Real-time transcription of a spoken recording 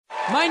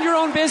Mind your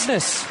own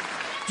business.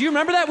 Do you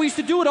remember that? We used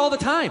to do it all the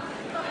time.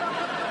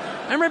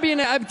 I remember being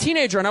a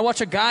teenager and I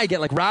watched a guy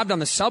get like robbed on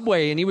the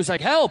subway and he was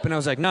like, help. And I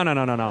was like, no. I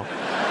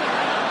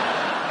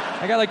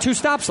got like 2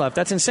 stops left.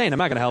 That's insane. I'm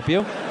not going to help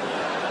you.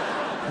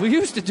 We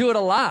used to do it a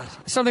lot.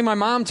 Something my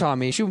mom taught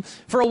me.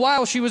 For a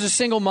while, she was a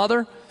single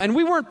mother. And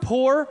we weren't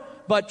poor,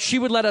 but she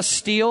would let us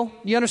steal.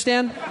 You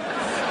understand?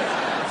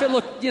 If it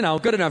looked,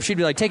 good enough, she'd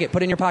be like, take it,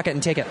 put it in your pocket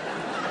and take it.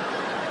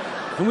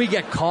 And we'd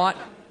get caught.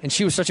 And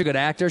she was such a good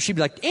actor. She'd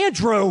be like,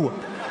 Andrew,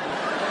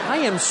 I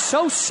am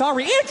so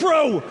sorry.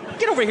 Andrew,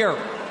 get over here.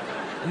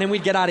 And then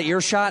we'd get out of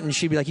earshot and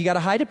she'd be like, you got to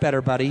hide it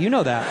better, buddy. You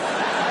know that.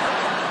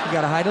 You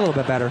got to hide it a little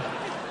bit better.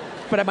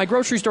 But at my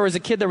grocery store as a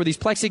kid, there were these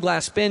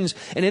plexiglass bins,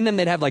 and in them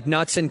they'd have like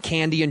nuts and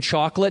candy and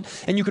chocolate,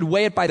 and you could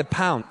weigh it by the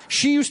pound.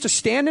 She used to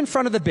stand in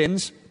front of the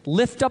bins,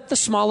 lift up the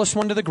smallest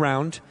one to the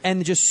ground,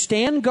 and just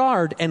stand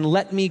guard and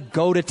let me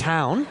go to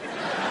town.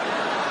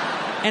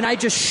 And I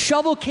just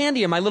shovel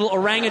candy in my little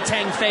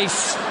orangutan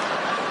face.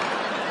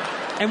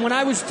 And when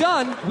I was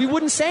done, we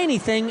wouldn't say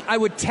anything. I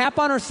would tap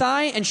on her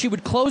thigh, and she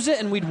would close it,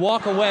 and we'd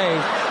walk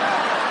away.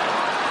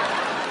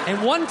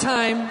 And one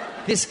time,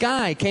 this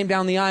guy came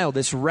down the aisle,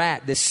 this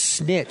rat, this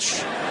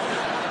snitch.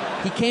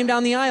 He came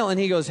down the aisle and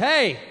he goes,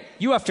 hey,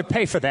 you have to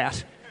pay for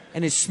that.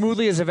 And as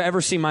smoothly as I've ever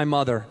seen my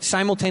mother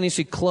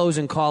simultaneously close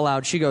and call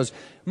out, she goes,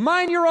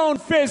 mind your own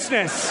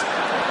business.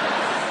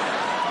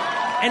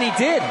 And he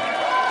did.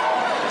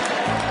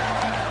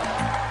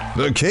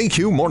 The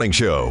KQ Morning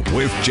Show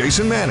with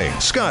Jason Manning,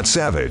 Scott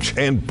Savage,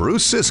 and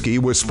Bruce Siskey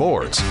with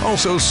sports.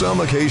 Also some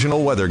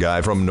occasional weather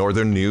guy from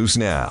Northern News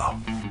Now.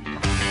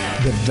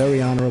 They're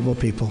very honorable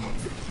people.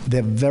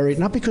 They're very,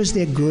 not because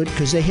they're good,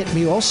 because they hit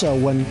me also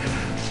when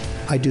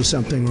I do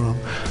something wrong,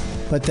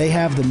 but they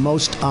have the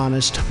most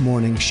honest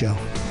morning show.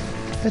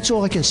 That's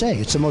all I can say.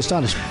 It's the most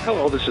honest.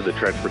 Hello, this is the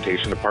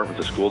Transportation Department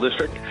of the School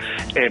District,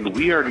 and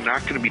we are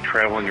not going to be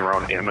traveling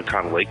around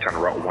Amicon Lake on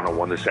Route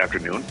 101 this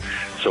afternoon,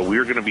 so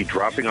we're going to be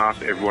dropping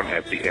off everyone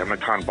at the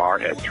Amicon Bar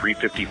at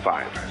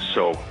 3:55.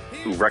 So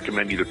we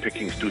recommend either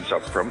picking students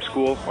up from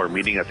school or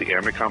meeting at the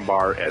Amicon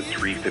Bar at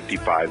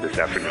 3:55 this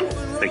afternoon.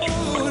 Thank you.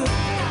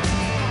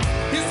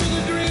 Here's to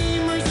the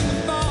dreamers in the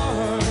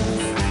bars.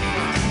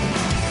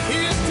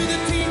 Here's to the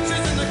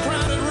teachers in the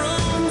crowded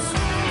rooms.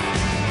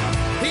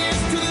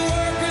 Here's to the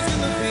workers in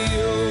the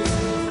fields.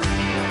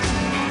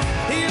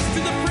 Here's to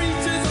the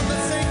preachers of the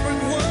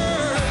sacred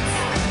words.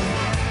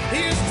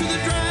 Here's to the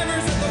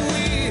drivers at the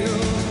wheel.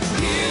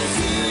 Here's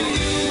to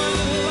you, my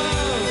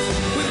loves,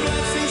 with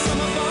blessings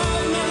from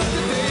above, now let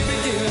the day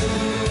begin.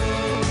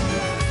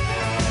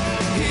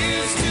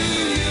 Here's to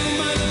you,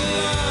 my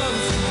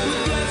loves,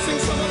 with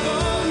blessings from above.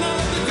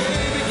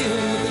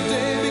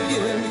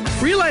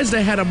 Realized I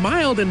had a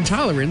mild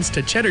intolerance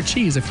to cheddar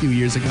cheese a few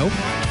years ago.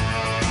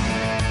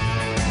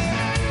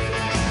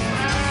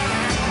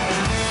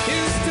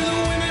 Here's to the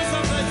winners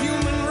of the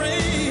human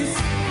race.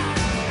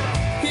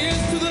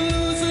 Here's to the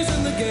losers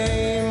in the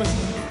game.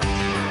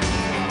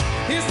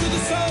 Here's to the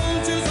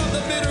soldiers of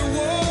the bitter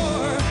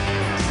war.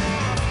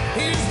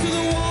 Here's to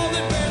the wall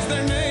that bears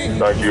their name.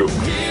 Thank you.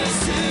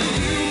 Here's to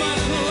you, my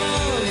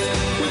loves,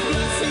 with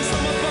blessings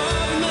from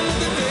above, now let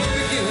the day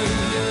begin.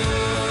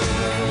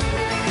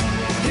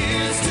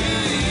 Here's to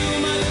you,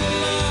 my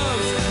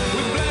loves,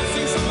 with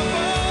blessings from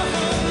above,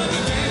 let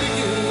the day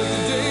begin, let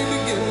the day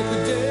begin, let the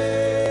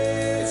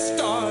day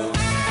start.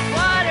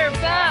 Water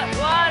butt,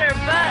 water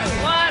butt,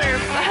 water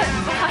butt,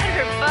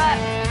 water butt.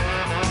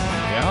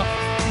 Yeah.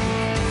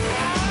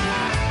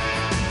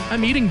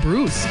 I'm eating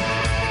Bruce.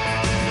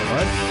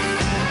 What?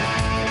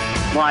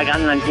 Well, I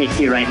got it on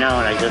KQ right now,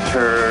 and I just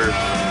heard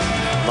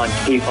a bunch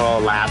of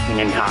people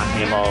laughing and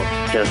talking about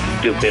just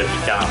stupid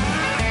stuff.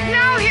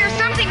 Now here's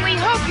something we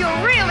hope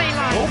you'll really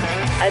like.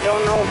 I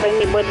don't know if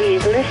anybody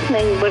is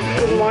listening, but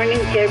good morning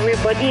to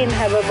everybody and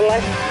have a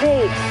blessed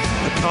day.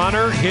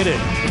 Connor, hit it.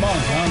 Come on,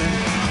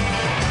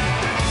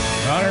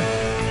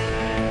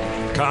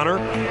 Connor.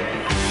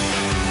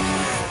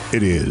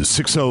 It is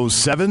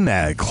 6:07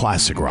 at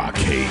Classic Rock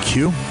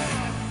KQ.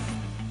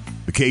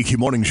 The KQ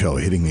Morning Show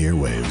hitting the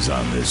airwaves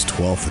on this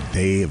 12th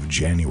day of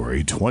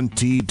January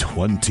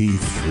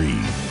 2023.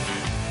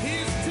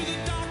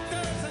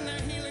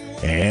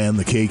 And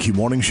the KQ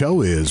Morning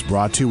Show is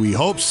brought to you, we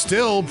hope,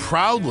 still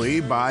proudly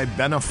by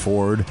Benna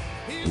Ford,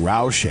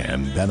 Roush,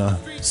 and Benna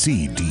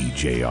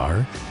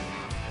CDJR,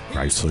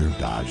 Chrysler,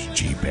 Dodge,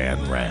 Jeep,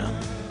 and Ram.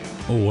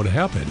 Oh, what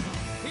happened?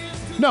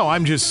 No,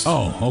 I'm just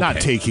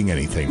not taking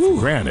anything for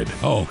granted.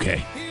 Oh,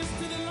 okay.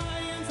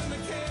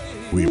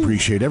 We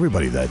appreciate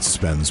everybody that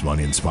spends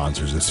money and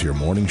sponsors this here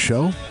morning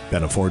show.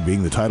 Benna Ford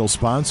being the title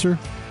sponsor.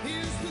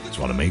 Just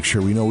want to make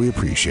sure we know we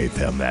appreciate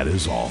them. That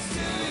is all.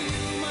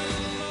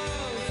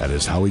 That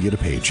is how we get a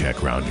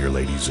paycheck around here,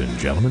 ladies and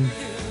gentlemen.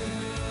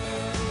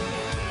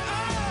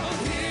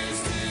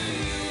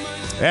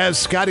 As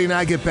Scotty and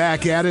I get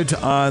back at it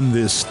on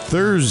this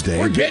Thursday.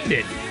 We're getting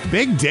it.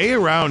 Big day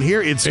around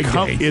here. It's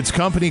it's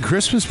company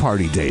Christmas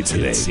party day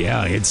today.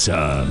 It's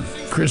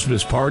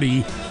Christmas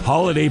party,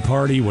 holiday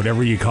party,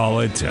 whatever you call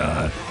it. 2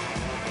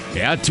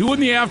 in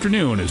the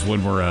afternoon is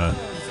when we're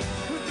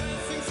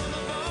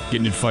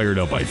Getting it fired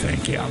up, I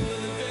think, yeah.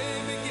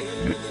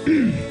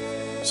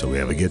 So we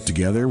have a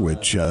get-together,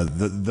 which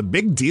the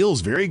big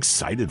deal's very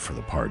excited for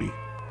the party.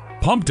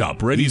 Pumped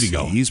up, ready to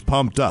go. He's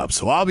pumped up.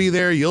 So I'll be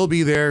there. You'll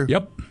be there.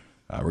 Yep.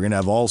 We're going to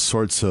have all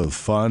sorts of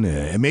fun.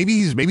 And maybe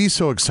he's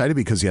so excited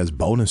because he has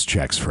bonus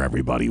checks for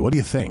everybody. What do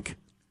you think?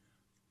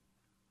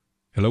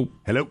 Hello?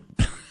 Hello?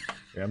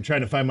 Yeah, I'm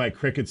trying to find my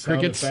cricket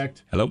sound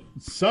effect. Hello?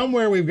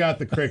 Somewhere we've got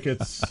the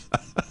crickets.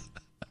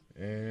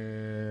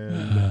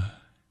 And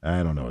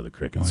I don't know where the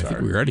crickets I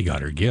think we already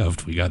got our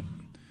gift. We got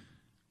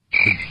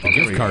the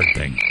gift card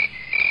thing,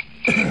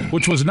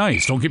 which was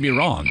nice. Don't get me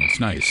wrong. It's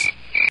nice.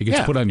 It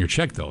gets put on your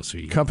check, though. So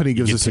company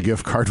gives us a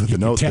gift card with a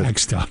note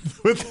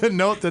with a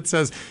note that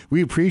says,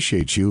 "We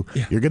appreciate you.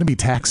 Yeah. You're going to be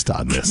taxed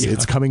on this. Yeah.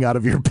 It's coming out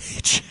of your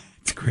paycheck."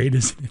 It's great,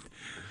 isn't it?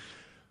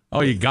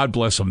 Oh, God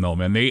bless them, though,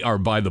 man. They are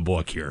by the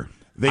book here.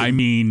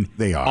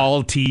 They are.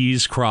 All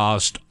T's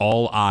crossed,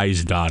 all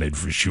I's dotted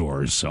for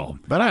sure. So,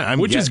 but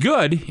which is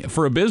good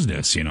for a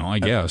business, I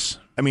guess.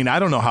 I mean, I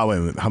don't know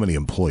how many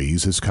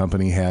employees this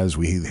company has.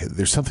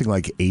 There's something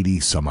like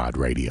 80 some odd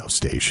radio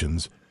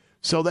stations.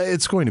 So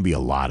it's going to be a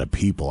lot of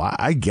people.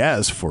 I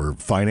guess for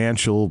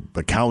financial,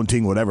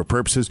 accounting, whatever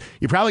purposes,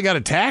 you probably got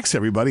to tax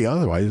everybody.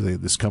 Otherwise,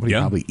 this company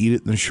probably eat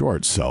it in the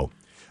short. So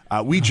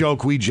we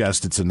joke, we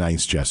jest. It's a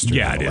nice gesture.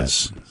 Yeah, it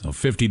is. So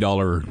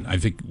 $50, I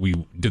think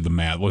we did the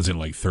math. Wasn't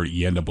like 30?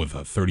 You end up with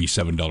a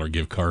 $37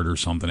 gift card or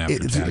something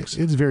after tax.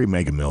 It's very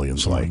Mega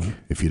Millions like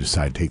if you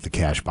decide to take the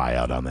cash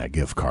buyout on that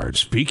gift card.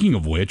 Speaking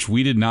of which,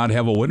 we did not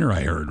have a winner,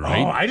 I heard,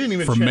 right? Oh, I didn't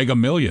even for check. Mega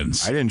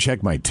Millions. I didn't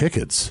check my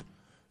tickets.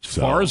 As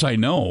far as I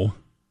know.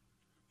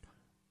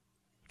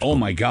 Oh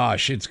my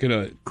gosh, it's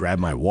gonna grab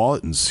my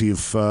wallet and see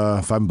if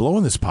I'm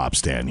blowing this pop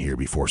stand here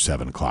before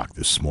 7 o'clock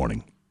this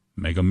morning.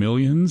 Mega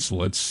Millions.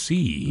 Let's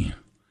see.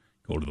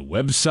 Go to the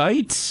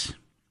website.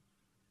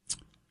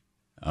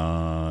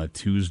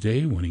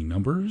 Tuesday winning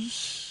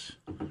numbers.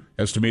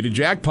 Estimated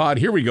jackpot.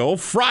 Here we go.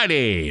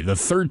 Friday the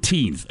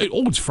 13th.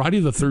 Oh, it's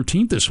Friday the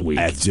 13th this week.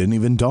 That didn't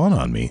even dawn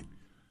on me.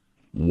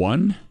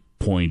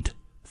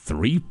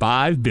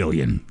 1.35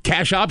 billion.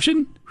 Cash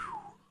option.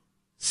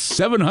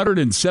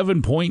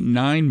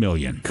 707.9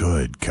 million.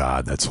 Good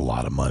God, that's a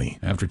lot of money.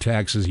 After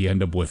taxes, you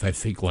end up with, I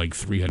think, like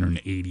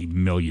 380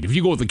 million. If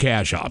you go with the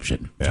cash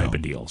option type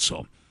of deal.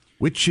 So,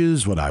 which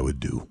is what I would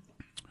do.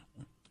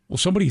 Well,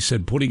 somebody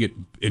said putting it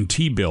in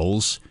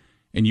T-bills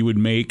and you would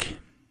make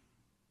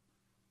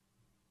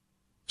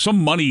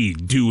some money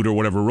dude or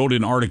whatever wrote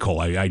an article.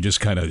 I just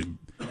kind of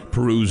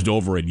perused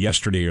over it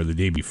yesterday or the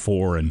day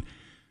before, and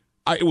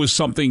it was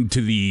something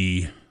to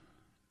the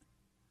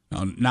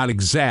not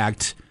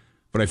exact.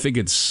 But I think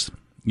it's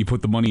you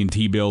put the money in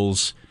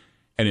T-bills,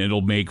 and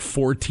it'll make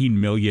 $14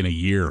 million a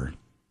year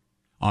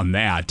on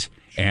that,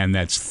 and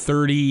that's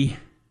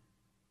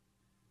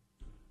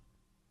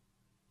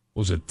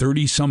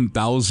 30-some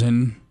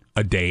thousand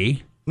a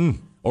day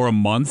or a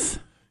month?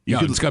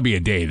 It's got to be a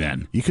day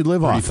then. You could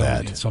live off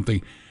that.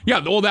 Something. Yeah,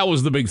 well, that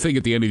was the big thing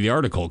at the end of the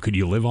article. Could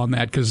you live on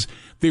that? Because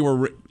they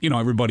were,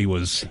 everybody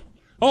was,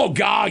 oh,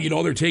 God,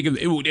 they're taking,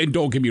 and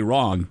don't get me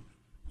wrong,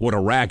 what a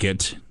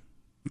racket.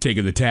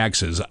 Taking the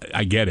taxes,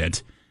 I get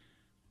it.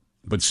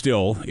 But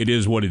still, it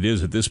is what it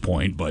is at this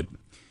point. But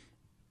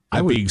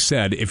that being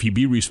said, if you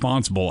be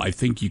responsible, I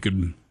think you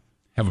could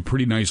have a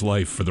pretty nice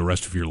life for the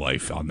rest of your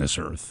life on this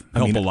earth.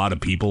 Help a lot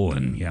of people,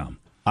 and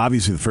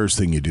obviously, the first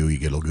thing you do, you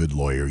get a good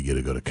lawyer, you get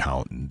a good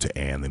accountant,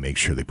 and they make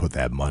sure they put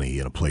that money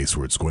in a place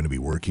where it's going to be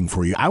working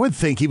for you. I would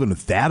think even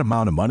with that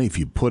amount of money, if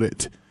you put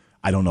it,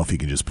 I don't know if you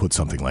can just put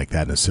something like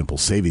that in a simple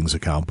savings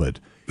account,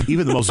 but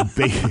even the most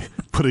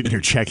put it in your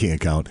checking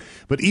account.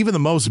 But even the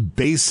most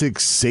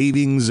basic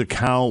savings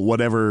account,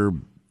 whatever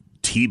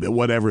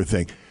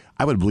thing,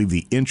 I would believe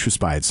the interest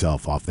by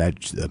itself off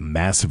that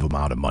massive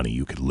amount of money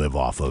you could live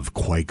off of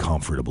quite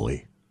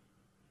comfortably.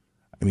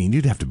 I mean,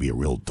 you'd have to be a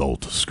real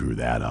dolt to screw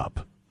that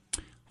up.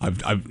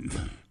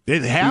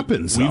 It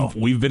happens.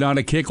 We've been on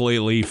a kick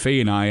lately, Faye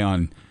and I,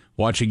 on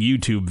watching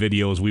YouTube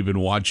videos. We've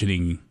been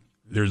watching.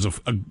 There's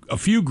a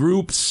few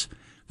groups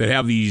that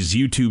have these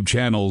YouTube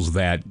channels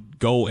that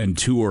go and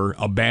tour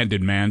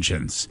abandoned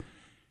mansions.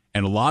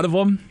 And a lot of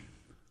them,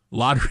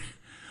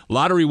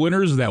 lottery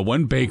winners that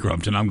went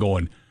bankrupt. And I'm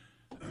going,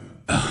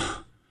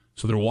 ugh.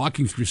 So they're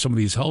walking through some of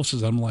these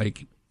houses. I'm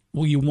like,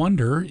 well, you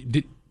wonder,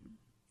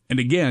 and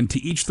again, to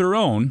each their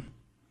own,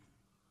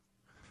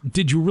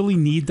 did you really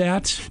need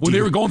that? When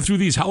they were going through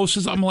these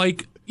houses, I'm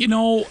like, do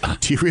you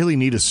really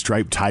need a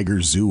striped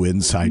tiger zoo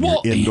inside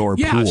your indoor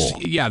pool?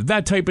 Yeah,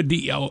 that type of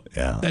deal.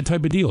 Yeah. That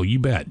type of deal, you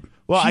bet.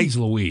 Well, Jeez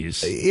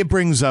Louise. It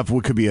brings up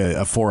what could be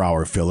a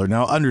 4-hour filler.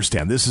 Now,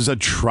 understand, this is a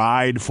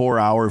tried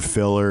 4-hour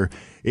filler.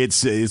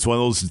 It's one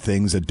of those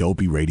things that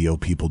dopey radio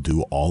people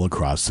do all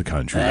across the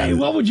country. Hey,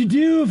 what would you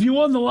do if you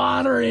won the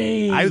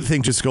lottery? I would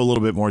think just go a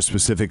little bit more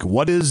specific.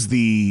 What is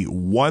the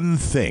one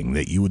thing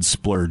that you would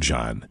splurge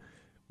on?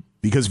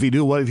 Because if you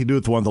do with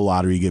the one with the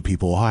lottery, you get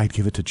people, I'd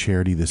give it to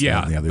charity, that,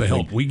 and the other thing.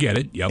 Help. We get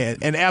it. Yep.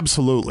 And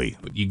absolutely.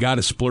 But you got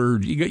to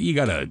splurge. You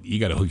got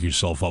to hook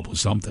yourself up with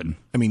something.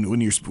 I mean,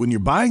 when you're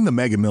buying the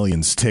Mega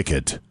Millions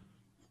ticket,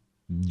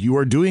 you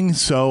are doing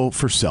so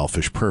for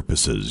selfish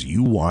purposes.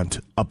 You want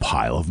a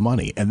pile of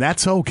money, and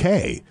that's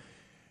okay.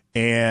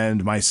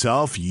 And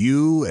myself,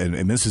 you, and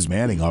Mrs.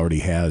 Manning already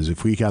has.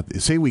 If we got a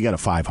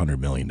 $500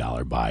 million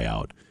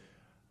buyout,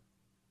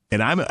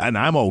 and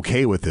I'm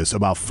okay with this.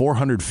 About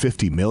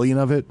 $450 million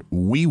of it,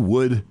 we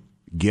would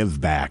give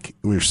back.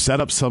 We've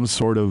set up some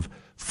sort of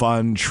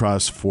fund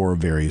trust for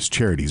various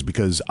charities,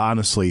 because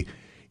honestly,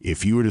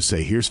 if you were to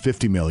say, here's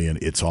 $50 million,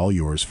 it's all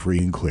yours, free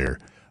and clear,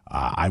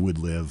 I would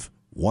live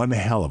one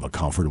hell of a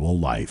comfortable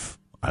life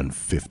on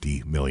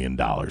 $50 million.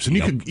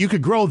 And you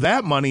could grow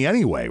that money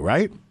anyway,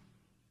 right?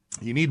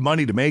 You need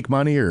money to make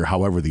money, or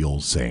however the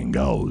old saying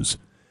goes.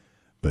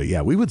 But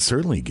yeah, we would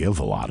certainly give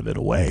a lot of it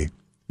away.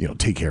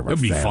 Take care of our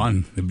family. It'd be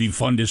fun. It'd be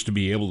fun just to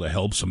be able to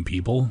help some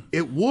people.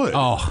 It would.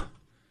 Oh,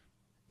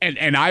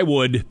 and I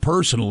would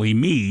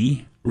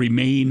personally,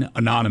 remain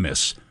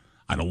anonymous.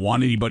 I don't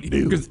want anybody,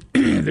 because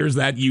there's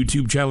that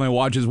YouTube channel I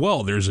watch as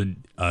well. There's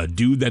a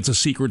dude that's a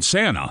secret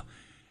Santa,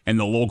 and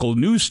the local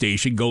news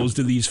station goes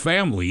to these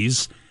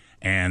families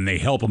and they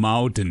help them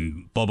out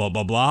and blah, blah,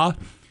 blah, blah.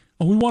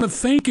 Oh, we want to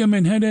thank him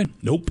and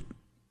nope.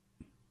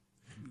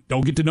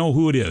 Don't get to know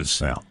who it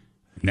is. Well,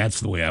 and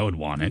that's the way I would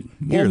want it.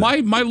 Well,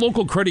 my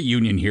local credit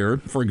union here,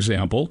 for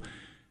example,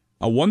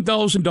 a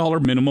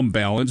 $1,000 minimum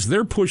balance,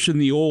 they're pushing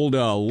the old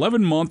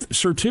 11-month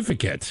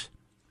certificate.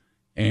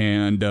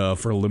 And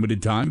for a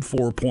limited time,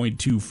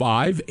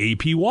 4.25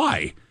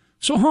 APY.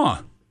 So,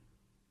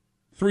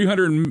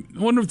 300. I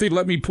wonder if they'd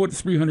let me put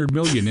 $300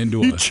 million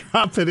into you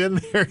drop it in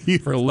there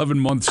for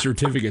 11-month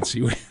certificate.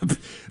 See what happens.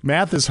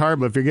 Math is hard,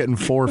 but if you're getting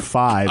 4 or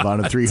 5 on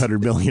a $300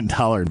 million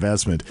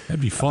investment, that'd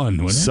be fun,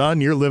 wouldn't it?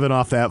 Son, you're living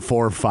off that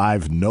 4 or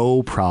 5,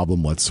 no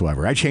problem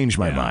whatsoever. I changed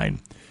my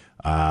mind.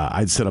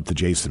 I'd set up the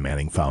Jason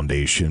Manning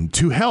Foundation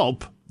to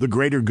help the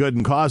greater good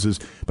and causes,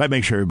 but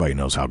make sure everybody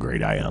knows how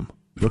great I am.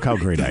 Look how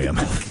great I am.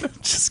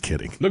 Just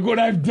kidding. Look what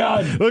I've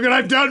done. Look what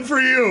I've done for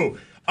you.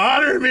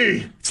 Honor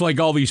me. It's like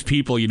all these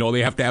people,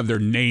 they have to have their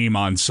name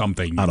on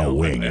something. On a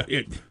wing.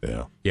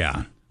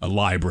 Yeah. A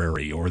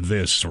library or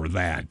this or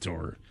that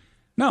or...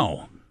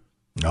 No,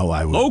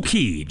 I would. Low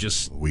key,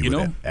 just, we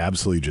would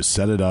absolutely just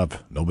set it up.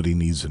 Nobody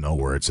needs to know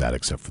where it's at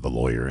except for the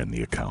lawyer and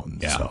the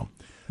accountant. Yeah. So.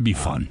 It'd be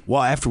fun.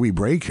 Well, after we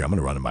break here, I'm going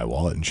to run in my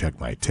wallet and check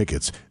my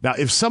tickets. Now,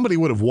 if somebody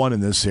would have won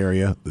in this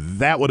area,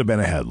 that would have been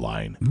a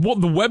headline. Well,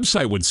 the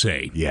website would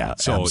say. Yeah,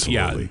 absolutely.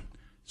 Yeah.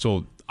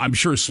 So I'm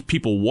sure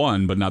people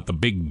won, but not the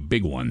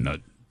big one,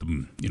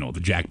 the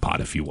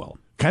jackpot, if you will.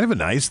 Kind of a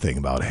nice thing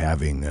about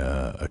having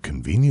a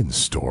convenience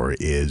store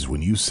is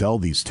when you sell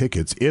these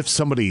tickets, if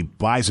somebody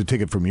buys a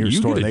ticket from your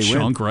store, get a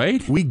chunk,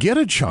 right? We get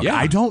a chunk. Yeah.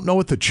 I don't know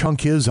what the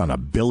chunk is on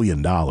 $1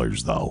 billion,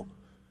 though.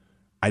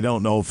 I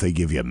don't know if they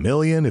give you $1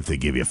 million, if they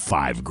give you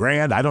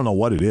 $5,000. I don't know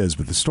what it is,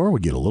 but the store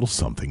would get a little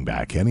something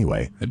back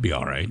anyway. That'd be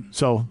all right.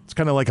 So it's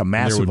kind of like a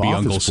massive there would be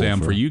office Uncle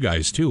Sam for you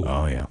guys too.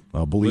 Oh yeah.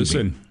 Well, believe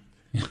me,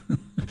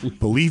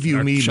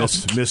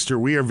 Mister.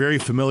 We are very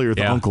familiar with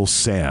Uncle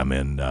Sam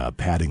and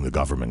padding the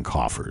government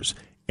coffers.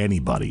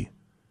 Anybody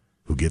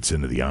who gets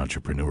into the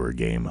entrepreneur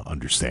game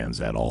understands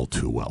that all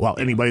too well. Well,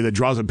 anybody that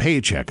draws a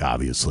paycheck,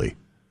 obviously,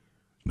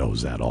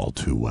 knows that all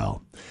too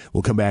well.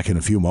 We'll come back in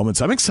a few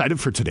moments. I'm excited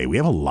for today. We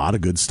have a lot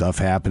of good stuff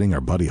happening. Our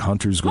buddy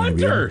Hunter's going to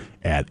be here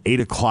at 8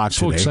 o'clock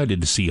today. So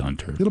excited to see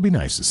Hunter. It'll be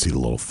nice to see the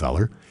little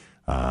feller.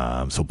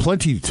 So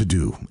plenty to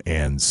do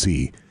and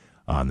see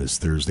on this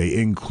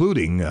Thursday,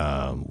 including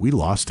we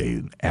lost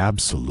an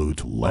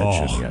absolute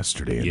legend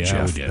yesterday in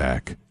Jeff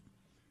Beck.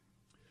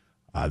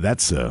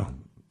 That's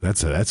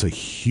a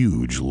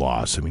huge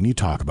loss. I mean, you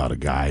talk about a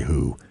guy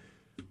who...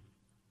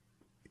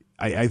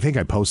 I think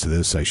I posted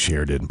this. I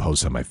shared it and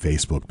posted on my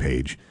Facebook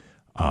page.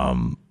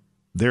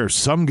 There are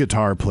some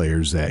guitar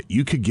players that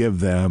you could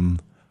give them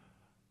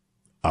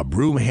a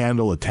broom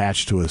handle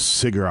attached to a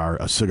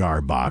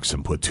cigar box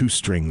and put 2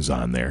 strings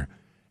on there,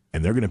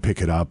 and they're going to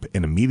pick it up,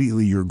 and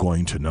immediately you're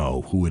going to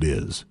know who it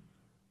is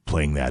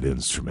playing that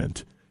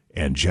instrument.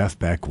 And Jeff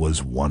Beck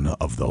was one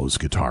of those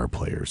guitar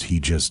players. He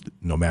just,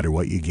 no matter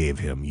what you gave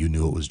him, you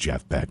knew it was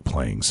Jeff Beck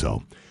playing.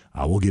 So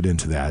we'll get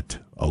into that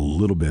a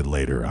little bit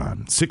later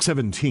on.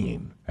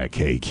 6:17 at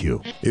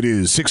KQ. It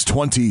is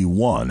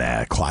 6:21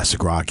 at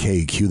Classic Rock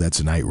KQ. That's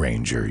a Night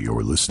Ranger.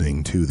 You're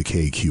listening to the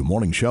KQ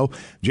Morning Show.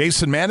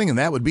 Jason Manning, and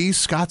that would be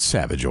Scott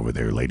Savage over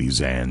there,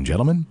 ladies and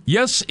gentlemen.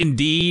 Yes,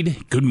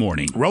 indeed. Good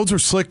morning. Roads were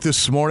slick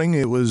this morning.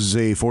 It was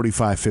a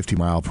 45, 50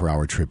 mile per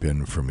hour trip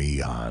in for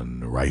me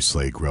on Rice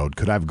Lake Road.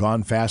 Could I have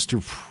gone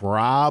faster?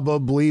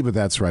 Probably, but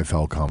that's where I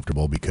felt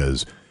comfortable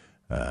because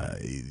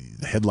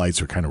the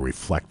headlights are kind of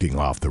reflecting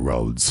off the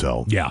road,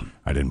 so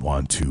I didn't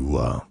want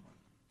to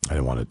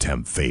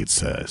tempt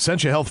fates.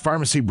 Essentia Health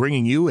Pharmacy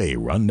bringing you a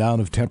rundown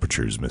of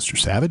temperatures, Mr.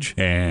 Savage.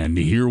 And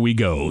here we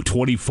go.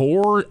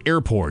 24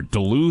 Airport,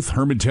 Duluth,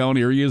 Hermantown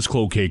areas,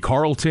 Cloquet,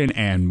 Carlton,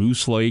 and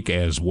Moose Lake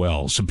as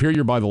well.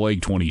 Superior by the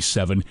Lake,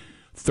 27.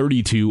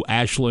 32,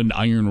 Ashland,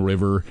 Iron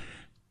River.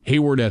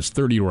 Hayward has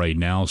 30 right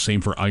now.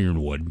 Same for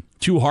Ironwood.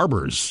 2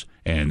 Harbors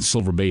and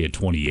Silver Bay at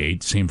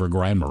 28. Same for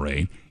Grand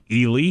Marais.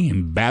 Ely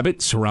and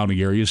Babbitt,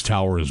 surrounding areas,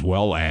 Tower as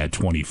well at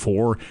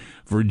 24.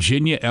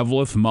 Virginia,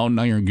 Eveleth, Mountain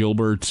Iron,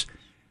 Gilbert,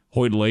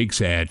 Hoyt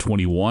Lakes at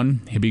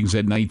 21. Hibbing's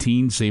at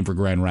 19. Same for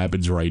Grand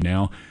Rapids right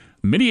now.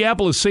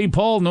 Minneapolis, St.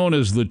 Paul, known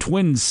as the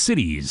Twin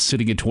Cities,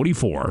 sitting at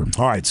 24.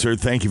 All right, sir.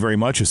 Thank you very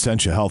much.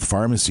 Essentia Health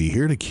Pharmacy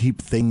here to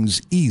keep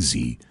things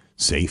easy,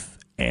 safe,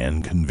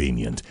 and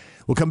convenient.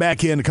 We'll come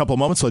back in a couple of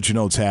moments, let you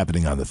know what's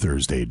happening on the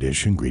Thursday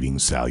edition.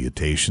 Greetings,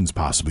 salutations,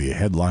 possibly a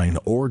headline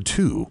or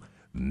two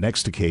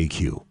next to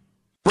KQ.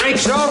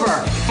 Break's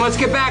over. Let's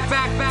get back.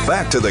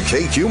 Back to the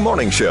KQ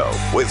Morning Show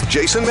with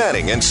Jason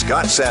Manning and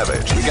Scott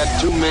Savage. We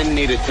got two men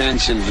need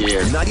attention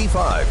here.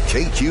 95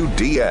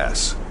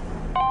 KQDS.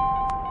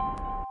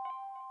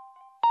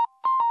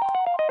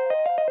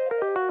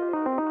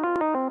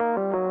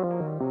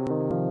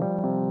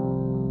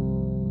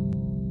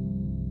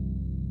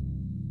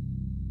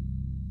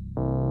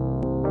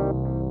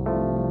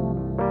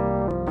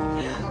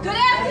 Good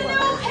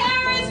afternoon,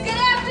 parents. Good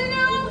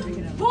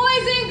afternoon,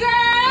 boys and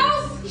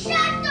girls.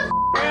 Shut the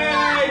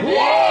up.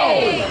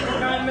 Whoa!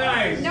 Not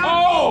nice. No,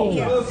 oh, thank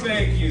you. well,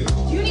 thank you.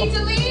 Do you need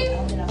to leave?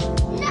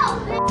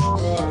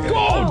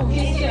 Go!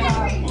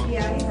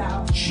 Yeah, he's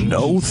out.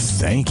 No,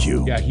 thank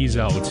you. Yeah, he's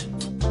out.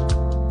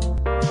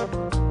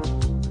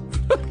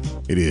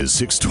 It is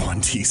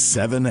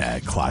 6:27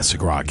 at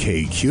Classic Rock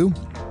KQ.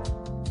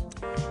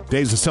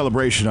 Days of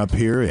celebration up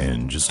here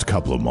in just a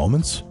couple of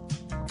moments.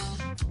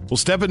 We'll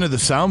step into the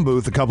sound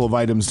booth, a couple of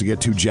items to get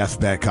to. Jeff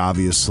Beck,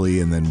 obviously,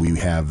 and then we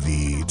have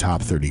the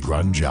top 30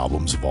 grunge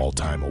albums of all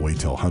time. I'll wait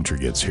till Hunter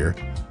gets here.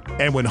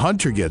 And when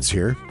Hunter gets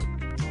here,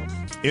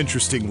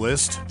 interesting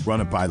list, run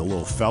it by the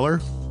little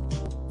feller.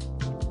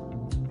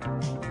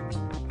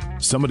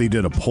 Somebody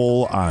did a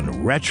poll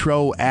on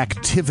retro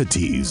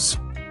activities.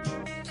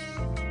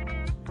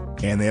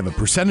 And they have a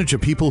percentage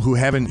of people who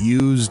haven't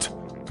used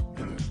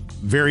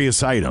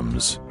various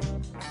items.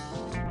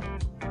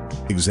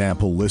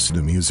 Example, listen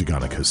to music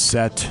on a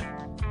cassette,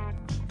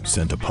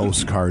 sent a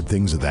postcard,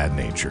 things of that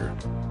nature.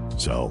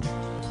 So,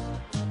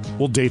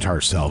 we'll date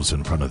ourselves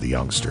in front of the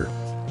youngster.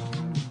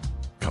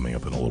 Coming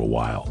up in a little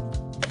while.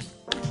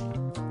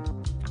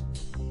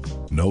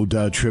 No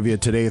duh trivia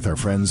today with our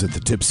friends at the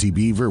Tipsy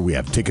Beaver. We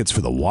have tickets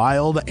for the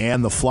Wild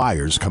and the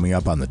Flyers coming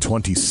up on the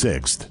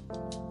 26th.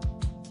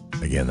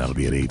 Again, that'll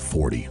be at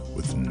 8:40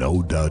 with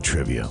no duh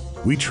trivia.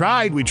 We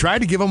tried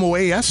to give them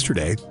away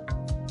yesterday.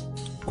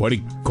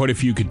 Quite a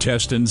few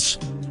contestants.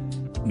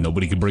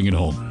 Nobody could bring it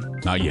home.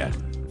 Not yet.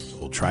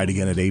 We'll try it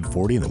again at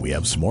 8:40, and then we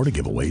have some more to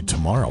give away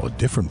tomorrow. A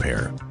different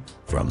pair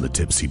from the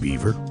Tipsy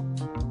Beaver.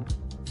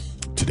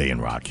 Today in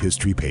rock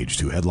history, page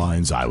 2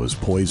 headlines. I was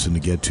poised to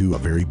get to a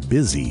very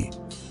busy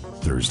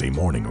Thursday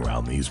morning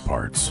around these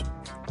parts.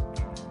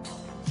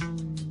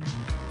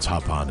 Let's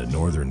hop on to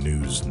Northern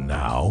News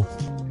now.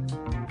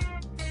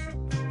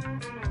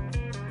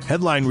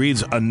 Headline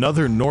reads,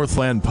 another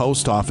Northland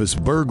post office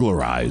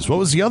burglarized. What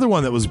was the other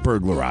one that was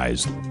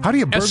burglarized? How do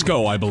you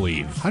Esco, I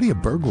believe. How do you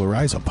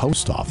burglarize a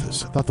post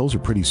office? I thought those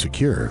were pretty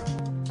secure.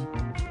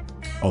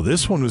 Oh,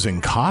 this one was in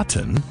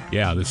Cotton.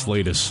 Yeah, this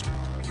latest.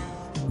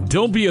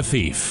 Don't be a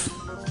thief.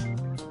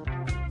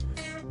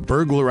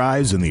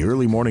 Burglarized in the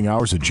early morning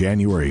hours of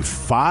January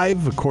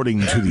 5.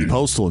 According to the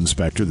postal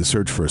inspector, the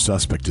search for a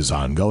suspect is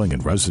ongoing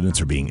and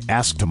residents are being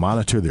asked to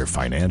monitor their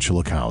financial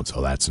accounts.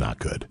 Oh, that's not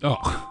good.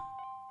 Oh.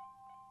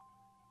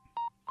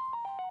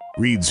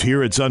 Reads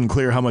here, it's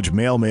unclear how much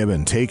mail may have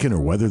been taken or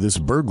whether this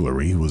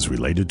burglary was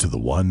related to the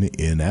one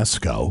in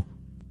Esco.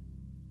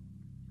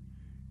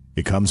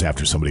 It comes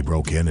after somebody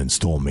broke in and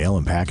stole mail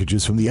and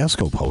packages from the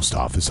Esco post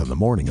office on the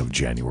morning of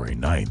January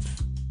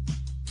 9th.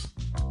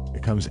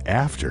 It comes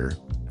after...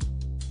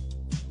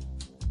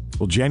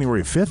 Well,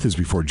 January 5th is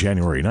before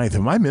January 9th.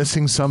 Am I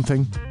missing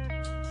something?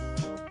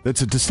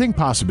 That's a distinct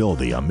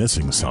possibility I'm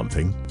missing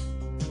something.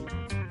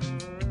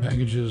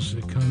 Packages,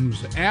 it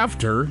comes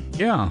after,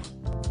 yeah.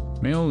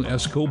 Mail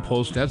Esco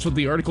post, that's what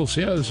the article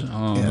says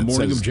on the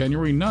morning of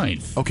January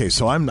 9th. Okay,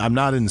 so I'm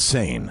not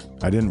insane.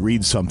 I didn't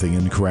read something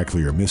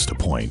incorrectly or missed a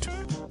point.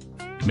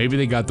 Maybe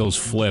they got those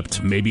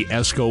flipped. Maybe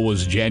Esco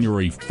was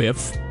January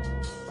 5th,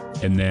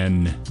 and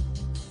then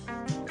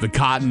the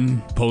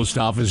Cotton post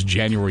office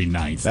January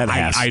 9th.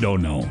 I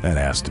don't know. That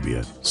has to be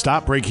it.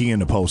 Stop breaking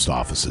into post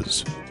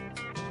offices.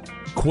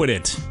 Quit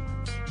it.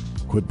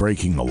 Quit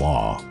breaking the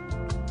law.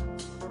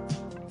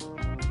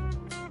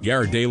 Yeah,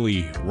 our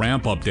daily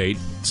ramp update.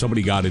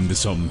 Somebody got into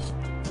some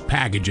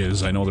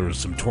packages. I know there was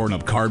some torn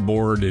up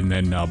cardboard and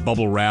then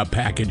bubble wrap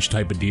package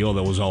type of deal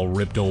that was all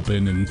ripped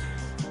open. And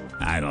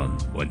I don't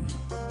know what.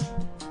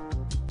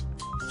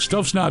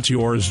 Stuff's not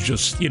yours.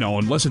 Just,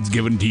 unless it's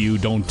given to you,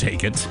 don't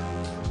take it.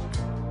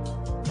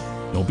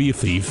 Don't be a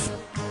thief.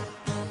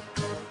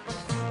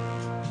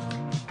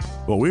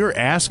 Well, we were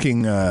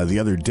asking the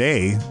other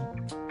day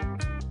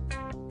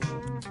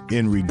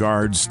in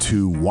regards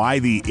to why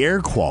the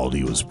air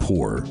quality was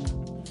poor.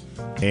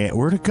 And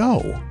where'd it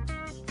go?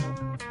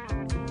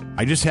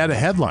 I just had a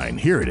headline.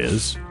 Here it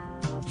is.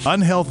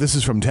 This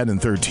is from 10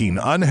 and 13.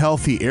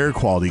 Unhealthy air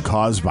quality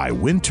caused by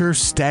winter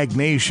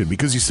stagnation.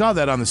 Because you saw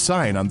that on the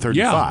sign on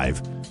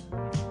 35.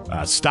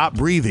 Stop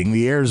breathing.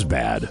 The air's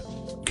bad.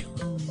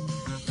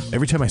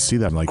 Every time I see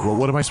that, I'm like, well,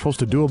 what am I supposed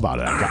to do about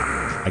it?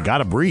 I got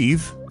to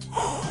breathe.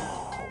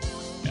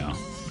 Yeah.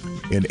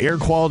 An air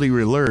quality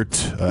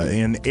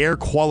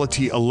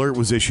alert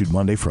was issued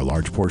Monday for a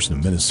large portion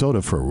of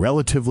Minnesota for a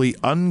relatively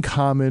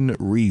uncommon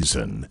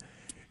reason.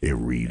 It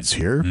reads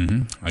here.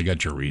 Mm-hmm. I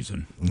got your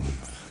reason.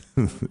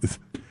 All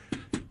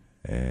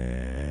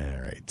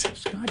right.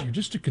 Scott, you're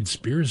just a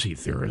conspiracy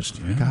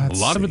theorist. Yeah? God's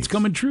A lot of it's sakes.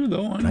 coming true,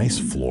 though. Nice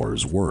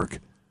floors work.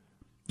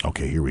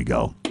 Okay, here we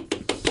go.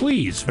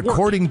 Please.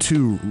 According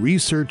to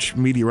research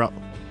whatever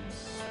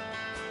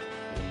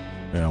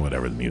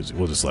the music.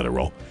 We'll just let it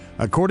roll.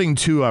 According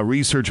to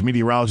research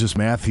meteorologist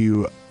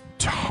Matthew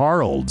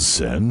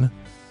Taraldson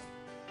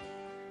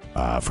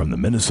from the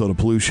Minnesota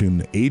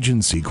Pollution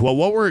Agency, well,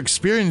 what we're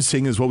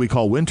experiencing is what we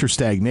call winter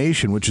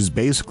stagnation, which is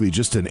basically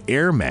just an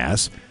air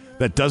mass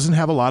that doesn't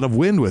have a lot of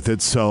wind with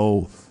it.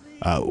 So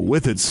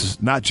with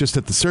it's not just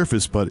at the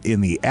surface, but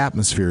in the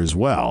atmosphere as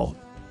well.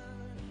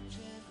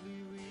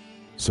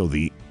 So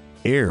the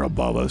air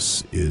above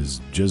us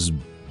is just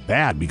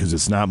bad because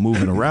it's not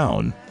moving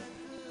around.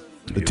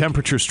 The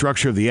temperature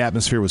structure of the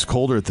atmosphere was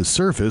colder at the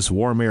surface,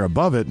 warm air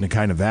above it, and it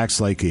kind of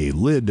acts like a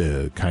lid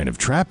to kind of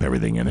trap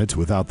everything in it.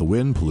 Without the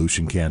wind,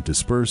 pollution can't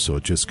disperse, so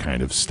it just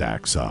kind of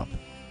stacks up.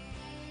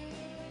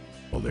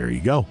 Well, there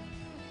you go.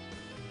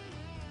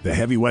 The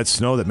heavy, wet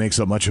snow that makes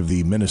up much of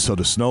the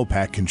Minnesota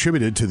snowpack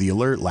contributed to the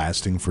alert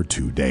lasting for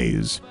 2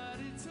 days.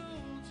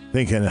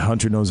 Think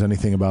Hunter knows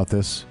anything about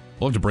this?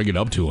 We'll have to bring it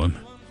up to him.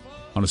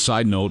 On a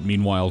side note,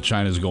 meanwhile,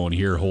 China's going,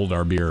 here, hold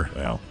our beer.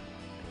 Well,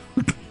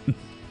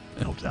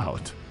 no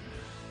doubt.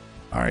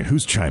 All right,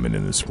 who's chiming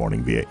in this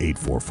morning via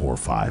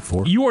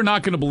 84454? You are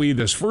not going to believe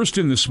this. First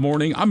in this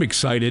morning, I'm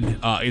excited.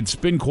 It's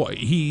been quite...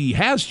 He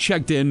has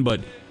checked in, but,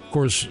 of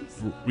course,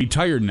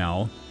 retired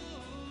now.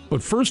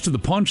 But first to the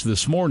punch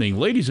this morning,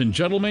 ladies and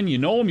gentlemen, you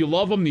know him, you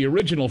love him, the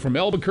original from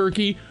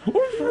Albuquerque,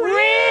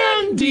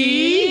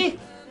 Randy!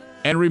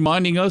 And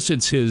reminding us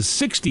it's his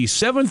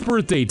 67th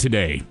birthday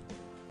today.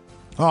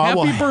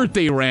 Oh, Happy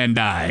birthday,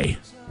 Randy.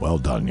 Well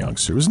done,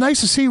 youngster. It was nice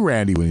to see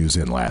Randy when he was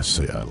in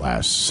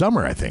last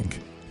summer, I think.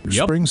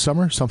 Yep. Spring,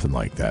 summer, something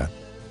like that.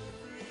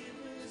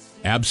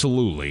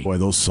 Absolutely. Boy,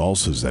 those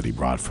salsas that he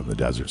brought from the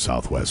desert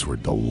Southwest were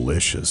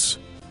delicious.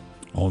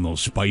 Oh, and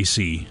those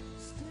spicy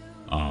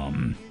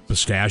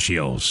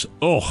pistachios.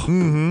 Oh.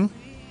 Mm-hmm.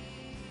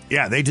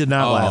 Yeah, they did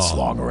not last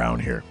long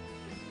around here.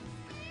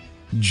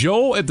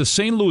 Joe at the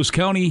St. Louis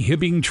County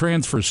Hibbing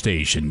Transfer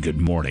Station. Good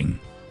morning.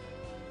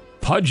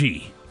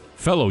 Pudgy,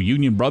 fellow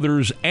Union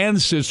Brothers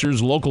and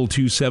Sisters, Local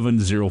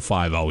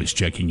 2705, always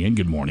checking in.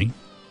 Good morning.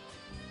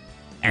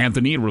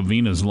 Anthony at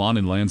Ravina's Lawn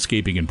and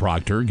Landscaping in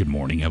Proctor. Good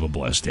morning. Have a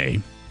blessed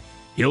day.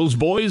 Hills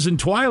Boys and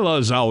Twyla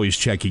is always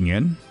checking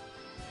in.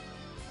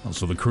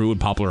 Also the crew at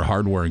Poplar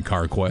Hardware and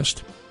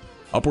CarQuest.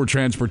 Upward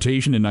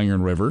Transportation in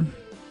Iron River.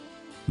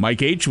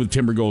 Mike H. with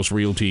Timber Ghost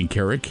Realty in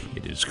Carrick.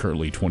 It is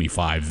currently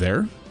 25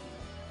 there.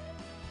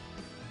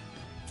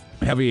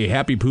 Have a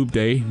happy poop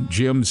day.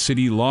 Jim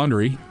City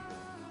Laundry.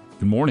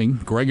 Good morning.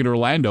 Greg in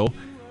Orlando.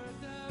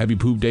 Happy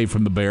poop day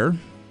from the Bear.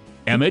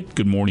 Emmett,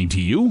 good morning to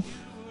you.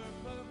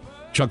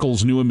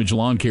 Chuckles New Image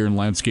Lawn Care and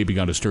Landscaping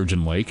out of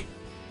Sturgeon Lake.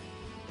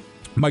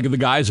 Mike and the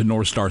guys at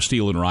North Star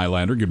Steel and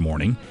Rylander, good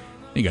morning.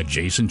 You got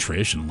Jason,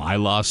 Trish, and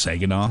Lila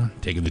Saginaw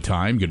taking the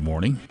time. Good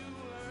morning.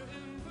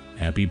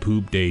 Happy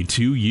poop day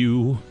to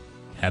you.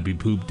 Happy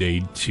poop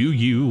day to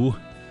you.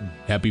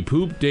 Happy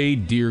poop day,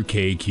 dear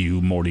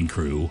KQ morning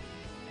crew.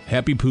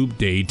 Happy poop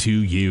day to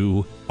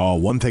you. Oh,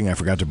 one thing I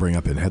forgot to bring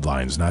up in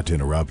headlines, not to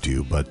interrupt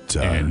you, but...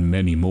 and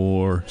many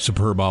more.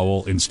 Superb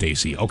Owl and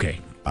Stacy. Okay.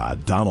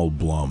 Donald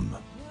Blum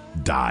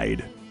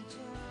died.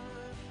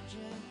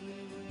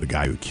 The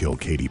guy who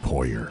killed Katie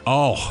Poyer.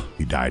 Oh.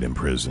 He died in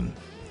prison.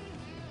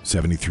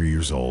 73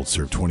 years old,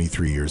 served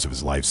 23 years of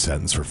his life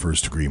sentence for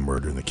first-degree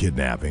murder and the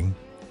kidnapping.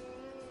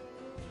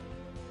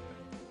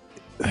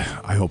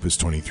 I hope his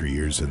 23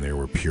 years in there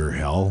were pure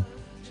hell.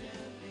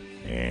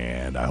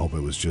 And I hope it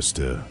was just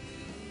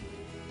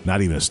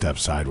not even a step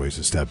sideways,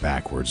 a step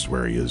backwards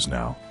where he is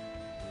now.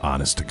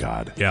 Honest to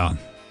God. Yeah.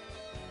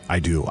 I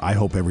do. I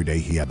hope every day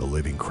he had the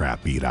living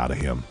crap beat out of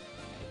him.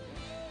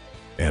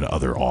 And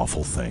other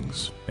awful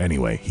things.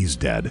 Anyway, he's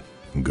dead.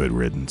 Good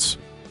riddance.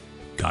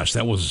 Gosh,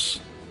 that was...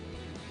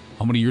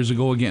 How many years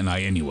ago again?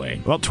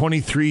 Anyway. Well,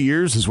 23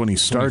 years is when he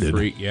started.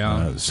 23,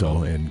 yeah.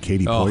 And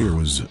Katie Poyer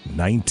was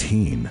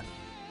 19.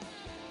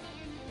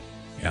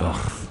 Yeah.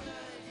 Ugh,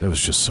 that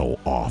was just so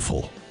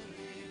awful.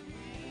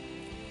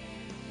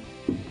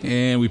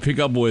 And we pick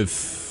up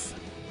with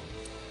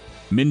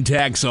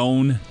Mintac's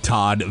own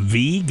Todd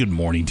V. Good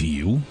morning to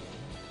you.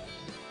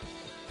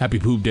 Happy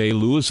Poop Day,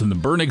 Lewis and the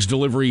Burnix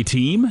delivery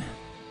team.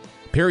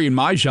 Perry and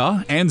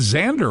Maja and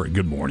Xander.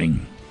 Good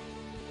morning.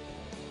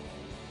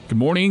 Good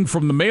morning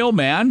from the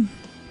mailman.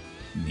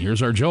 And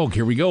here's our joke.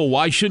 Here we go.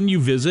 Why shouldn't you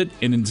visit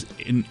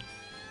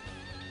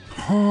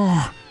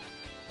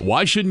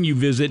Why shouldn't you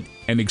visit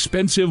an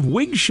expensive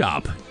wig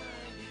shop?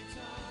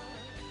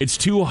 It's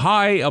too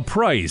high a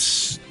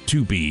price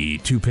to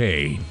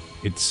pay.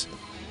 It's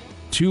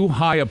too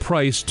high a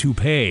price to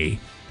pay.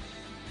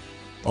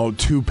 Oh,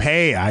 to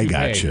pay. I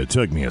got you. It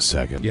took me a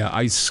second. Yeah,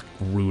 I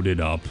screwed it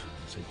up.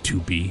 It's like to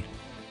be.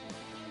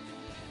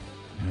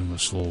 I'm a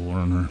slow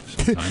learner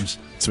sometimes.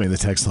 Somebody in the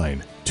text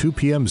line, 2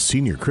 p.m.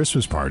 senior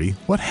Christmas party.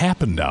 What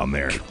happened down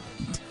there?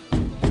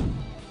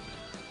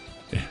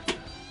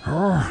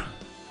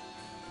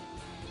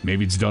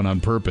 Maybe it's done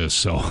on purpose,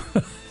 so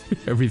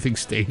everything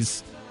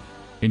stays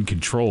in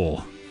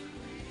control.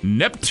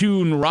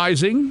 Neptune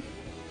rising.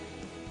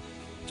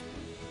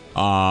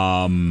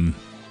 Murder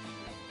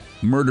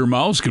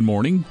Mouse, good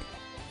morning.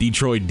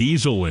 Detroit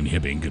Diesel in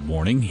Hibbing, good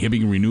morning.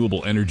 Hibbing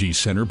Renewable Energy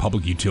Center,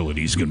 Public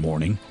Utilities, good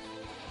morning.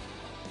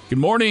 Good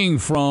morning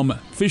from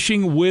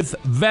Fishing with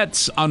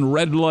Vets on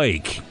Red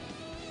Lake.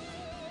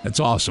 That's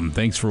awesome.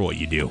 Thanks for what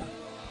you do.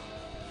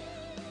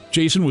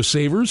 Jason with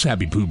Savers,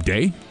 happy poop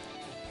day.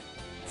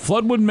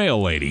 Floodwood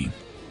Mail Lady.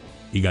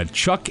 You got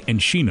Chuck and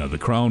Sheena, the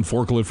Crown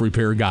Forklift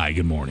Repair Guy.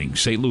 Good morning.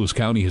 St. Louis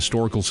County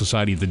Historical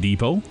Society at the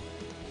Depot.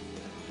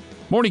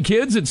 Morning,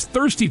 kids. It's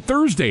Thirsty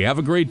Thursday. Have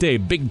a great day.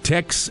 Big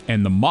Tex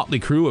and the Motley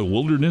Crew at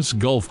Wilderness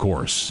Golf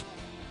Course.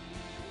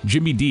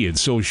 Jimmy D at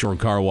So Shore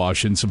Car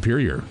Wash in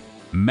Superior.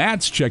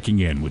 Matt's checking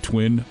in with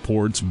Twin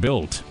Ports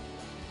Built.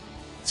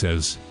 It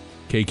says,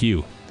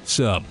 KQ,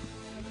 sup?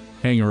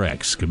 Hanger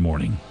X, good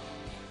morning.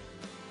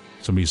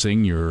 Somebody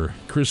saying your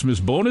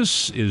Christmas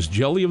bonus is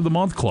Jelly of the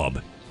Month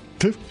Club.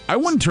 I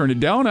wouldn't turn it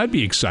down. I'd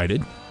be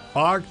excited.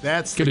 Mark,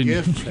 that's the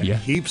gift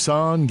that keeps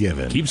on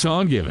giving. Keeps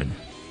on giving.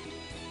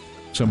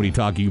 Somebody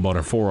talking about a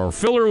 4-hour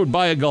filler would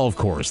buy a golf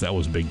course. That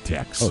was Big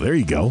Tex. Oh, there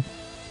you go.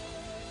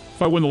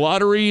 If I win the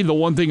lottery, the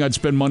one thing I'd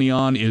spend money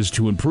on is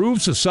to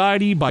improve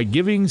society by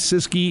giving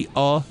Siski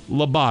a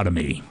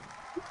lobotomy.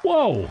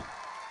 Whoa.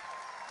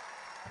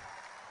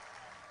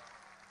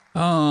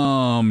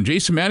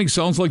 Jason Manning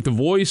sounds like the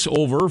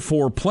voiceover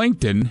for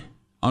Plankton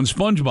on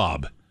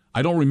SpongeBob.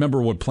 I don't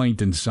remember what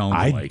Plankton sounds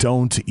like. I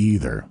don't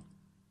either.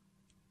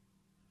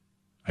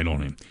 I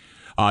don't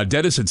even.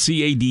 Dennis at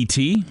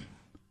CADT.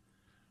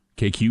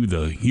 KQ,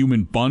 the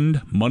human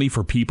fund, money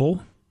for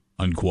people,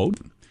 unquote.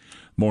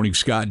 Morning,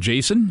 Scott,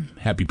 Jason.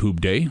 Happy poop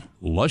day.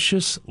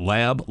 Luscious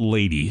Lab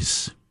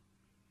Ladies.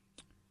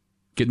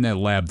 Getting that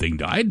lab thing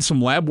done. I had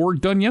some lab work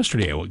done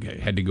yesterday.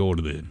 I had to go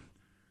to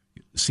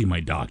see my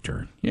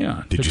doctor.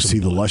 Yeah. Did you see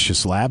the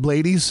Luscious Lab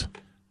Ladies?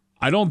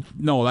 I don't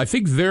know. I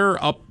think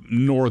they're up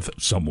north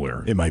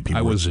somewhere. It might be.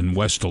 I was in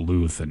West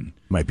Duluth. And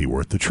might be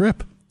worth the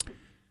trip.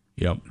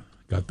 Yep.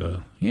 Got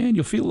and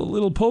you'll feel a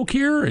little poke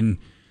here and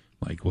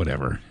like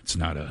whatever. It's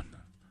not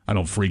I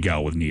don't freak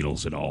out with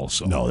needles at all.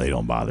 So no, they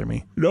don't bother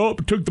me.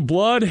 Nope. Took the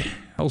blood.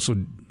 I also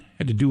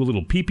had to do a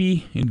little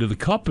pee-pee into the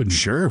cup. And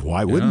sure.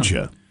 Why wouldn't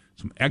you?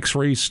 Some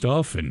x-ray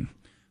stuff and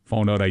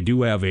found out I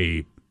do have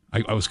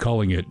I was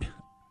calling it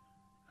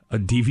a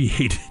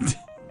deviated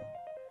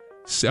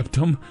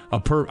septum.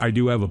 I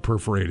do have a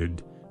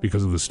perforated,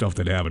 because of the stuff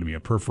that happened to me, a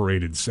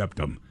perforated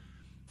septum.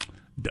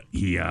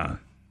 He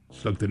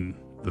stuck the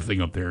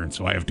thing up there, and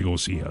so I have to go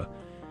see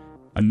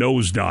a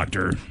nose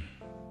doctor.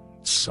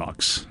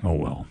 Sucks. Oh,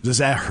 well. Does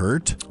that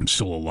hurt? I'm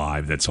still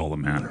alive. That's all that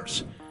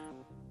matters.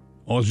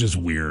 Oh, it's just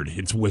weird.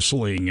 It's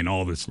whistling and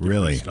all this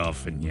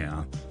stuff, and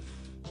yeah.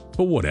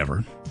 But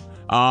whatever.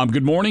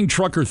 Good morning,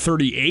 Trucker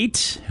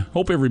 38.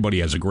 Hope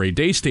everybody has a great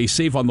day. Stay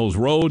safe on those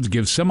roads.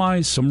 Give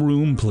semis some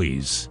room,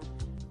 please.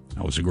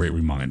 That was a great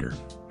reminder.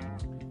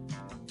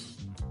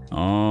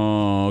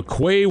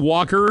 Quay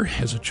Walker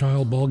has a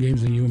child ball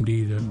games in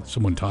UMD.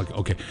 Someone talk.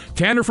 Okay.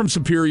 Tanner from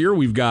Superior.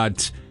 We've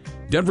got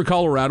Denver,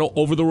 Colorado.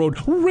 Over the road.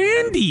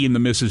 Randy in the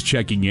missus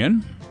checking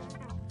in.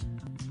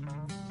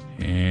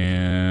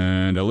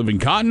 And I live in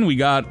Cotton. We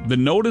got the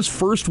notice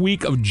first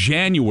week of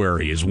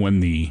January is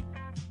when the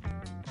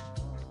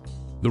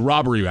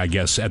robbery, I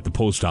guess, at the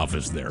post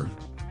office there.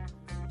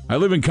 I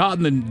live in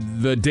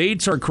Cotton. The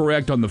dates are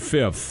correct on the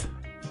 5th.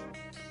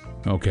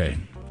 Okay.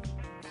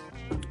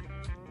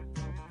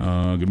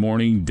 Good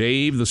morning,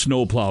 Dave, the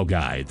snowplow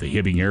guy at the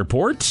Hibbing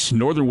Airport.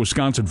 Northern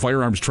Wisconsin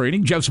Firearms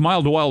Training. Jeff's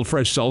Mild Wild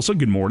Fresh Salsa.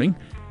 Good morning.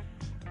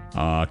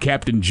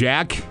 Captain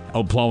Jack,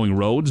 out plowing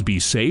roads. Be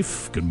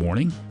safe. Good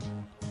morning.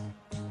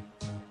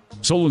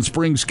 Solon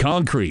Springs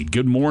Concrete.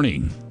 Good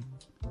morning.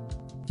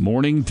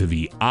 Morning to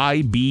the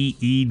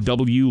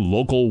IBEW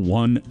Local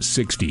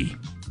 160.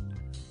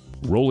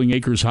 Rolling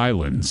Acres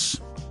Highlands.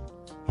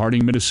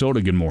 Harding,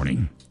 Minnesota, good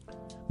morning.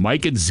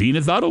 Mike at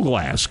Zenith Auto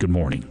Glass, good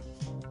morning.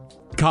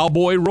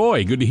 Cowboy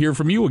Roy, good to hear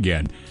from you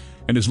again.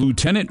 And his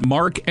Lieutenant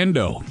Mark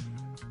Endo.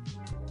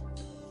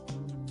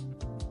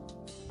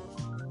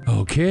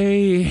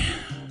 Okay.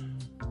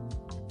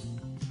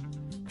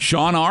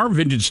 Sean R.,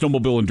 Vintage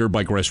Snowmobile and Dirt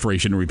Bike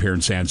Restoration and Repair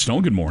in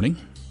Sandstone, good morning.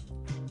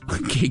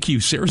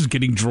 KQ, Sarah's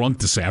getting drunk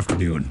this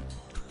afternoon.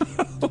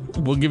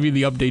 We'll give you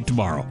the update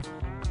tomorrow.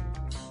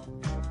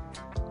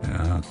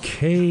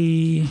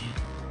 Okay.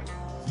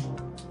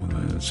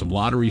 Some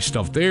lottery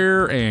stuff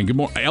there. And good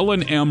morning.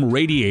 L&M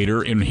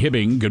Radiator in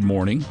Hibbing, good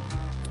morning.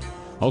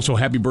 Also,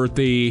 happy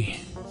birthday.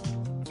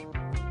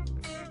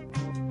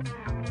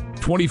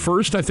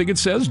 21st, I think it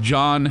says.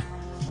 John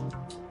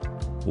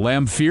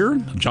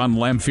Lamphere, John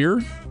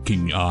Lamphere,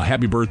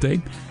 happy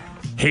birthday.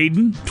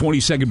 Hayden,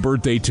 22nd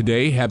birthday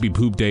today. Happy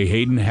poop day,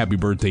 Hayden. Happy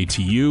birthday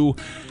to you.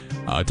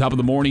 Top of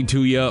the morning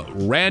to you.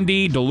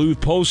 Randy, Duluth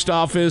Post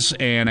Office,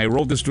 and I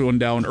wrote this one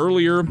down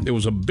earlier. It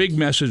was a big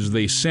message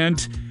they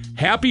sent.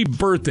 Happy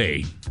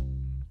birthday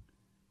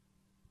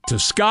to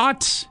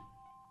Scott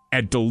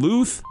at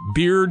Duluth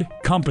Beard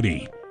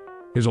Company.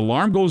 His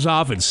alarm goes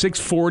off at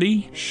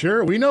 6:40.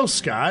 Sure, we know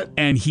Scott.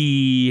 And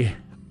he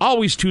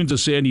always tunes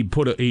us in.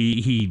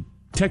 He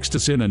texts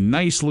us in a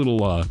nice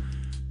little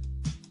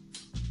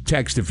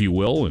text, if you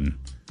will. And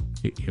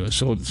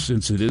so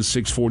since it is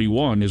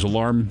 6:41, his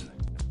alarm,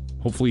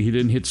 hopefully he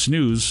didn't hit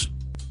snooze.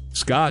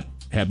 Scott,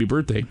 happy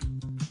birthday.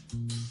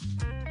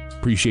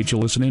 Appreciate you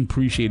listening.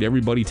 Appreciate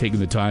everybody taking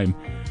the time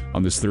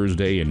on this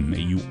Thursday, and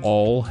you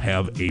all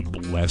have a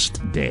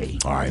blessed day.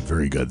 All right,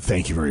 very good.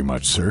 Thank you very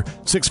much, sir.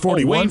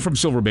 6:41. Wayne from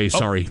Silver Bay,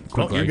 sorry.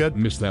 Quickly, you're good. I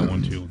missed that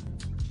one, too.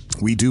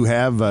 We do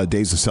have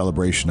Days of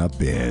Celebration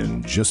up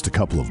in just a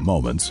couple of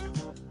moments.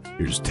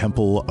 Here's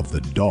Temple of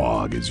the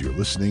Dog as you're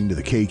listening to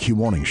the KQ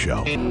Morning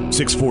Show.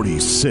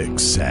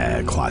 646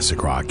 at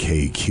Classic Rock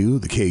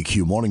KQ. The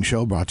KQ Morning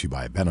Show brought to you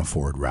by Benna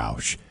Ford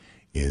Roush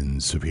in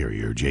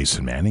Superior.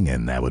 Jason Manning,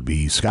 and that would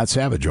be Scott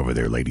Savage over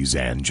there, ladies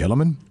and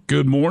gentlemen.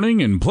 Good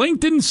morning, and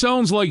Plankton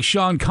sounds like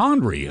Sean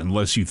Connery,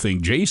 unless you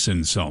think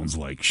Jason sounds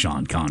like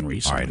Sean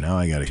Connery. All right, now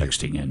I got to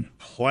texting in.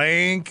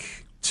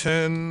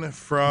 Plankton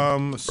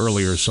from...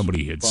 Earlier,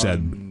 somebody had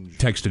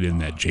texted in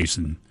that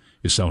Jason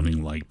is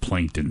sounding like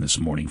Plankton this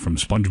morning from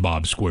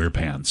SpongeBob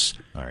SquarePants.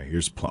 All right,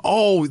 here's...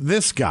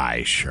 this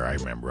guy. Sure, I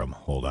remember him.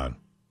 Hold on.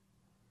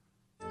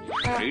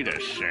 Wait a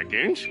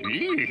second.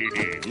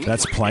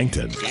 That's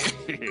Plankton.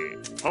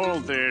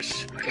 Hold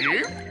this.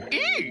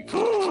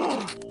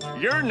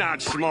 You're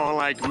not small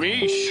like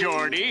me,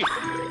 Shorty.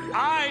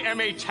 I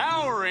am a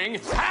towering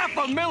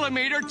 0.5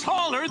 millimeter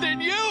taller than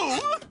you.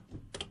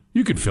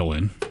 You could fill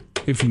in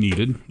if you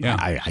needed. Yeah,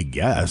 I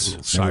guess.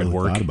 Side Never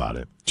work. Thought about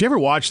it. Did you ever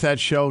watch that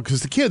show?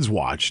 Because the kids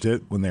watched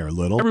it when they were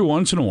little. Every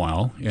once in a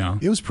while, yeah.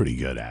 It was pretty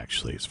good,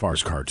 actually, as far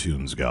as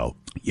cartoons go.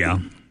 Yeah.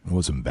 It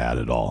wasn't bad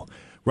at all.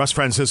 Russ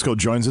Francisco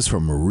joins us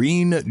from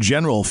Marine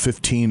General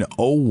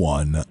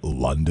 1501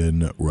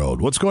 London Road.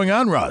 What's going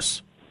on,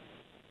 Russ?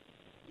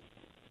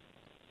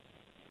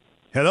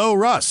 Hello,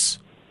 Russ.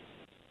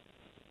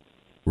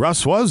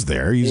 Russ was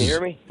there. Can you hear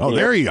me? Oh,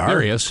 there you are.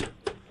 There he is.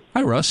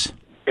 Hi, Russ.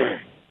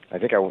 I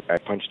think I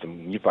punched the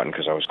mute button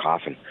because I was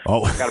coughing.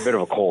 Oh. I got a bit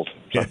of a cold.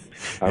 So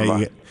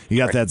you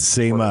got that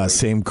same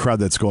crud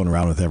that's going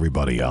around with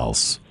everybody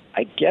else.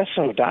 I guess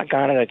I'm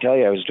doggone it. I tell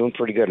you, I was doing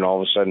pretty good, and all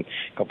of a sudden,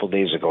 a couple of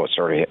days ago, it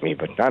sort of hit me.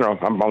 But I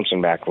don't know. I'm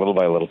bouncing back little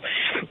by little.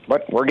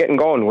 But we're getting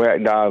going.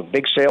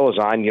 Big sale is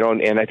on,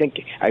 and I think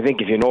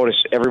if you notice,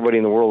 everybody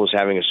in the world is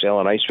having a sale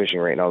on ice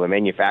fishing right now. The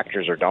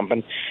manufacturers are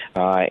dumping,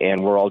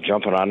 and we're all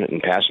jumping on it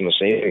and passing the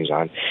savings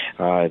on.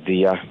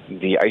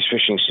 The ice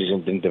fishing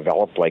season didn't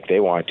develop like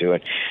they want to,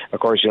 and of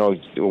course,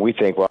 we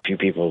think a few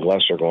people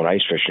less are going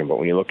ice fishing, but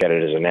when you look at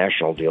it as a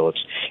national deal,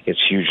 it's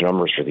huge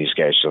numbers for these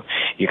guys. So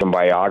you can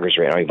buy augers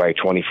right now. You buy a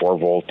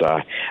 24-volt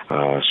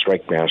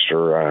Strike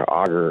Master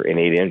auger in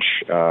 8-inch,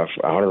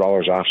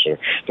 $100 off. So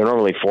they're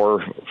normally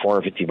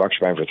 $450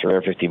 buying for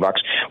 $350.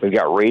 We've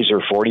got Razor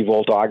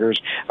 40-volt augers,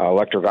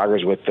 electric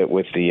augers with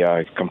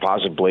the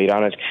composite blade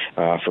on it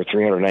for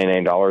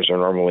 $399. They're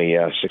normally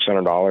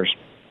 $600.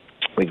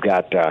 We've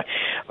got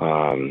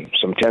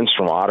some tents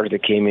from Otter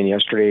that came in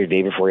yesterday, or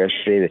day before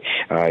yesterday.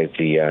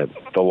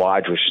 The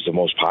Lodge, which is the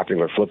most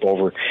popular flip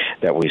over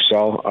that we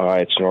sell,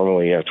 it's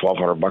normally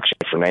 $1,200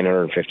 for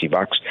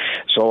 $950.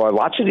 So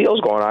lots of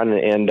deals going on,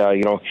 and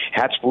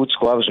hats, boots,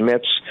 gloves,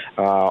 mitts,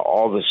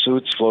 all the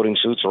suits, floating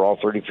suits are all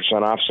 30%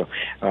 off. So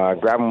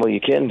grab them while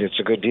you can. It's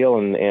a good deal,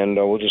 and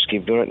we'll just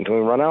keep doing it until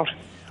we run out.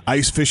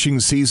 Ice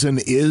fishing season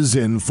is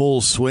in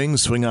full swing.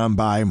 Swing on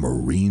by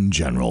Marine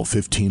General,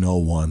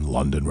 1501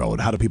 London Road.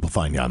 How do people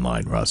find you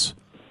online, Russ?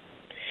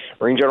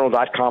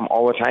 MarineGeneral.com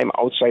all the time.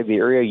 Outside the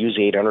area, use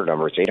the 800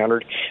 number. It's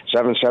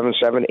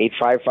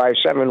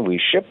 800-777-8557.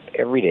 We ship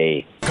every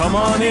day. Come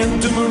on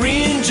into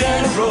Marine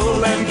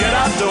General and get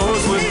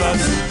outdoors with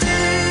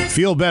us.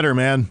 Feel better,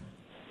 man.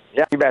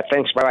 Yeah, you bet.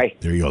 Thanks. Bye-bye.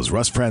 There he goes.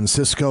 Russ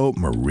Francisco,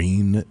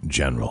 Marine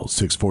General.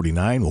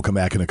 6:49. We'll come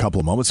back in a couple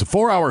of moments. A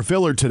 4-hour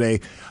filler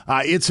today.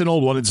 It's an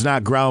old one. It's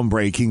not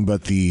groundbreaking,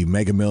 but the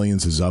Mega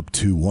Millions is up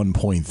to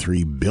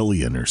 $1.3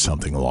 billion or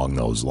something along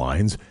those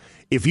lines.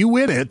 If you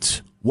win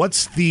it,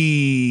 what's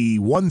the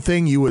one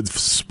thing you would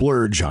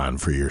splurge on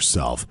for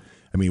yourself?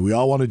 I mean, we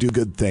all want to do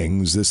good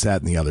things, this, that,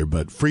 and the other,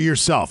 but for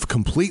yourself,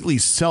 completely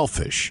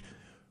selfish,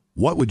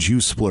 what would you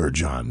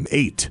splurge on?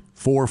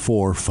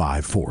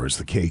 84454 is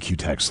the KQ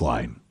text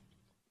line.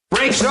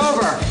 Break's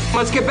over.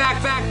 Let's get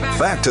back.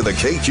 Back to the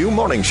KQ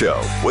Morning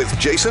Show with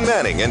Jason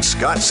Manning and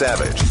Scott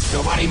Savage.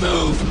 Nobody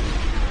move.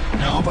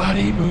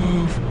 Nobody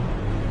move.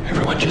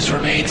 Everyone just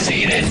remain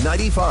seated.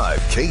 95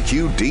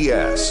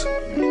 KQDS.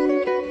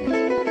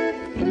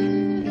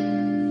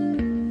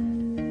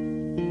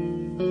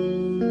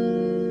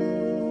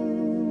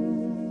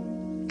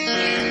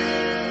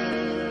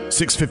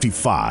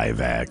 6:55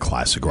 at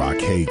Classic Rock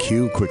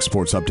KQ. Quick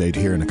sports update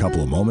here in a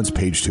couple of moments.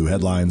 Page 2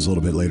 headlines a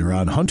little bit later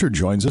on. Hunter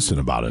joins us in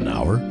about an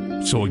hour.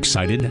 So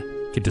excited.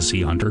 Get to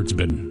see Hunter. It's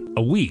been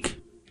a week,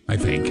 I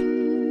think.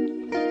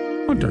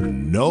 Hunter.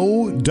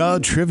 No duh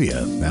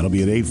trivia. That'll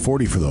be at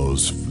 8:40 for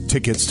those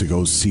tickets to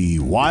go see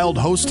Wild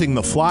hosting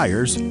the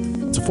Flyers.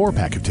 It's a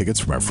 4-pack of tickets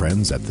from our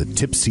friends at the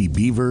Tipsy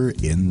Beaver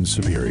in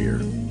Superior.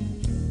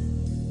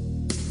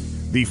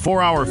 The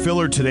 4-hour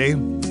filler today.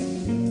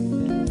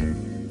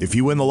 If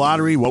you win the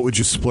lottery, what would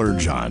you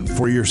splurge on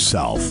for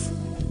yourself?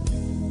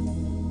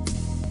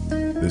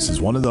 This is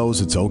one of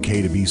those, it's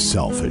okay to be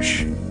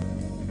selfish.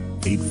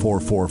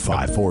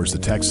 84454 is the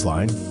text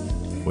line.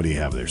 What do you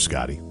have there,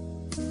 Scotty?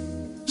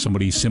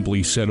 Somebody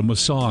simply said a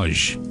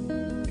massage.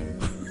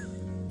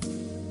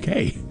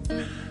 Okay.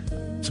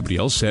 Somebody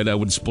else said I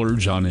would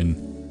splurge on an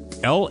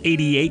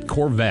L88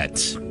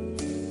 Corvette.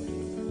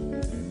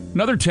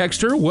 Another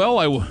texter, well,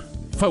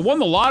 if I won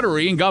the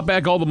lottery and got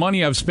back all the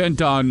money I've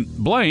spent on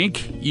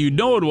blank, you'd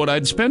know what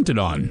I'd spent it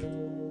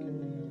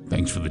on.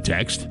 Thanks for the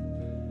text.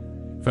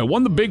 If I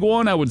won the big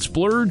one, I would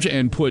splurge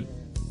and put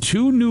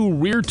 2 new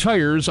rear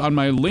tires on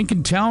my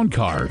Lincoln Town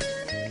car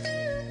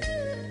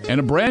and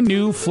a brand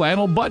new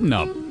flannel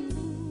button-up.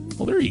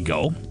 Well, there you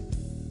go.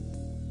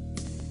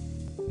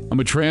 I'm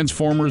a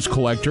Transformers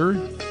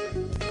collector,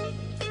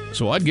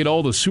 so I'd get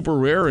all the super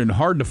rare and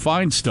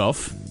hard-to-find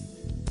stuff.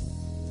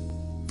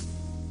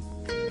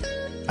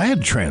 I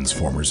had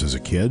Transformers as a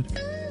kid.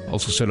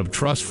 Also set up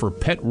trust for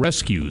pet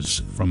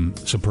rescues from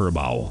Superb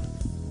Owl.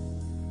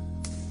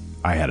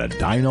 I had a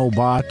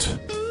Dinobot.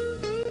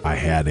 I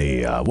had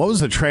a, what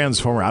was the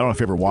Transformer? I don't know if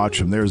you ever watched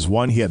him. There's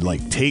one, he had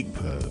like tape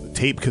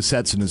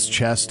cassettes in his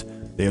chest.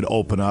 They'd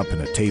open up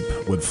and a tape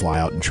would fly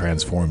out and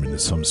transform into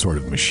some sort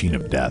of machine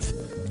of death.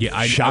 Yeah,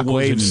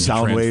 Shockwave,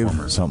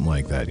 Soundwave, something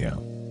like that, yeah.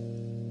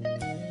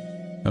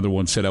 Another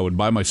one said I would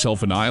buy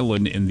myself an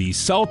island in the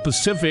South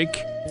Pacific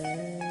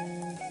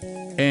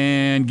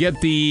and get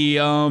the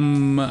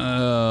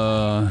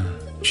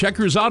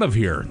checkers out of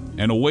here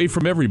and away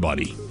from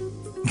everybody.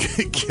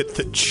 Get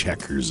the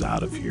checkers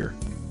out of here.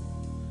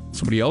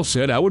 Somebody else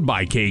said I would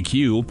buy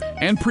KQ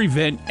and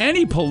prevent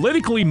any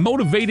politically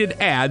motivated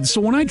ads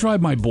so when I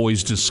drive my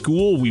boys to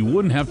school, we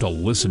wouldn't have to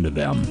listen to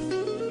them.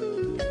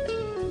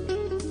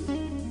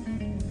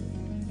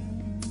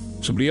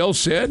 Somebody else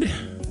said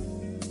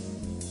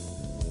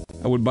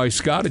I would buy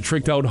Scott a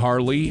tricked-out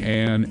Harley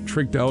and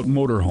tricked-out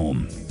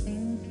motorhome.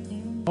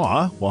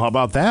 Well, how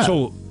about that?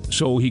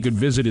 So he could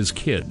visit his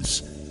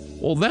kids.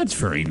 Well, that's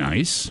very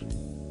nice.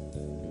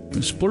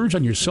 Splurge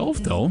on yourself,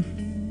 though.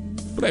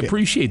 But I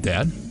appreciate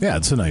that. Yeah,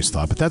 it's a nice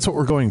thought, but that's what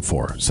we're going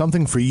for.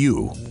 Something for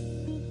you.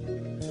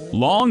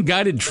 Long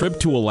guided trip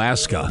to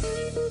Alaska.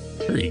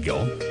 There you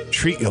go.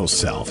 Treat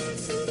yourself.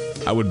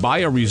 I would buy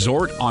a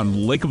resort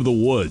on Lake of the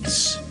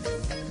Woods.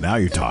 Now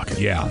you're talking.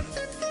 Yeah.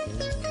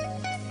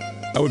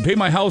 I would pay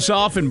my house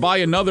off and buy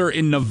another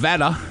in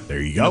Nevada. There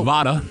you go.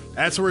 Nevada.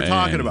 That's what we're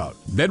talking about.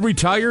 Then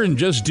retire and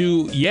just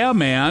do, yeah,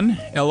 man,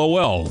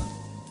 LOL.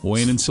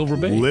 Wayne and Silver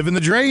Bay. Living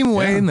the dream,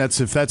 Wayne. Yeah.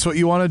 If that's what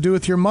you want to do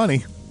with your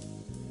money.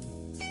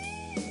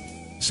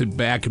 Sit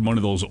back in one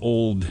of those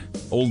old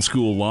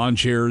school lawn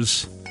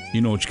chairs.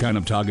 You know which kind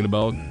I'm talking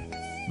about.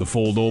 The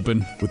fold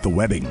open. With the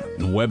webbing.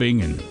 The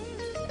webbing and,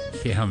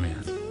 yeah,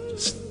 man.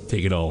 Just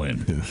take it all in.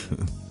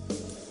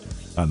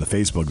 On the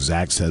Facebook,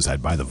 Zach says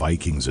I'd buy the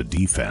Vikings a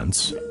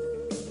defense.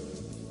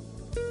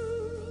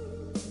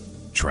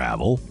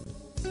 Travel.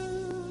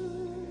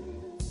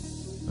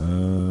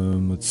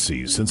 Let's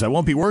see. Since I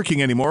won't be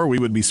working anymore, we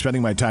would be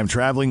spending my time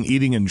traveling,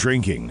 eating, and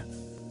drinking.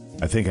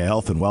 I think a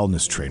health and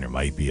wellness trainer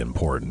might be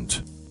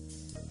important.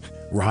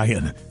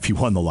 Ryan, if you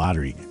won the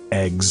lottery,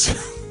 eggs.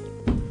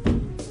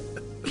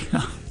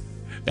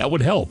 That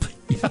would help.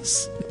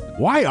 Yes.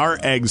 Why are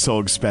eggs so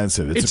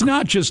expensive? It's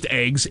not just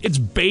eggs. It's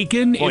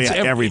bacon. Oh, it's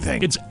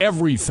everything. It's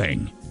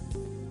everything.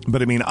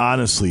 But I mean,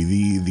 honestly,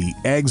 the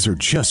eggs are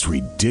just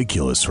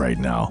ridiculous right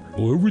now.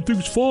 Well,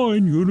 everything's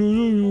fine.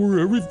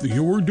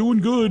 We're doing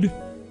good.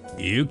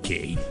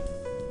 Okay.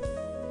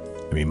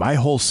 I mean, my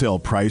wholesale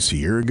price a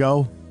year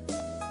ago.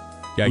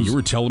 Yeah, you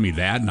were telling me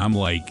that, and I'm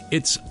like,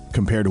 it's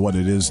compared to what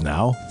it is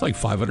now. It's like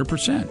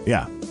 500%.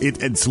 Yeah,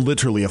 it's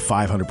literally a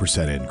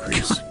 500%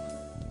 increase.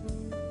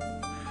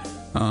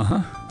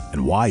 Uh-huh.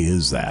 And why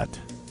is that?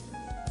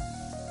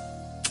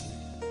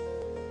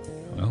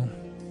 Well,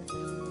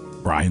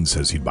 Brian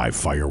says he'd buy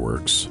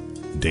fireworks.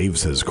 Dave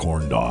says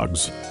corn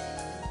dogs.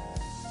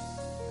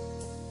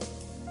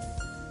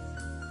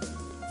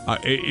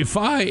 If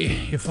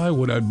I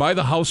would, I'd buy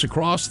the house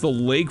across the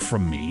lake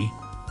from me,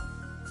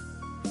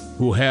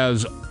 who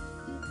has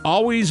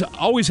always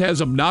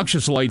has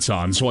obnoxious lights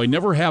on, so I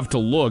never have to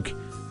look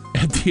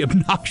at the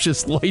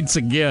obnoxious lights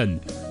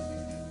again.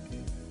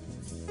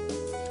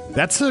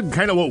 That's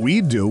kind of what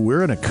we do.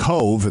 We're in a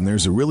cove, and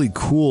there's a really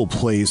cool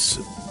place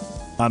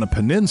on a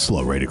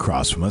peninsula right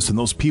across from us, and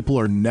those people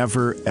are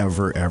never,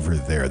 ever, ever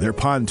there. Their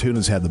pontoon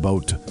has had the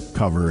boat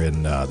cover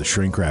and the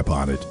shrink wrap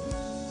on it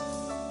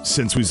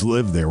since we've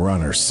lived there. We're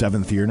on our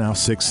 7th year now,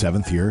 6th,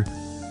 7th year.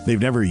 They've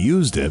never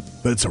used it,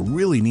 but it's a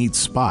really neat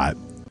spot.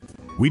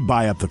 We'd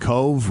buy up the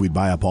Cove. We'd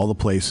buy up all the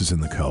places in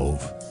the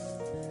Cove.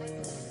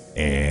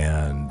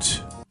 And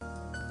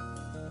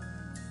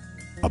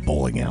a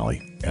bowling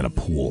alley and a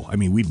pool. I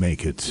mean, we'd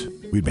make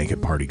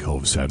it Party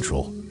Cove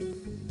Central.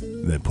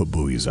 And then put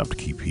buoys up to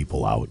keep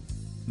people out.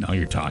 Now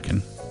you're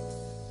talking.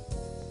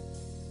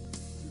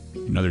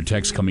 Another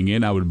text coming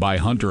in. I would buy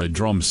Hunter a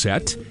drum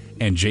set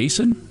and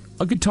Jason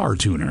a guitar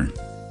tuner.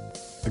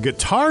 A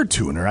guitar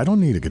tuner? I don't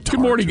need a guitar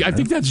tuner. Good morning. Tuner. I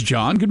think that's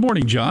John. Good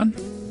morning, John.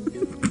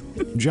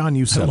 John,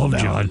 you settle down.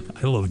 John.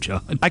 I love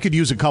John. I could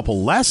use a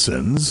couple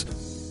lessons,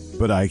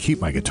 but I keep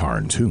my guitar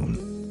in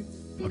tune.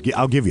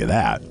 I'll give you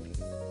that.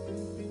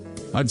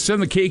 I'd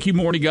send the KQ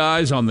Morning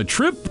guys on the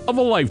trip of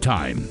a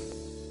lifetime.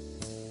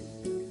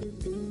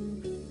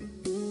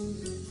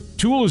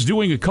 Tool is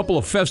doing a couple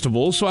of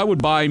festivals, so I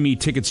would buy me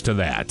tickets to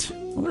that.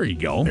 Well, there you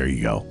go. There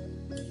you go.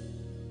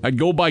 I'd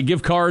go buy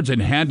gift cards and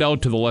hand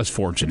out to the less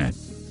fortunate.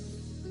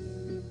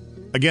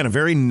 Again, a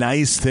very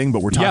nice thing,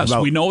 but we're talking about...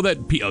 Yes, we know that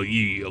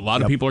a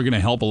lot of people are going to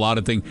help a lot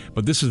of things,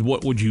 but this is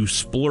what would you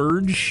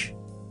splurge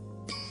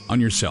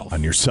on yourself?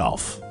 On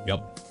yourself.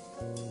 Yep.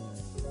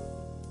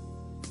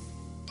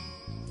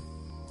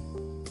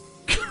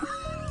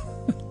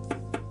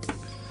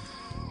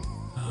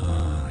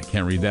 I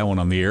can't read that one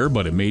on the air,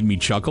 but it made me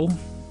chuckle.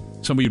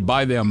 Somebody would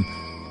buy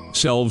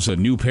themselves a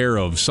new pair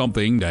of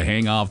something to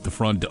hang off the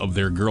front of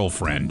their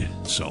girlfriend.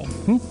 So,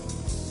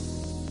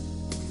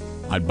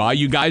 I'd buy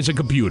you guys a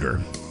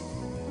computer.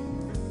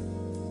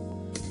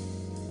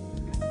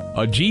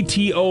 A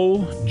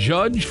GTO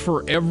judge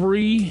for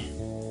every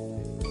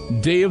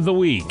day of the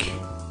week.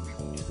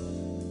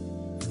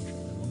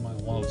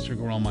 I'll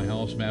circle around my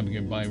house map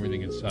and buy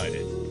everything inside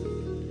it.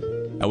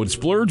 I would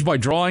splurge by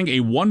drawing a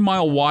 1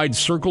 mile wide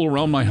circle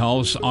around my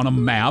house on a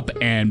map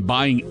and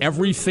buying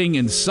everything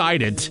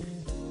inside it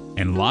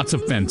and lots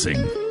of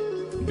fencing.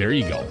 There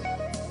you go.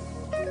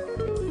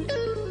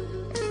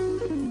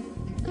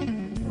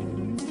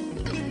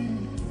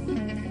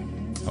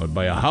 I would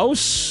buy a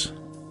house,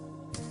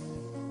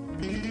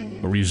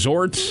 a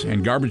resort,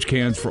 and garbage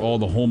cans for all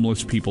the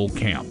homeless people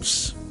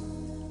camps.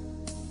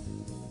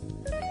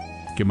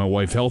 Get my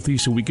wife healthy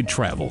so we could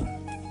travel.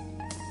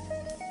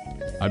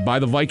 I'd buy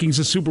the Vikings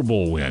a Super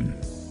Bowl win.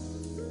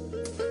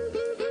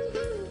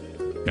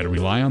 Got to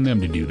rely on them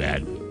to do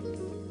that.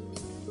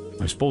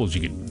 I suppose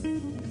you could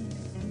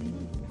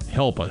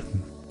help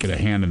get a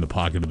hand in the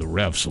pocket of the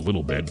refs a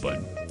little bit, but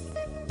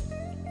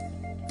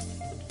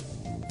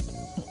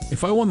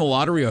if I won the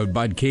lottery, I would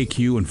buy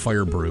KQ and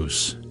fire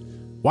Bruce.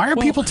 Why are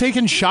people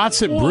taking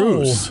shots at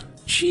Bruce?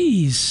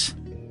 Jeez.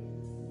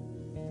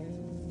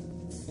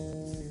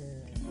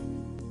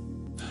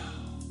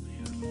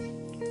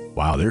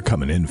 Wow, they're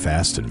coming in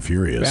fast and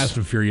furious. Fast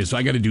and furious.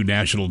 I got to do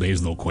national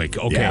days though quick.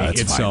 Okay, yeah,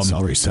 that's fine. It's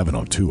already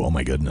 7:02. Oh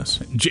my goodness.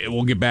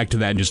 We'll get back to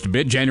that in just a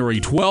bit. January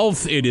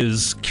 12th, it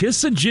is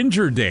Kiss a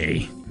Ginger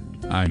Day.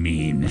 I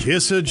mean,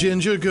 Kiss a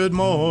Ginger good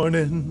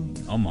morning.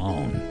 Come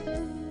on.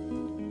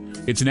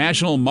 It's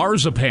National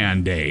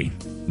Marzipan Day.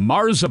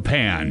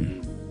 Marzipan.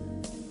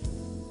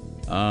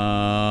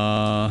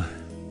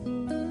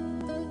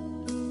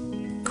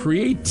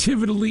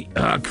 Creativity,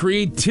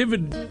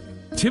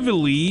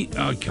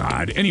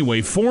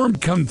 anyway,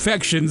 formed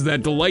confections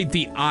that delight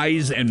the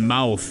eyes and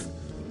mouth.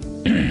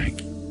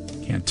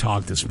 Can't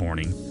talk this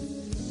morning.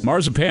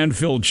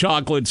 Marzipan-filled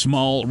chocolate,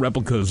 small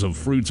replicas of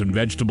fruits and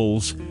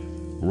vegetables,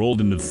 rolled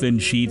into thin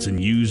sheets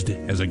and used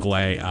as a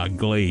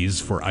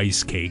glaze for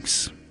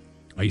icing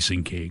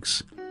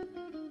cakes.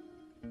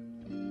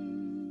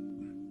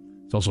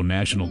 It's also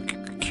National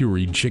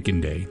Curried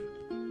Chicken Day.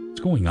 What's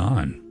going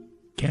on?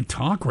 Can't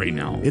talk right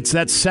now. It's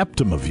that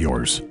septum of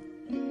yours.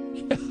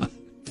 Yeah.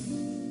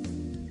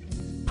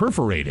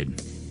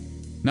 Perforated.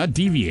 Not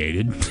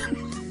deviated.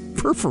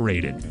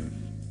 Perforated.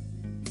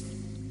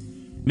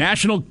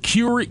 National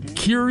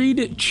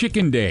Curried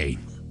Chicken Day.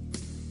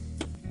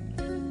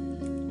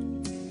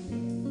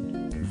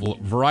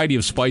 Variety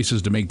of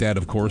spices to make that,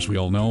 of course, we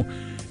all know.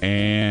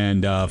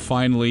 And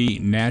finally,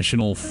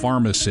 National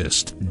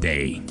Pharmacist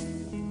Day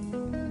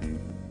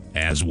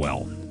as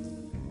well.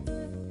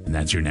 And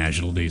that's your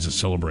National Days of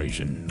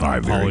Celebration. I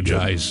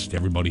apologize to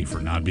everybody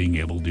for not being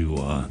able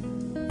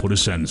to put a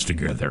sentence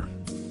together.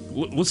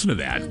 Listen to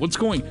that. What's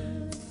going...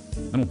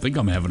 I don't think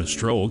I'm having a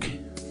stroke.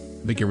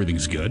 I think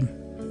everything's good.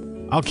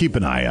 I'll keep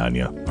an eye on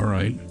you. All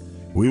right.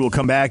 We will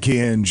come back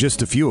in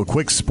just a few. A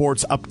quick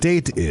sports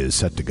update is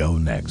set to go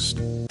next.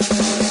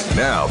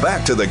 Now,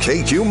 back to the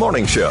KQ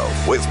Morning Show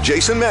with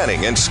Jason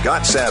Manning and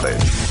Scott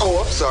Savage.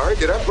 Oh, I'm sorry.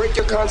 Did I break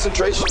your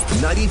concentration?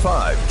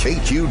 95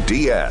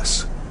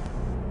 KQDS.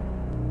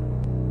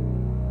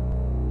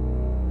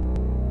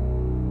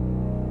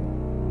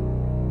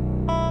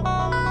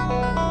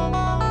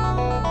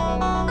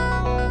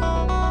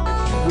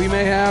 We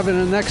may have in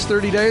the next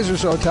 30 days or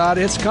so, Todd.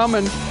 It's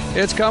coming,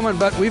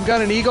 but we've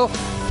got an eagle.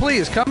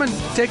 Please come and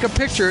take a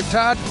picture.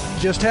 Todd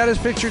just had his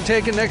picture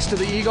taken next to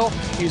the eagle.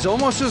 He's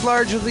almost as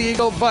large as the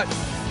eagle, but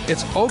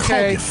It's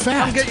okay.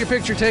 fat. Come get your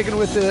picture taken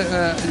with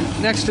the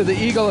next to the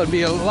Eagle. It'd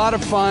be a lot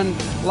of fun.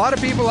 A lot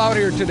of people out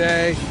here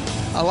today.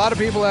 A lot of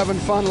people having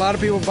fun. A lot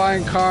of people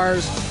buying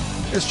cars.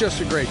 It's just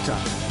a great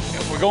time.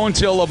 We're going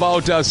till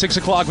about 6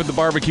 o'clock with the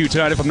barbecue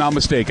tonight, if I'm not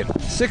mistaken.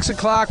 6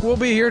 o'clock. We'll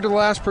be here till the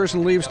last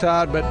person leaves,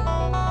 Todd, but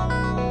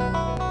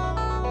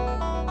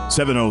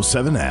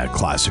 7:07 at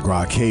Classic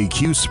Rock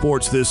KQ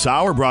Sports this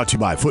hour, brought to you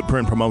by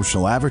Footprint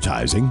Promotional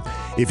Advertising.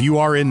 If you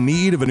are in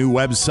need of a new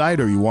website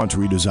or you want to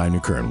redesign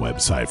your current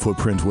website,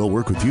 Footprint will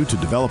work with you to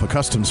develop a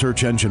custom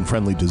search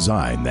engine-friendly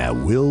design that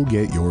will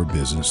get your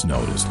business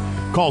noticed.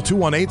 Call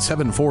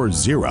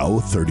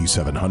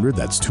 218-740-3700.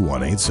 That's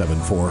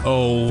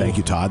 218-740. Thank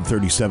you, Todd.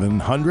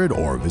 3700,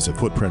 or visit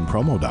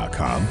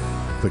footprintpromo.com.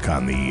 Click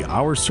on the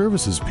Our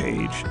Services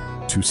page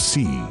to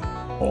see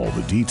all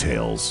the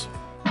details.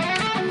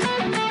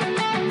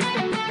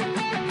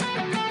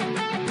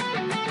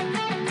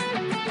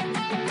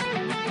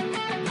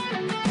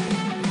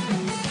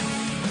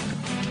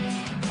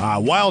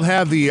 Wild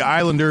have the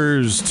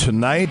Islanders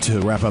tonight to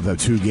wrap up that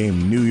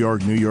two-game New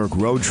York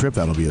road trip.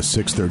 That'll be a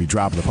 6:30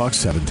 drop of the puck,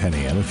 7:10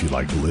 a.m. if you'd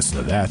like to listen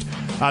to that.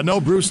 No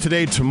Bruce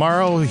today.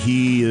 Tomorrow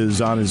he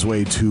is on his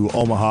way to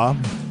Omaha.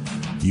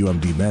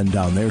 UMD men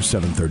down there,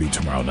 7:30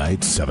 tomorrow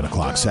night, 7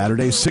 o'clock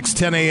Saturday,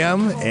 6:10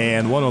 a.m.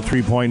 and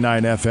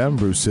 103.9 FM.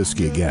 Bruce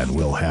Siskey again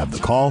will have the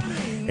call.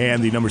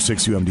 And the number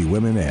 6 UMD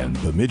women and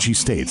Bemidji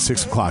State,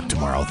 6 o'clock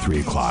tomorrow,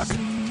 3 o'clock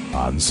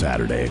on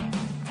Saturday.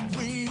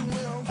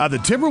 The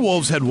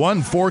Timberwolves had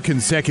won 4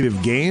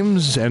 consecutive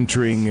games,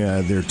 entering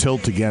their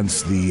tilt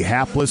against the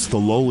hapless, the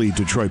lowly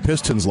Detroit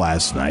Pistons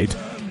last night.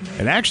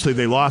 And actually,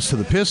 they lost to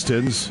the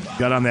Pistons,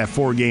 got on that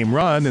 4-game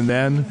run, and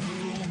then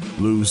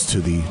lose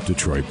to the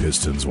Detroit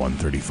Pistons,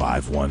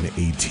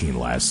 135-118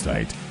 last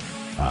night.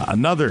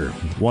 Another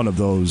one of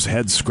those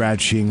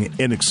head-scratching,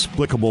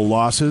 inexplicable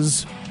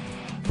losses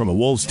from a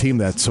Wolves team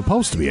that's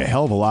supposed to be a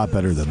hell of a lot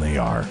better than they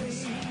are.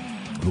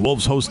 The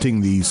Wolves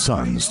hosting the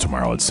Suns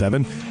tomorrow at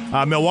 7.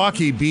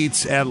 Milwaukee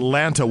beats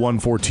Atlanta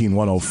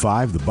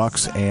 114-105. The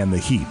Bucks and the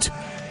Heat.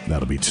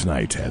 That'll be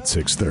tonight at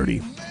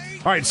 6:30.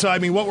 All right, so, I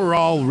mean, what we're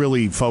all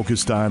really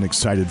focused on,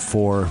 excited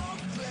for,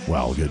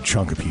 well, a good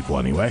chunk of people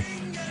anyway,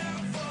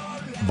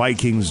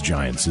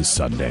 Vikings-Giants is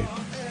Sunday.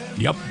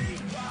 Yep.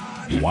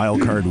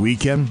 Wild card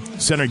weekend.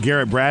 Center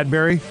Garrett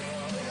Bradbury,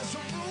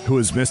 who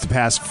has missed the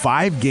past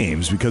 5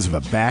 games because of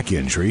a back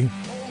injury.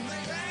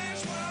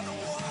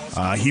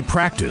 He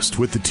practiced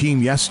with the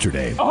team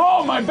yesterday.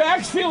 Oh, my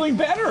back's feeling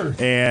better.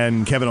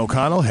 And Kevin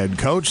O'Connell, head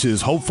coach,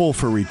 is hopeful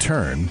for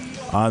return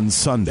on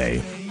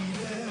Sunday.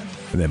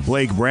 And then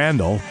Blake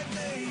Brandel,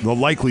 the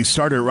likely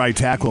starter at right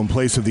tackle in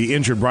place of the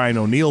injured Brian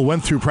O'Neill,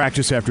 went through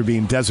practice after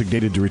being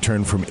designated to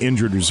return from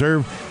injured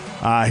reserve.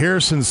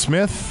 Harrison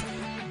Smith,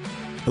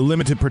 a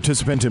limited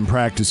participant in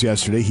practice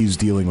yesterday. He's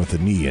dealing with a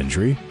knee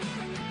injury.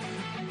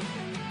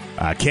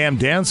 Cam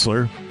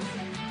Dantzler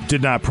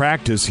did not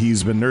practice.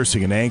 He's been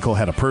nursing an ankle,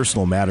 had a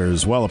personal matter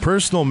as well. A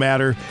personal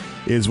matter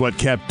is what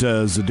kept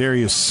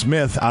Zadarius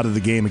Smith out of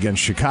the game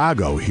against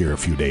Chicago here a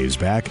few days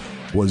back.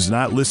 Was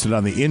not listed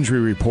on the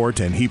injury report,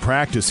 and he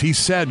practiced. He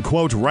said,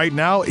 quote, "Right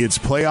now it's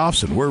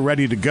playoffs and we're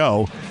ready to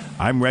go.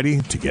 I'm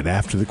ready to get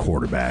after the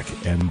quarterback,"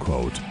 end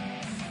quote.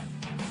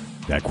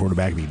 That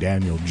quarterback be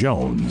Daniel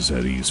Jones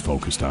that he's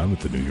focused on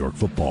with the New York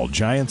Football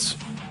Giants.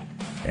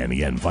 And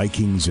again,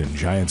 Vikings and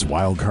Giants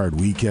wild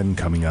card weekend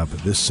coming up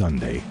this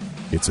Sunday.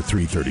 It's a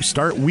 3:30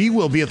 start. We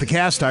will be at the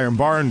Cast Iron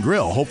Bar and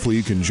Grill. Hopefully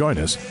you can join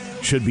us.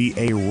 Should be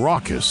a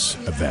raucous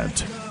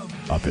event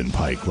up in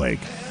Pike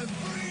Lake.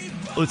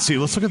 Let's see.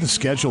 Let's look at the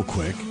schedule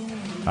quick.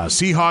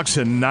 Seahawks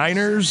and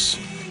Niners.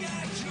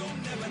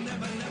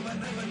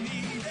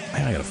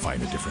 Man, I got to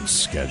find a different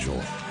schedule.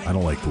 I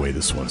don't like the way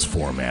this one's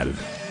formatted.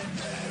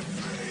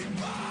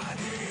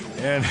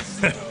 And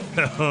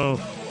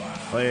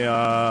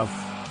playoff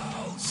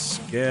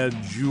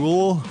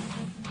schedule.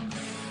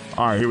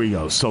 All right, here we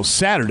go. So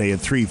Saturday at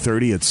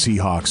 3:30 at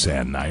Seahawks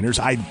and Niners.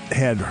 I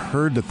had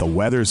heard that the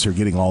weathers are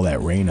getting all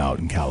that rain out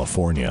in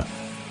California,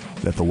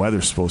 that the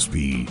weather's supposed to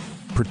be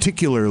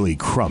particularly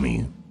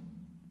crummy.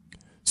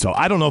 So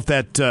I don't know if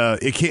that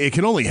it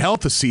can only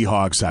help the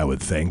Seahawks, I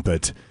would think,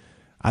 but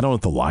I don't know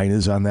what the line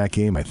is on that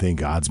game. I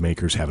think odds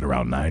makers have it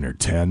around 9 or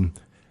 10.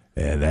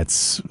 And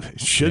that's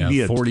should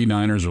be a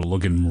 49ers are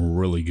looking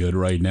really good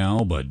right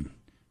now, but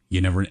you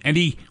never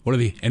any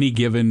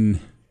given,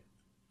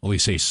 well, they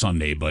say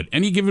Sunday, but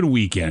any given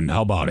weekend,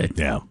 how about it?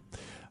 Yeah.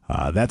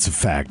 That's a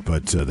fact,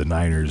 but the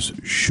Niners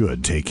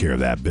should take care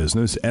of that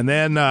business. And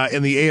then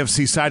in the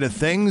AFC side of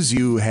things,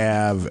 you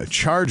have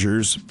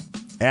Chargers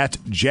at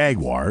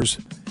Jaguars,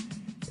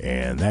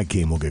 and that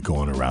game will get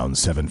going around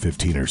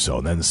 7:15 or so.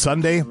 And then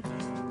Sunday,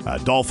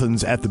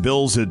 Dolphins at the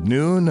Bills at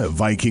noon,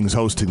 Vikings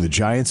hosting the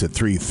Giants at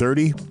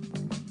 3:30.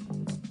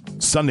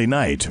 Sunday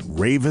night,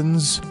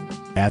 Ravens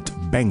at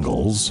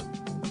Bengals.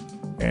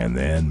 And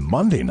then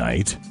Monday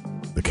night,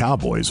 the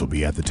Cowboys will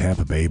be at the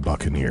Tampa Bay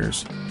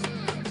Buccaneers.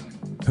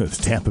 The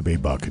Tampa Bay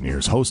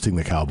Buccaneers hosting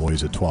the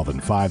Cowboys at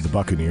 12-5. The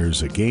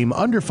Buccaneers, a game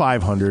under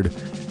 500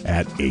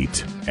 at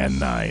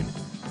 8-9.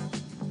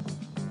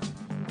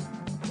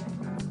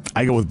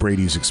 I go with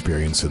Brady's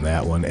experience in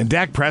that one. And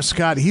Dak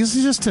Prescott, he's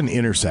just an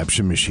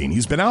interception machine.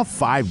 He's been out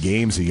 5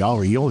 games.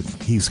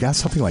 He's got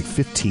something like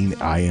 15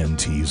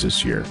 INTs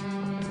this year.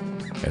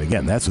 And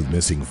again, that's with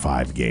missing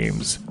 5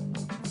 games.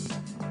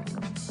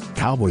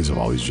 Cowboys have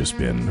always just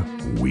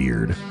been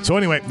weird. So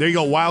anyway, there you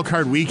go, Wild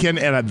Card Weekend.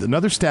 And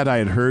another stat I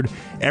had heard,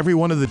 every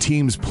one of the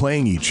teams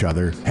playing each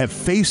other have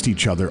faced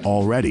each other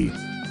already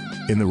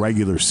in the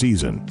regular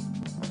season.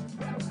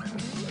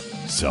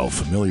 So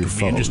familiar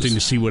foes. Interesting to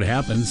see what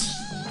happens.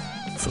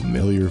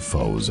 Familiar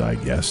foes, I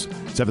guess.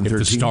 7:13. If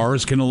the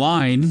stars can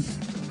align,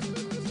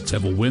 let's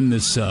have a win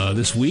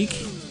this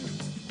week.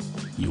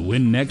 You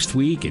win next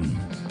week, and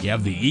you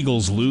have the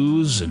Eagles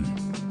lose, and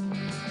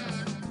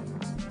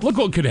look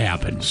what could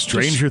happen.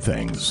 Stranger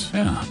things.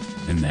 Yeah.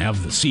 And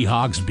have the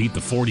Seahawks beat the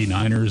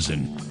 49ers,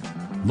 and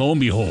lo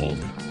and behold,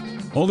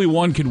 only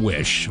one could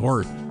wish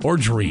or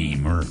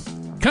dream, or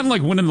kind of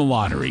like winning the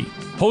lottery,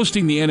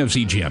 hosting the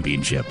NFC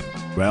Championship.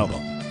 Well,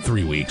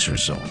 3 weeks or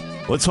so.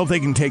 Let's hope they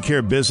can take care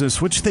of business,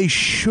 which they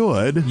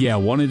should. Yeah,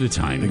 one at a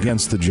time.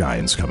 Against the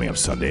Giants coming up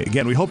Sunday.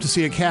 Again, we hope to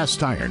see a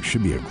cast iron.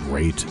 Should be a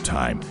great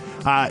time.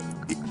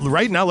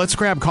 Right now, let's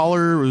grab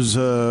callers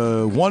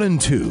 1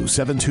 and 2,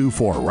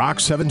 724-ROCK,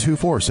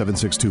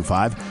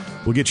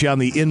 724-7625. We'll get you on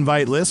the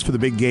invite list for the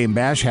big game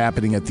bash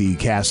happening at the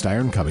cast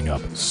iron coming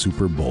up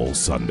Super Bowl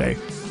Sunday.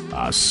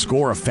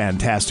 Score of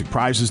fantastic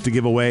prizes to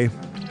give away.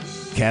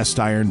 Cast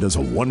Iron does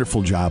a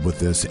wonderful job with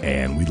this,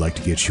 and we'd like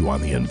to get you on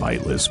the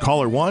invite list.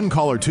 Caller 1,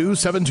 caller 2,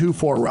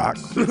 724-ROCK.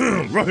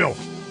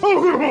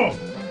 724-ROCK,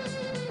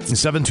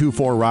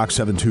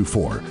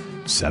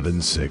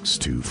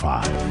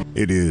 724-7625.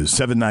 It is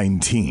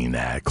 7:19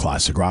 at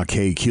Classic Rock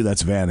KQ.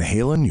 That's Van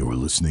Halen. You're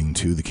listening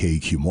to the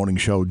KQ Morning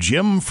Show.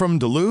 Jim from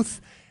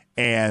Duluth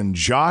and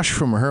Josh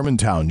from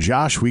Hermantown.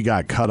 Josh, we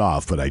got cut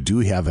off, but I do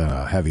have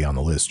a heavy on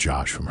the list,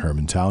 Josh from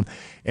Hermantown.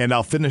 And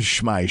I'll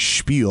finish my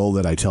spiel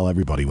that I tell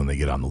everybody when they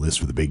get on the list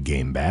for the big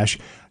game bash.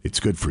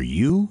 It's good for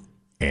you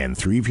and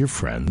 3 of your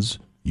friends.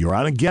 You're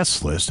on a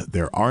guest list.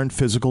 There aren't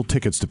physical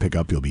tickets to pick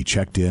up. You'll be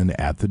checked in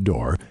at the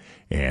door.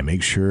 And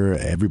make sure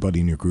everybody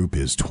in your group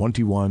is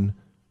 21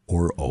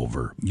 or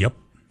over. Yep.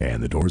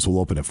 And the doors will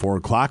open at 4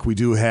 o'clock. We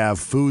do have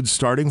food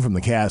starting from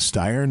the cast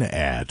iron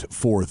at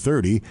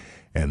 4:30.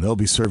 And they'll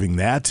be serving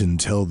that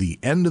until the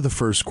end of the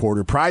first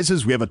quarter.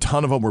 Prizes, we have a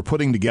ton of them we're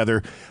putting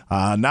together,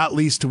 not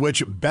least to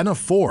which Benna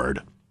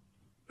Ford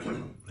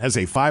has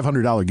a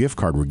 $500 gift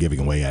card we're giving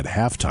away at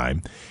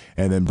halftime.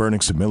 And then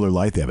Burnix and Miller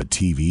Lite, they have a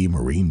TV,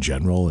 Marine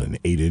General, an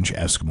 8-inch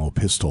Eskimo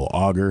pistol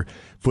auger.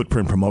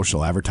 Footprint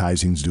Promotional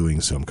Advertising's doing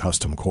some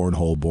custom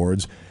cornhole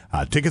boards.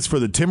 Tickets for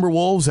the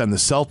Timberwolves and the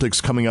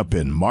Celtics coming up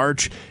in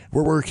March.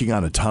 We're working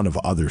on a ton of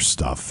other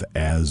stuff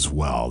as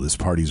well. This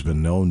party's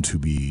been known to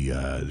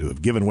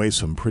have given away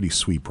some pretty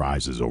sweet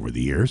prizes over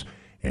the years,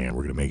 and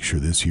we're going to make sure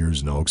this year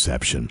is no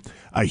exception.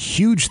 A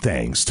huge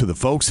thanks to the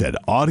folks at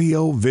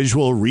Audio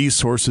Visual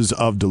Resources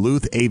of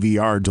Duluth,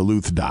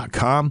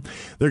 AVRDuluth.com.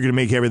 They're going to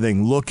make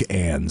everything look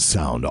and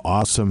sound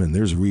awesome, and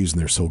there's a reason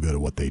they're so good at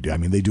what they do. I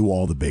mean, they do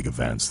all the big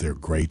events. They're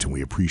great, and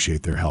we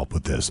appreciate their help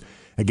with this.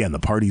 Again, the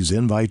party's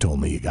invite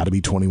only. You got to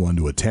be 21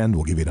 to attend.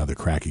 We'll give you another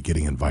crack at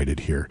getting invited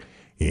here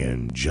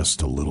in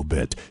just a little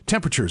bit.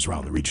 Temperatures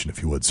around the region,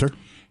 if you would, sir.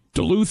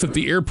 Duluth at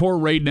the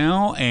airport right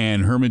now,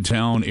 and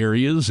Hermantown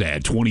areas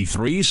at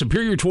 23.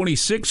 Superior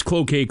 26.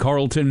 Cloquet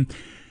Carlton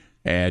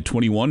at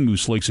 21.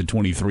 Moose Lake's at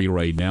 23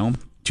 right now.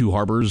 Two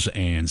Harbors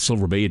and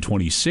Silver Bay at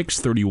 26.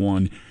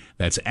 31.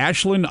 That's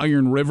Ashland,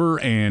 Iron River,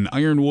 and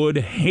Ironwood.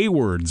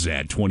 Hayward's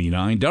at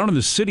 29. Down in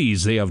the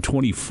cities, they have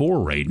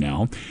 24 right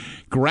now.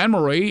 Grand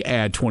Marais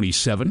at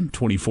 27.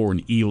 24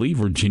 in Ely,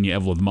 Virginia,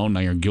 Evelyn, Mountain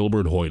Iron,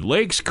 Gilbert, Hoyt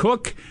Lakes,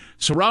 Cook.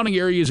 Surrounding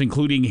areas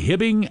including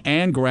Hibbing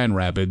and Grand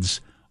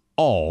Rapids,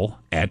 all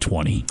at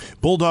 20.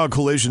 Bulldog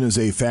Collision is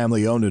a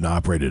family-owned and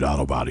operated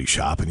auto body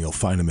shop, and you'll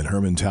find them in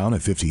Hermantown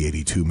at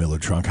 5082 Miller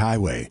Trunk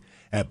Highway.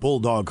 At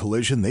Bulldog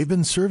Collision, they've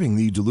been serving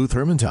the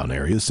Duluth-Hermantown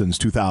area since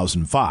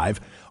 2005,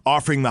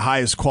 offering the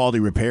highest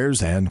quality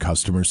repairs and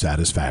customer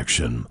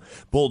satisfaction.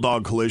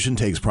 Bulldog Collision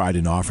takes pride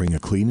in offering a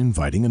clean,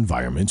 inviting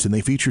environment, and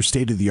they feature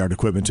state-of-the-art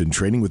equipment and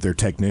training with their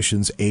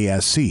technicians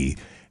ASC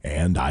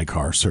and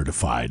ICAR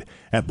certified.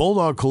 At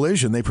Bulldog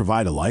Collision, they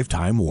provide a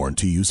lifetime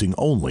warranty using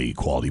only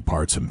quality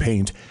parts and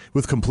paint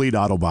with complete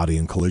auto body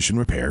and collision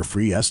repair,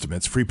 free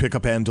estimates, free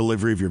pickup and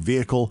delivery of your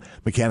vehicle,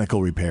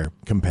 mechanical repair,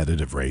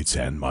 competitive rates,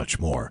 and much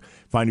more.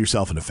 Find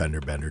yourself an offender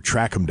bender,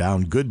 track them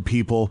down, good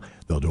people.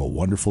 They'll do a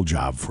wonderful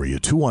job for you.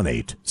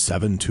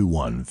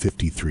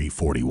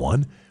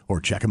 218-721-5341 or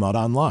check them out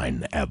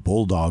online at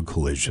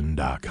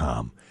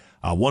bulldogcollision.com.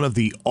 One of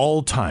the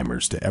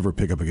all-timers to ever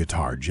pick up a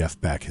guitar, Jeff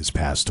Beck, has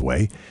passed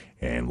away,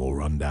 and we'll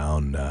run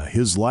down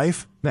his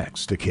life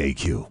next to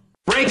KQ.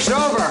 Break's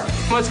over.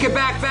 Let's get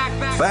back.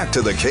 Back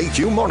to the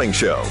KQ Morning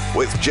Show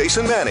with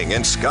Jason Manning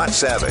and Scott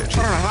Savage.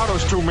 I don't know how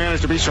those two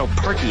managed to be so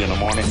perky in the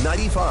morning.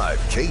 95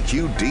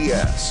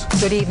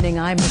 KQDS. Good evening.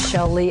 I'm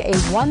Michelle Lee. A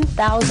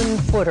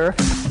 1,000-footer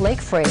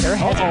lake freighter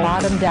has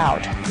bottomed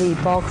out. The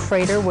bulk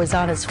freighter was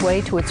on its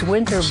way to its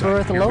winter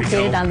berth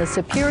located on the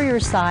Superior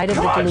side of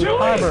the Duluth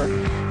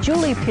Harbor.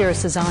 Julie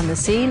Pierce is on the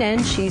scene,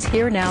 and she's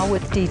here now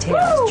with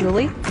details.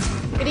 Julie?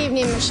 Good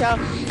evening, Michelle.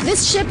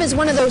 This ship is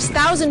one of those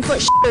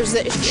 1,000-foot ships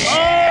that you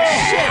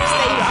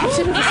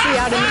typically see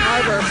out in the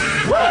harbor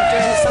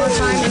during the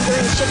summertime and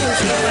during shipping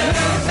season.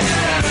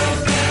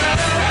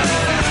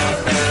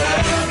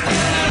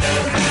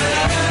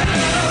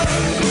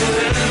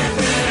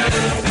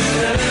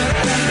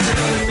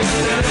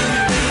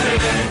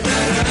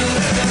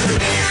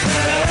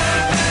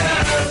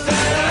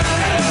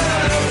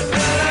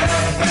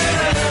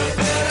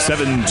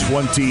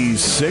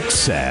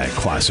 7:26 at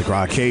Classic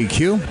Rock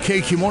KQ.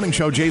 KQ Morning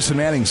Show, Jason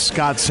Manning,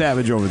 Scott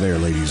Savage over there,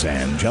 ladies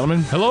and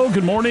gentlemen. Hello,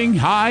 good morning,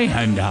 hi,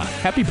 and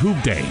happy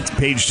poop day.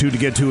 Page 2 to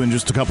get to in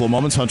just a couple of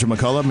moments. Hunter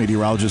McCullough,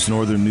 meteorologist,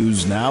 Northern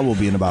News Now. Will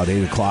be in about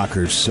 8 o'clock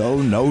or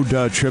so. No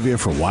trivia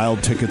for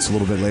Wild tickets a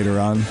little bit later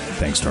on.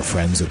 Thanks to our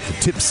friends at the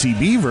Tipsy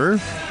Beaver.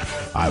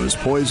 I Was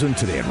Poisoned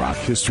today in rock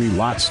history.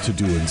 Lots to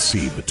do and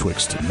see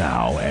betwixt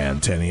now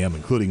and 10 a.m.,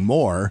 including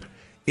more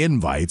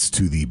invites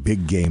to the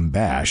Big Game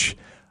Bash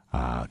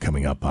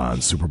coming up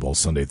on Super Bowl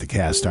Sunday at the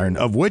Cast Iron,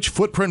 of which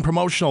Footprint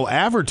Promotional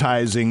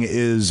Advertising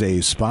is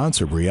a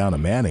sponsor. Brianna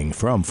Manning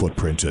from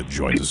Footprint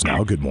joins us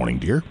now. Good morning,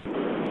 dear.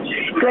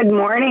 Good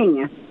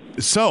morning.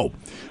 So,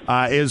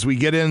 as we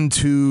get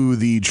into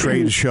the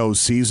trade show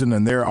season,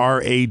 and there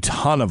are a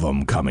ton of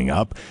them coming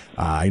up,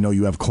 I know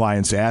you have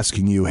clients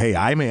asking you, hey,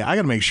 I got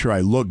to make sure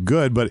I look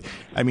good, but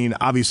I mean,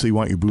 obviously you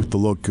want your booth to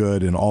look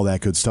good and all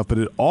that good stuff, but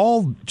it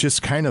all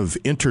just kind of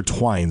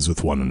intertwines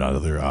with one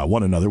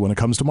another when it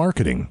comes to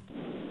marketing.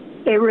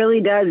 It really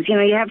does. You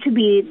know, you have to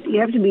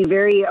be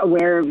very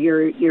aware of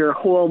your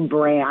whole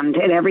brand,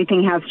 and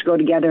everything has to go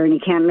together, and you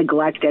can't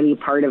neglect any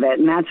part of it.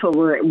 And that's what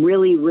we're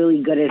really,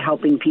 really good at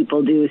helping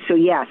people do. So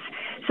yes.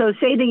 So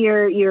say that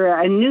you're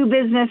a new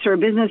business or a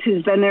business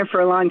who's been there for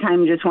a long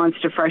time and just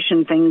wants to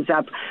freshen things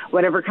up.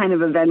 Whatever kind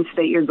of events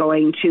that you're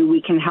going to,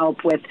 we can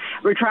help with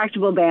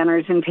retractable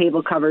banners and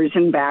table covers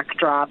and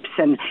backdrops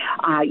and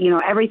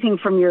everything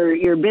from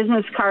your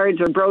business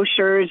cards or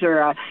brochures or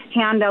a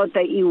handout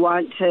that you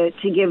want to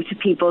give to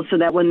people, so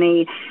that when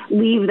they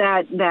leave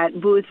that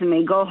booth and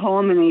they go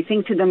home and they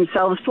think to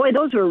themselves, boy,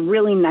 those were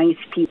really nice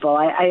people.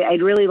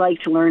 I'd really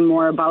like to learn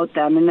more about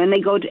them. And then they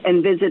go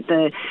and visit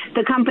the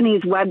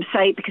company's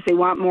website because they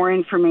want more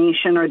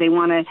information, or they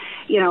want to,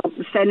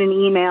 send an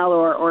email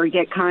or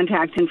get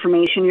contact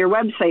information. Your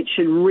website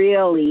should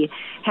really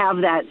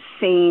have that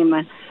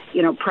same,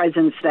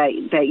 presence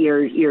that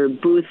your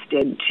booth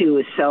did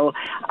too. So,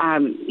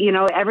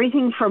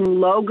 everything from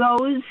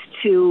logos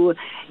to,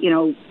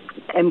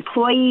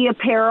 employee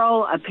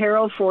apparel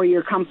for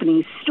your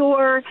company's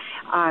store,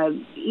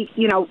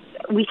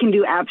 we can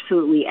do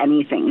absolutely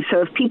anything.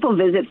 So if people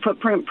visit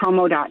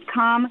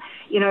footprintpromo.com,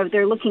 if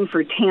they're looking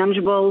for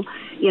tangible,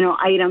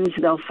 items,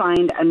 they'll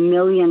find 1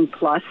 million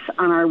plus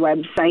on our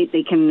website.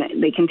 They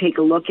can take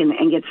a look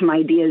and get some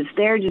ideas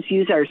there. Just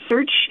use our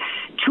search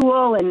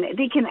tool, and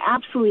they can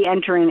absolutely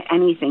enter in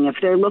anything. If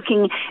they're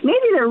looking,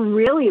 maybe they're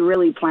really,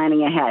 really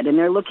planning ahead and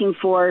they're looking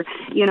for,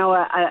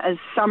 a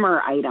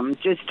summer item,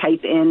 just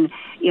type in,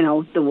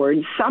 the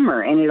word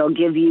summer, and it'll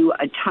give you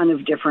a ton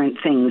of different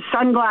things.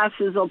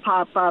 Sunglasses will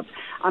pop up,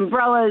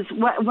 umbrellas,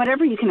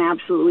 whatever you can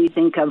absolutely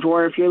think of.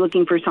 Or if you're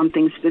looking for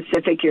something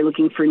specific, you're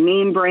looking for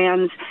name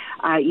brands,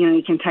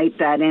 you can type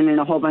that in and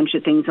a whole bunch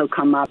of things will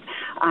come up.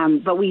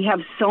 But we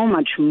have so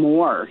much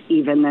more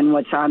even than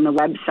what's on the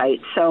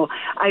website. So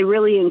I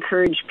really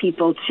encourage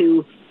people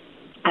to,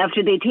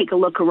 after they take a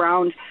look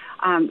around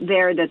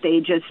there, that they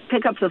just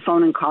pick up the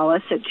phone and call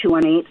us at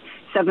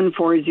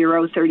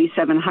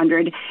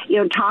 218-740-3700.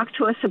 Talk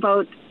to us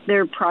about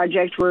their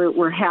project.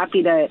 We're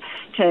happy to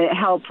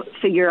help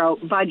figure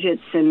out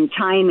budgets and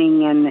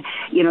timing and,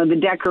 the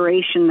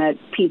decoration that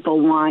people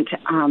want.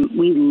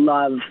 We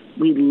love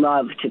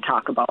to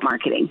talk about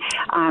marketing.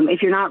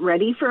 If you're not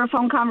ready for a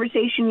phone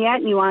conversation yet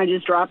and you want to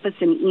just drop us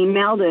an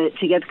email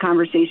to get the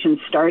conversation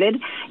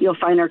started, you'll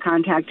find our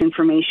contact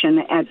information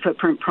at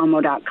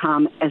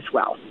footprintpromo.com as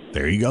well.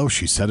 There you go.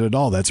 She said it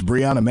all. That's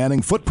Brianna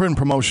Manning, Footprint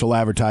Promotional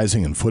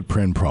Advertising and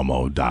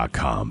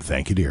footprintpromo.com.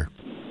 Thank you, dear.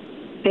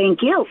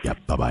 Thank you. Yep.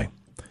 Bye-bye.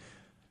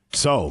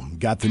 So,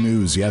 got the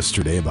news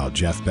yesterday about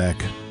Jeff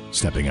Beck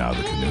stepping out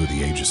of the canoe at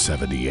the age of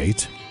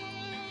 78.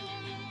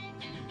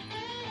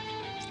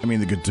 I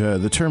mean,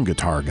 the term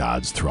guitar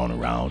god's thrown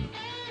around,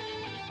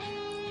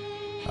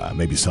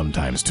 maybe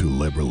sometimes too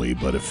liberally,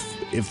 but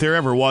if there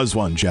ever was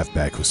one, Jeff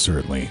Beck was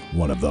certainly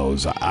one of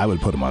those. I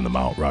would put him on the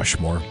Mount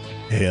Rushmore.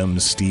 Him,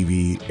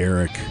 Stevie,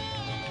 Eric,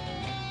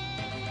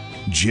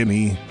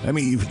 Jimmy. I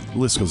mean, the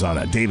list goes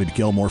on. David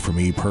Gilmour for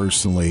me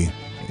personally,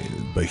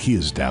 but he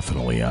is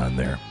definitely on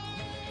there.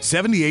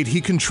 78,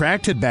 he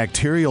contracted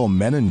bacterial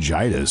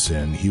meningitis,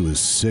 and he was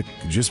sick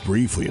just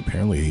briefly.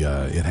 Apparently,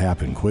 it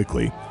happened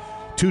quickly.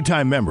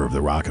 Two-time member of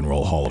the Rock and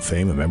Roll Hall of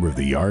Fame, a member of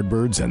the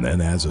Yardbirds, and then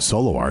as a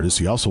solo artist,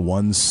 he also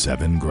won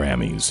 7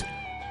 Grammys.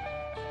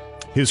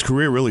 His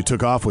career really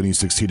took off when he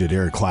succeeded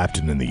Eric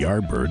Clapton in the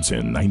Yardbirds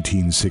in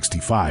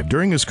 1965.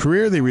 During his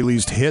career, they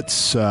released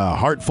hits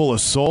Heart Full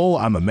of Soul,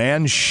 I'm a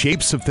Man,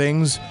 Shapes of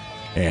Things,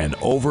 and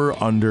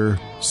Over, Under,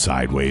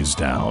 Sideways,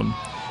 Down.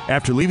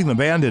 After leaving the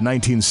band in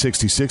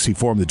 1966, he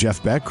formed the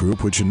Jeff Beck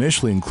Group, which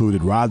initially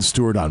included Rod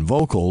Stewart on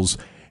vocals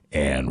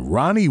and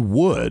Ronnie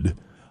Wood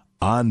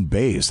on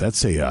bass.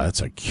 That's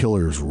a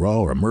killer's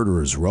row or a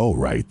murderer's row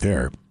right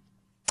there.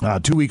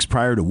 2 weeks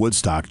prior to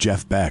Woodstock,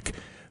 Jeff Beck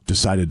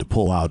decided to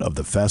pull out of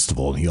the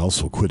festival, and he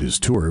also quit his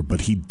tour,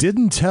 but he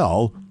didn't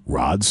tell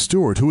Rod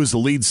Stewart, who is the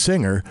lead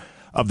singer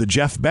of the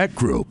Jeff Beck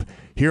Group.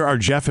 Here are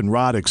Jeff and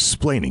Rod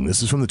explaining.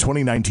 This is from the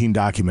 2019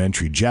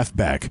 documentary, Jeff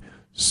Beck,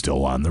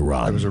 Still on the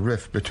Run. There was a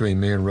rift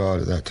between me and Rod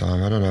at that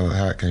time. I don't know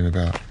how it came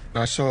about.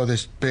 I saw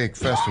this big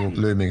festival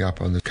looming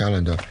up on the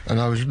calendar, and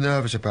I was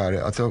nervous about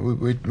it. I thought,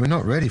 we're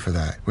not ready for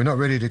that. We're not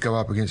ready to go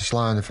up against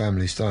Sly and the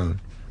Family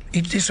Stone. He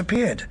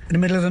disappeared in the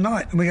middle of the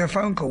night, and we got a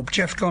phone call,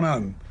 Jeff's gone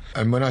home.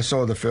 And when I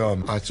saw the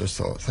film, I just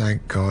thought,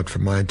 thank God for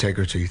my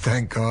integrity.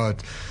 Thank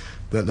God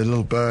that the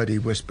little birdie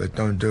whispered,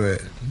 don't do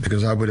it,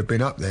 because I would have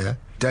been up there,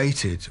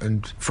 dated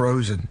and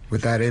frozen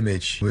with that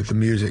image, with the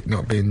music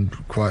not being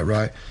quite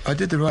right. I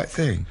did the right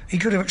thing. He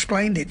could have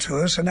explained it to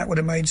us, and that would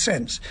have made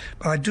sense.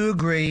 But I do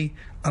agree,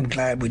 I'm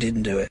glad we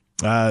didn't do it.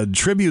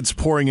 Tributes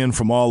pouring in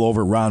from all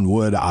over. Ron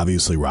Wood,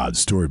 obviously Rod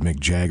Stewart, Mick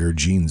Jagger,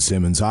 Gene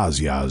Simmons,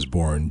 Ozzy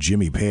Osbourne,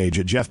 Jimmy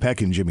Page. Jeff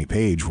Beck and Jimmy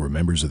Page were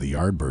members of the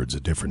Yardbirds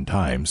at different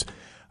times,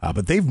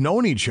 but they've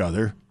known each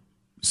other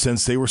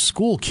since they were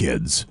school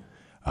kids.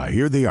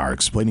 Here they are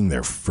explaining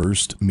their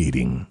first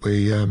meeting.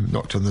 We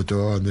knocked on the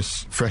door, and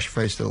this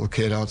fresh-faced little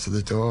kid answered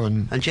the door.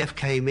 And Jeff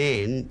came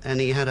in, and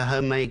he had a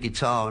homemade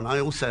guitar, and I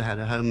also had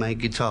a homemade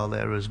guitar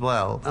there as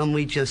well. And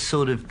we just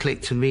sort of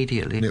clicked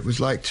immediately. It was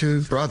like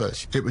two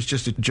brothers. It was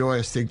just a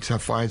joyous thing to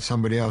find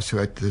somebody else who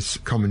had this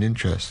common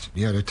interest.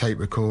 He had a tape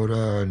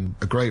recorder and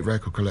a great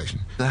record collection.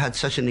 I had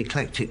such an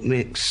eclectic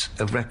mix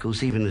of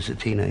records, even as a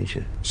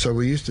teenager. So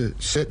we used to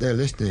sit there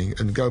listening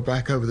and go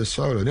back over the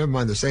solo, never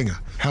mind the singer.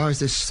 How is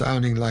this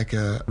sounding like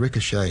a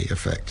ricochet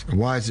effect? And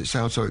why does it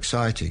sound so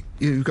exciting?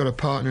 You've got a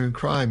partner in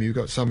crime. You've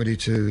got somebody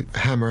to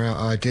hammer out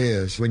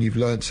ideas. When you've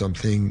learned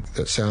something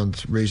that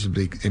sounds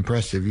reasonably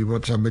impressive, you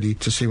want somebody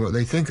to see what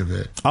they think of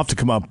it. I'll have to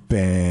come up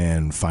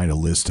and find a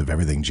list of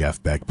everything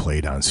Jeff Beck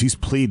played on. So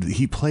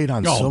he played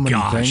on so many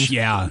things.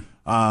 Yeah.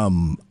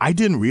 I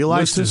didn't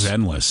realize this is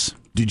endless.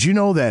 Did you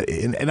know that?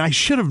 And I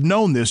should have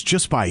known this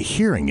just by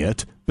hearing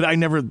it, but I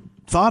never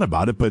thought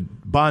about it. But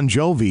Bon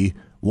Jovi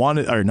from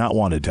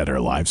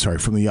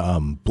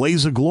the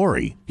Blaze of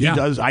Glory. He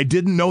does. I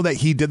didn't know that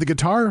he did the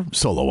guitar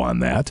solo on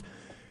that,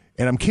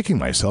 and I'm kicking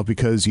myself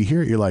because you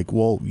hear it, you're like,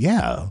 well,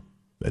 yeah,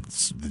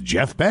 that's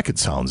Jeff Beck. It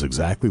sounds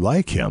exactly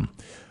like him.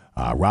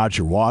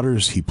 Roger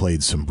Waters, he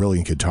played some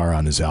brilliant guitar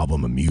on his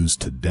album Amused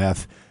to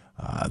Death.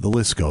 The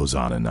list goes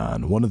on and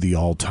on. One of the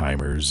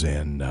all-timers,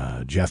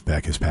 and Jeff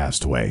Beck has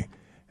passed away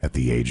at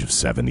the age of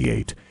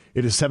 78.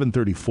 It is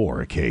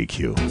 7:34 at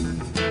KQ.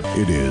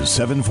 It is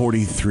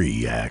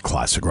 7:43 at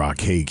Classic Rock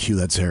KQ.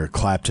 That's Eric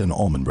Clapton,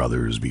 Allman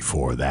Brothers.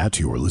 Before that,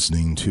 you were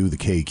listening to the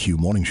KQ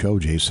Morning Show,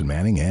 Jason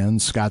Manning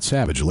and Scott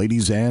Savage.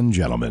 Ladies and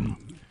gentlemen.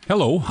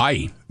 Hello.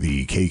 Hi.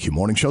 The KQ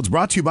Morning Show is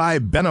brought to you by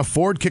Benna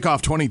Ford. Kick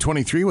off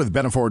 2023 with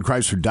Benna Ford,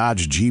 Chrysler,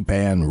 Dodge, Jeep,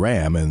 and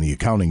Ram. And the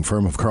accounting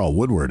firm of Carl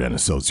Woodward and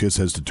Associates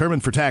has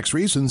determined for tax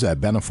reasons that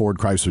Benna Ford,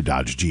 Chrysler,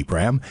 Dodge, Jeep,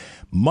 Ram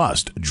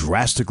must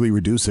drastically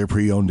reduce their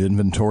pre-owned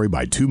inventory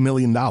by $2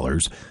 million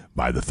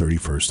by the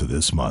 31st of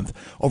this month.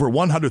 Over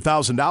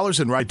 $100,000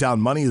 in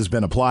write-down money has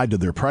been applied to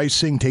their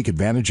pricing. Take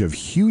advantage of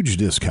huge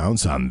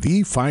discounts on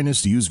the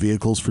finest used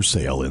vehicles for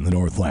sale in the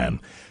Northland.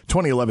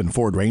 2011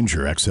 Ford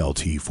Ranger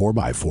XLT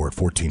 4x4 at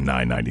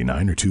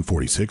 $14,999 or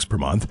 $246 per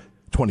month.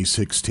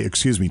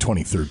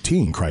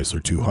 2013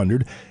 Chrysler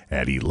 200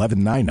 at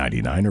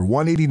 $11,999 or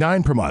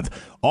 $189 per month.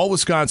 All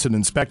Wisconsin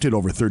inspected,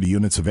 over 30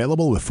 units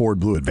available with Ford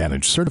Blue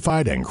Advantage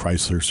certified and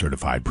Chrysler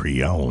certified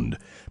pre-owned.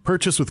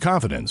 Purchase with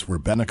confidence. We're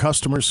Benna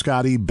customers,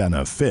 Scotty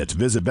Benefit.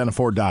 Visit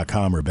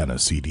BennaFord.com or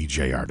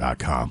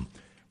BennaCDJR.com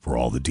for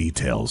all the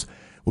details.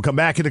 We'll come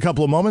back in a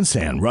couple of moments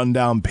and run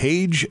down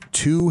page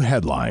 2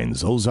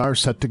 headlines. Those are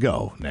set to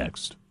go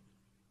next.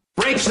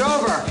 Break's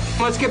over.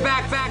 Let's get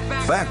back.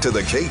 Back to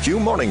the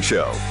KQ Morning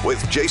Show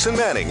with Jason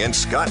Manning and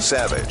Scott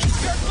Savage.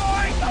 You're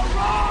going the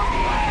wrong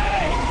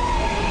way!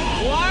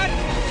 What?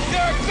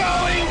 You're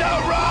going the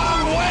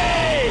wrong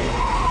way!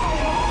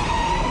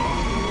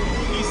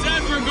 He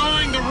says we're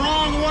going the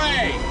wrong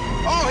way.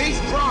 Oh, he's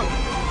drunk.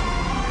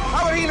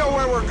 How would he know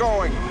where we're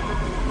going?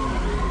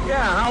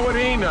 Yeah, how would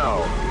he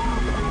know?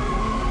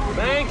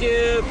 Thank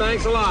you.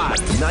 Thanks a lot.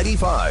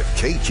 95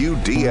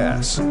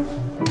 KQDS.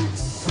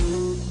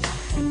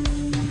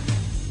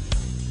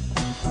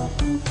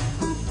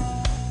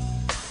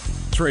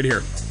 It's right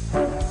here.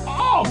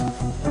 Oh,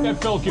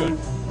 that felt good.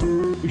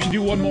 We should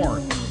do one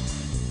more.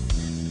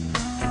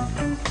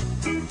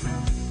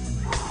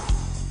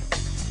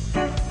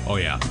 Oh,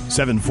 yeah.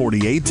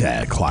 748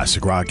 at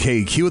Classic Rock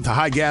KQ. With the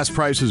high gas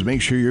prices,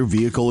 make sure your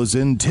vehicle is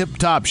in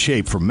tip-top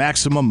shape for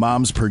maximum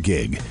moms per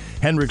gig.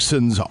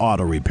 Hendrickson's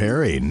Auto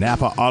Repair, a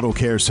Napa Auto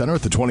Care Center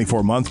with the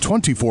 24-month,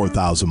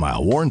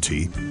 24,000-mile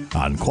warranty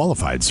on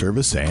qualified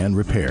service and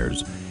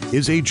repairs,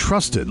 is a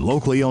trusted,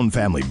 locally owned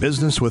family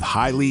business with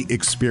highly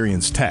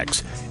experienced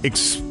techs,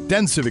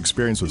 extensive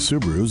experience with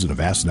Subarus, and a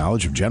vast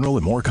knowledge of general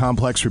and more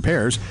complex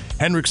repairs.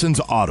 Hendrickson's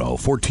Auto,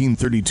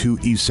 1432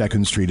 East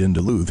 2nd Street in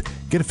Duluth.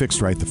 Get it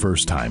fixed right the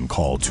first time.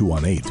 Call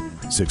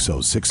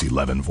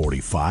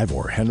 218-606-1145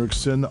 or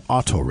Hendrickson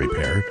Auto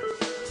Repair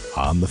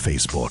on the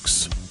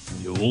Facebooks.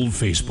 The old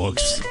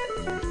Facebooks.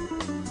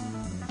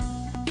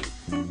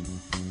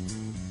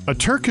 A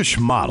Turkish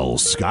model,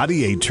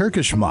 Scotty, a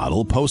Turkish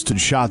model,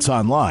 posted shots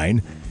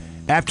online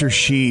after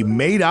she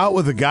made out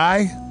with a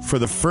guy for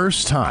the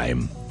first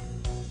time,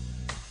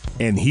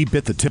 and he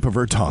bit the tip of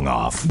her tongue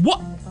off. What?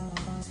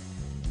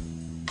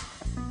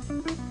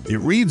 It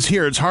reads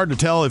here, it's hard to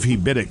tell if he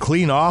bit it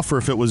clean off or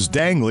if it was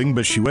dangling,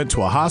 but she went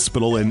to a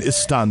hospital in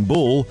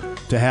Istanbul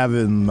to have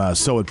him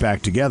sew it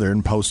back together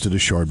and posted a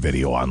short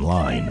video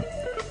online.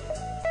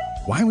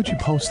 Why would you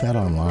post that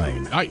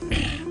online?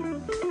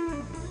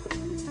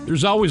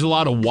 There's always a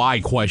lot of why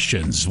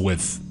questions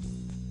with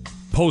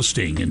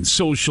posting and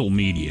social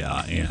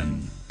media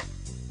and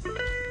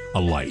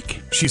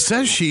alike. She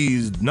says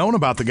she's known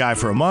about the guy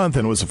for a month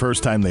and it was the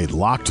first time they'd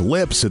locked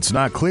lips. It's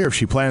not clear if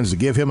she plans to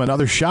give him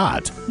another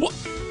shot. What?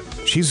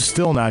 She's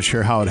still not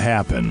sure how it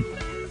happened.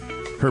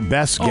 Her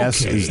best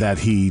guess is that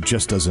he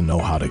just doesn't know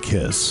how to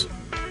kiss.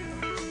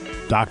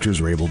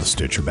 Doctors were able to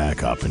stitch her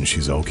back up, and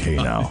she's okay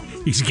now.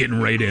 He's getting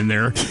right in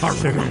there.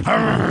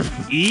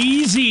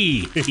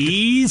 Easy.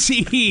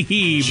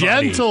 Easy,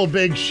 Gentle,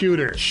 big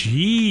shooter.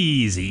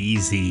 Jeez,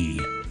 easy.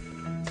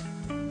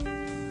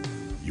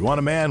 You want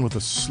a man with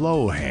a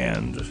slow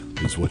hand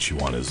is what you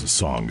want as the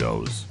song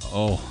goes.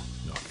 Oh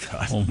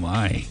God. Oh,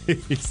 my.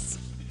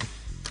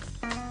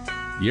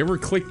 You ever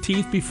click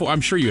teeth before?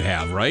 I'm sure you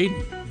have, right?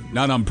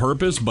 Not on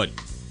purpose, but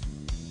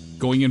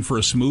going in for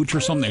a smooch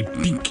or something.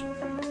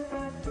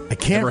 I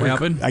can't. Ever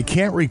happen? I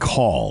can't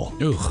recall.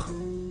 Ugh.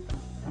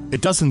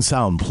 It doesn't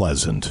sound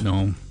pleasant.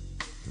 No.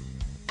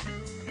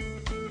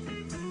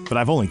 But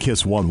I've only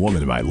kissed one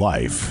woman in my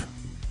life,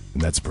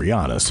 and that's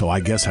Brianna, so I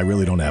guess I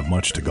really don't have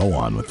much to go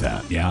on with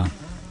that. Yeah.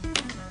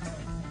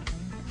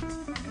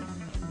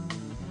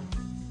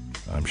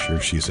 I'm sure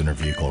she's in her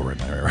vehicle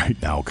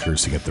right now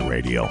cursing at the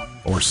radio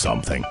or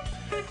something.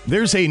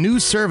 There's a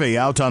new survey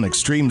out on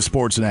extreme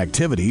sports and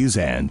activities,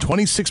 and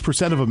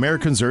 26% of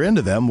Americans are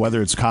into them,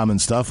 whether it's common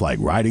stuff like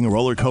riding a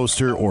roller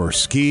coaster or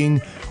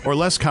skiing, or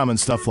less common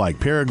stuff like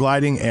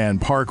paragliding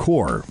and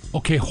parkour.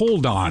 Okay,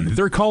 hold on.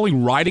 They're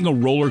calling riding a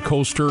roller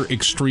coaster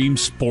extreme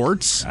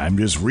sports? I'm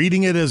just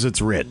reading it as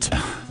it's writ.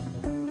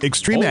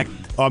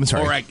 I'm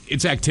sorry.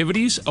 It's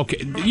activities?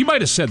 Okay, you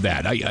might have said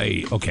that.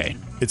 Okay.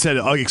 It said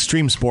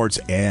extreme sports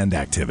and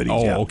activities.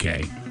 Oh, yeah.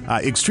 Okay.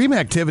 Extreme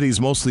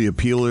activities mostly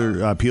appeal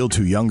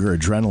to younger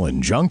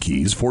adrenaline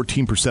junkies.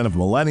 14% of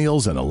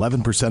millennials and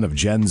 11% of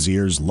Gen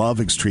Zers love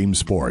extreme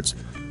sports.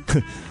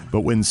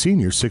 But when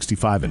seniors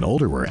 65 and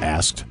older were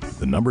asked,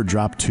 the number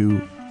dropped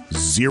to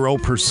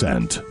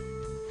 0%.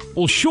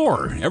 Well,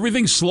 sure.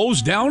 Everything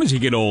slows down as you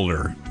get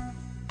older.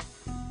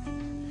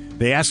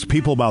 They asked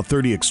people about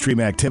 30 extreme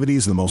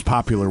activities. The most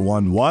popular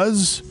one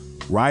was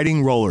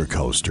riding roller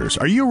coasters.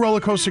 Are you a roller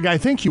coaster guy? I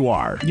think you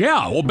are.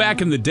 Yeah, well,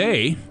 back in the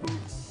day,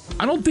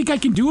 I don't think I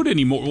can do it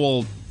anymore.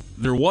 Well,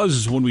 there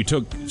was when we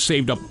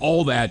saved up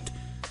all that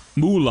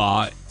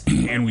moolah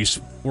and we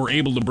were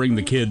able to bring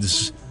the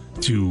kids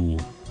to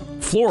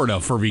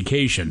Florida for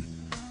vacation.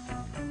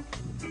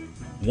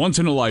 Once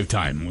in a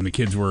lifetime when the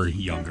kids were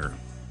younger.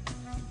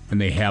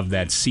 And they have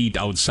that seat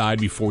outside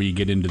before you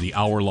get into the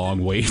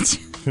hour-long wait,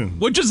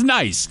 which is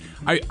nice.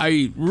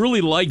 I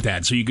really like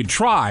that. So you could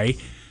try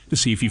to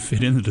see if you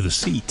fit into the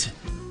seat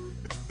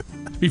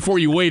before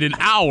you wait an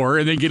hour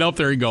and then get up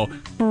there and go,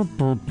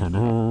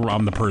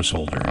 I'm the purse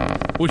holder,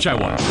 which I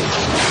was.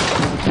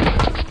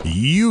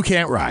 You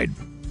can't ride.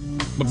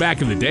 But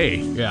back in the day,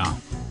 yeah.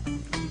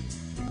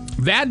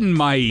 That and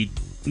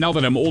now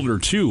that I'm older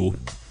too,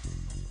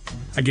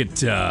 I get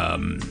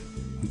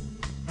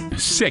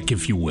sick,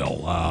 if you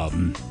will,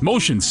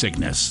 motion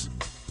sickness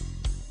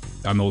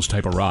on those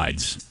type of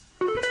rides.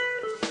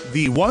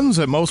 The ones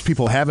that most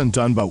people haven't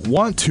done but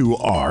want to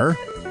are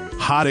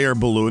hot air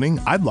ballooning.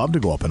 I'd love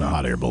to go up in a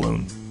hot air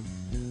balloon.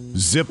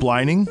 Zip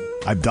lining.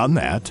 I've done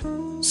that.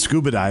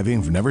 Scuba diving.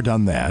 I've never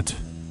done that.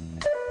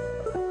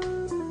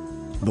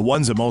 The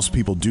ones that most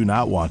people do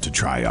not want to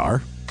try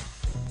are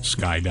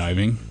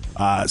skydiving.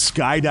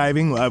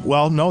 Skydiving.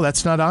 Well, no,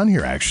 that's not on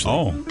here, actually.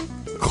 Oh.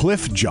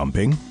 Cliff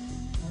jumping.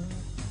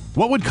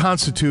 What would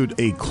constitute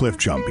a cliff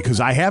jump? Because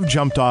I have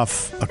jumped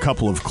off a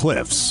couple of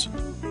cliffs,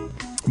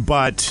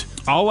 but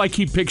all I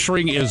keep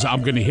picturing is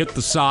I'm going to hit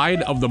the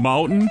side of the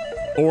mountain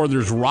or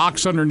there's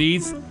rocks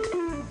underneath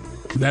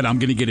that I'm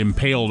going to get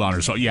impaled on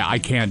her. So, yeah, I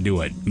can't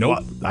do it. Nope.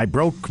 Well, I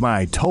broke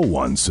my toe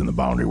once in the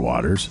Boundary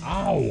Waters.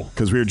 Ow.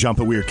 Because we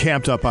were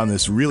camped up on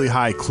this really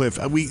high cliff.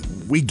 We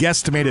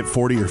guesstimated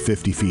 40 or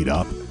 50 feet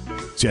up.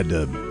 So you had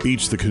to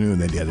beach the canoe and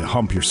then you had to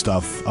hump your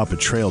stuff up a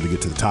trail to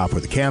get to the top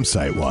where the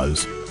campsite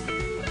was.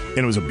 And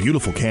it was a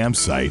beautiful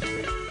campsite.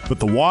 But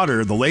the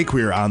lake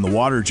we were on, the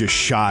water just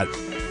shot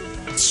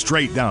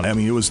straight down. I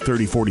mean, it was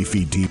 30, 40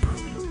 feet deep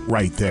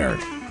right there.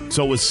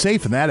 So it was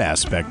safe in that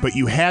aspect, but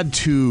you had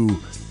to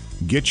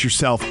get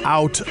yourself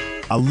out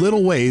a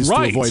little ways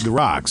to avoid the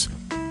rocks.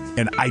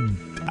 And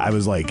I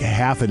was like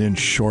half an inch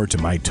short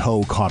and my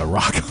toe caught a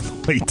rock on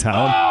the way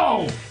down.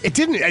 Oh! I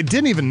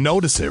didn't even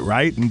notice it,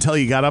 right? Until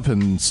you got up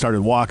and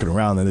started walking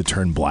around, then it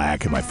turned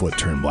black and my foot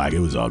turned black. It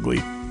was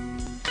ugly.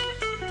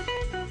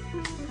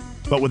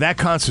 But would that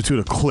constitute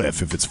a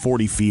cliff if it's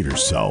 40 feet or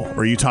so? Or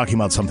are you talking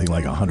about something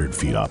like 100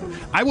 feet up?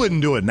 I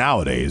wouldn't do it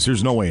nowadays.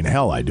 There's no way in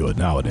hell I'd do it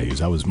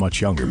nowadays. I was a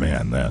much younger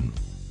man then.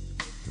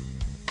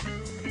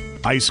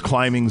 Ice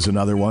climbing's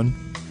another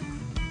one.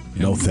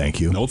 No, thank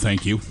you. No,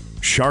 thank you.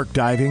 Shark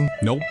diving?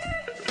 Nope.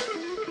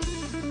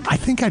 I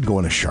think I'd go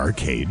in a shark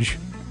cage.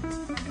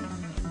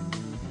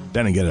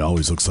 Then again, it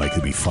always looks like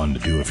it'd be fun to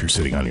do if you're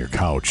sitting on your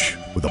couch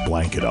with a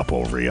blanket up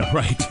over you.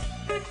 Right.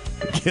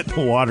 Get in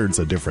the water, it's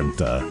a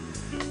different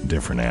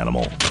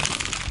animal.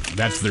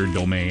 That's their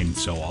domain,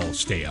 so I'll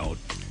stay out.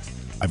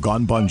 I've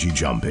gone bungee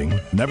jumping,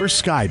 never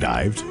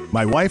skydived.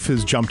 My wife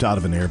has jumped out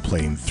of an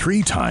airplane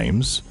 3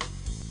 times.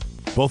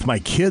 Both my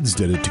kids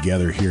did it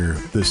together here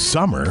this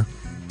summer,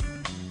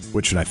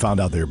 which when I found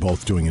out they were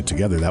both doing it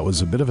together, that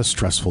was a bit of a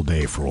stressful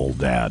day for old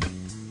Dad.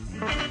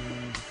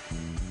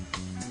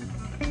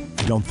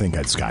 I don't think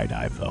I'd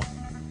skydive, though.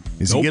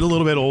 As you get a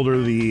little bit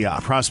older, the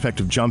prospect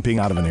of jumping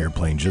out of an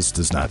airplane just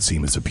does not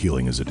seem as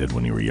appealing as it did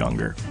when you were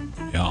younger.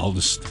 Yeah,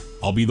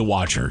 I'll be the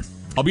watcher.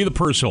 I'll be the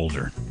purse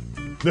holder.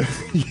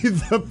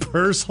 The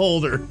purse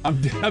holder.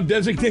 I'm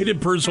designated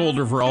purse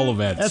holder for all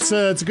events.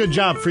 It's a good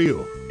job for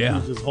you.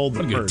 Yeah. You just hold the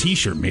I'll get a purse.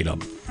 T-shirt made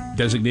up.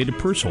 Designated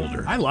purse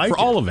holder. I like for it.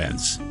 all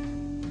events.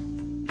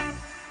 And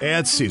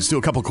let's see. Let's do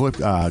a couple quick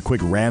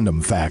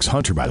random facts.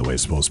 Hunter, by the way,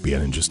 is supposed to be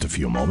in just a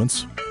few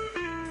moments.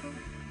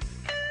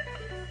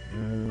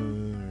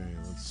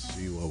 Let's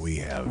see what we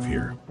have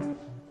here.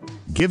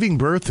 Giving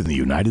birth in the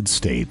United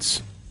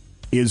States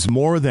is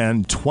more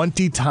than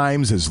 20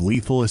 times as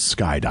lethal as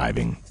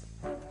skydiving.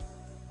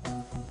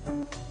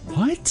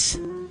 What?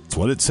 That's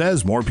what it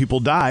says. More people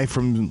die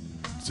from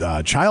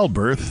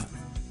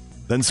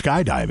childbirth than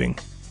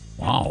skydiving.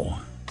 Wow.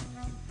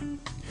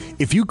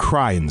 If you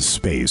cry in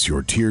space,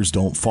 your tears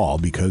don't fall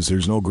because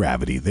there's no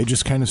gravity. They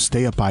just kind of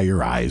stay up by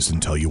your eyes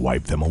until you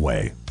wipe them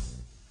away.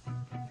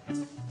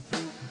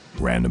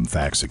 Random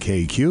facts at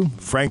KQ.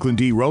 Franklin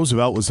D.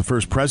 Roosevelt was the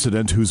first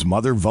president whose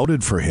mother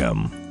voted for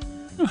him.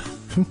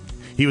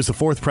 He was the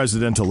 4th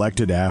president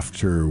elected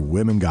after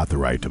women got the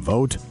right to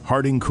vote.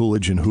 Harding,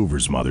 Coolidge, and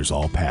Hoover's mothers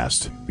all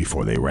passed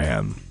before they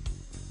ran.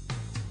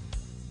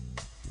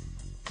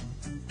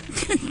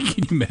 Can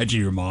you imagine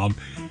your mom?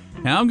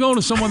 Now I'm going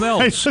to someone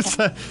else.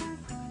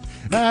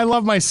 I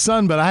love my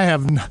son, but I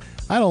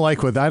don't like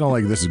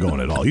this is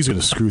going at all. He's going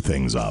to screw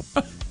things up.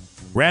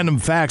 Random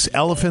facts: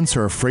 elephants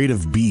are afraid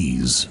of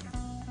bees.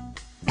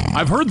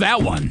 I've heard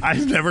that one.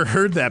 I've never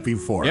heard that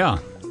before. Yeah.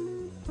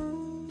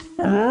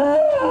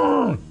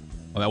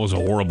 Well, that was a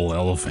horrible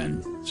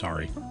elephant.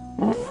 Sorry.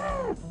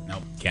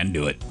 Nope, can't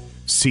do it.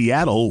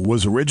 Seattle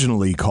was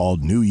originally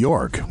called New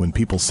York when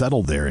people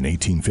settled there in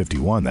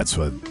 1851. That's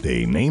what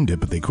they named it,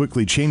 but they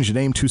quickly changed the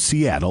name to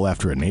Seattle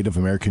after a Native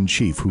American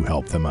chief who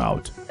helped them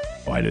out.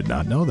 Oh, I did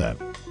not know that.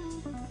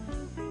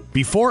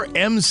 Before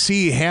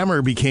MC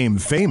Hammer became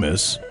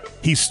famous,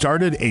 he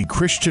started a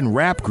Christian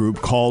rap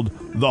group called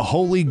the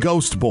Holy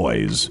Ghost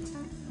Boys.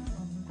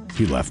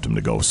 He left him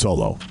to go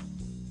solo.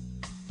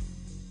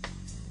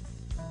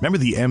 Remember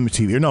the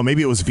MTV? No,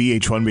 maybe it was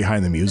VH1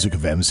 behind the music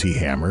of MC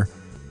Hammer.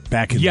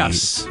 Back in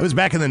yes. It was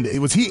back in the...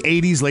 Was he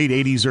 80s, late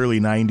 80s, early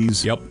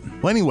 90s? Yep.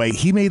 Well, anyway,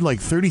 he made like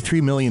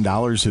 $33 million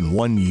in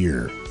 1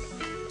 year.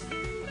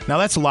 Now,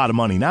 that's a lot of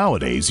money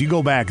nowadays. You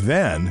go back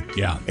then,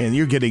 yeah, and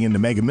you're getting into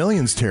Mega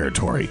Millions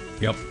territory.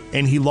 Yep.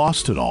 And he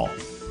lost it all.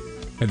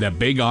 Had that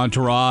big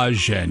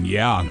entourage, and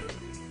yeah.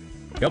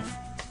 Yep.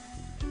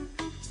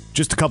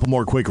 Just a couple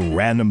more quick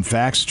random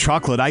facts.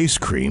 Chocolate ice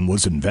cream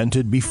was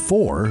invented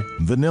before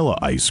vanilla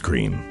ice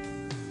cream.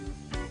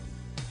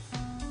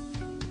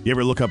 You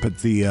ever look up at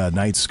the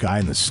night sky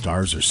and the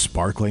stars are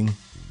sparkling?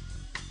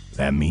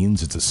 That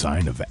means it's a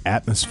sign of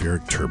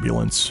atmospheric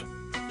turbulence.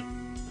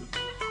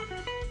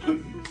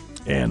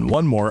 And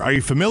one more. Are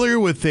you familiar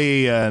with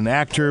an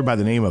actor by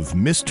the name of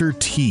Mr.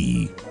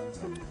 T?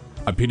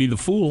 I pity the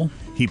fool.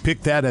 He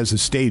picked that as a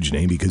stage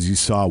name because he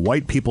saw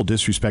white people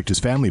disrespect his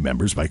family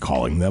members by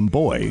calling them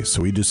boy.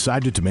 So he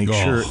decided to make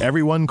sure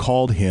everyone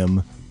called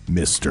him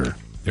Mr.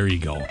 There you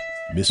go.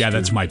 Mr. Yeah,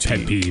 that's my T.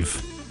 pet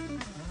peeve.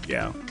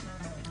 Yeah.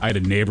 I had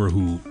a neighbor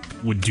who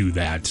would do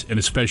that, and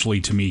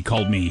especially to me,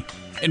 called me,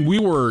 and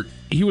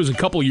he was a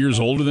couple years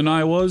older than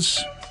I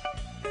was,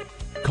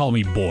 called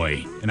me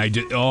boy, and I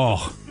did,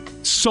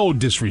 So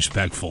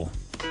disrespectful.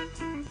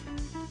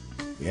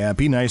 Yeah,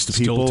 be nice to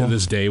people. Still to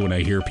this day, when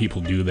I hear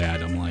people do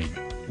that, I'm like,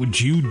 would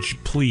you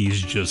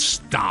please just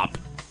stop?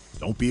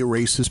 Don't be a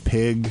racist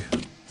pig.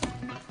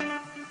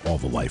 All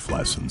the life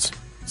lessons.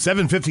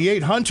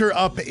 7:58, Hunter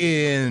up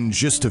in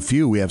just a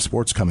few. We have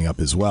sports coming up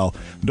as well.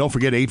 Don't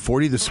forget,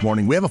 8:40 this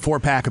morning, we have a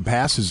 4-pack of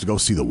passes to go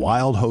see the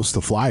Wild host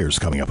the Flyers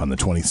coming up on the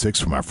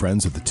 26th from our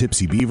friends at the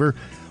Tipsy Beaver.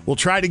 We'll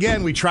try it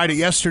again. We tried it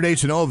yesterday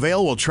to no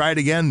avail. We'll try it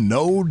again.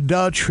 No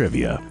duh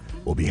trivia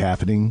will be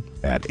happening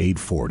at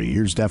 8:40.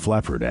 Here's Def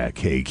Leppard at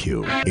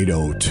KQ.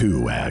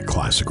 8:02 at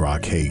Classic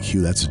Rock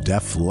KQ. That's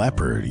Def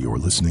Leppard. You're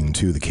listening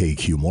to the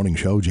KQ Morning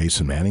Show.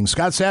 Jason Manning.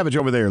 Scott Savage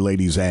over there,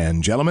 ladies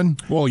and gentlemen.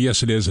 Well,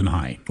 yes, it is, and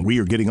hi. We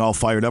are getting all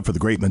fired up for the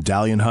Great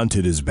Medallion Hunt.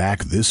 It is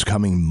back this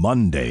coming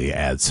Monday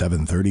at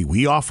 7:30.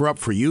 We offer up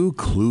for you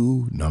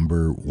clue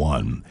number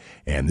 1.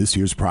 And this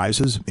year's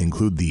prizes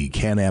include the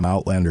Can-Am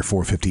Outlander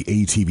 450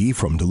 ATV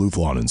from Duluth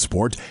Lawn and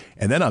Sport.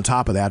 And then on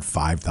top of that,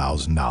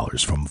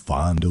 $5,000 from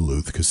Fond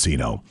Duluth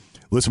Casino.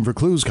 Listen for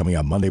clues coming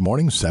up Monday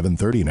morning,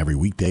 7:30, and every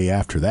weekday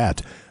after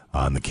that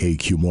on the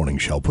KQ Morning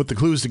Show. Put the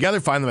clues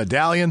together, find the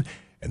medallion,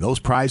 and those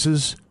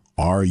prizes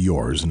are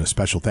yours. And a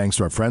special thanks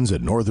to our friends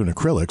at Northern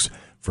Acrylics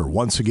for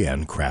once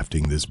again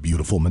crafting this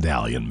beautiful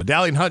medallion.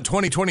 Medallion Hunt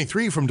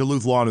 2023 from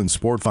Duluth Lawn and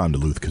Sport, Fond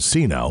Duluth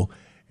Casino,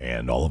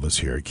 and all of us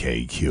here at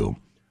KQ.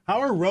 How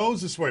are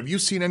rows this morning? Have you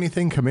seen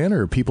anything come in,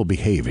 or are people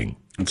behaving?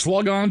 Let's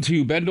log on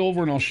to Bend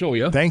Over, and I'll show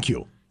you. Thank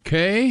you.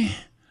 Okay.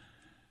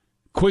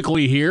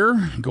 Quickly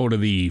here, go to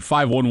the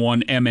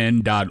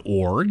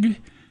 511mn.org.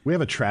 We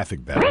have a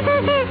traffic bell.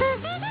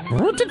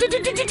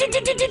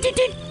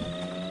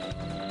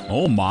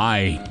 Oh,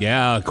 my.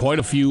 Yeah, quite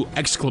a few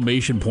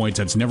exclamation points.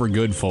 That's never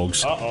good,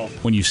 folks. Uh-oh.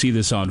 When you see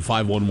this on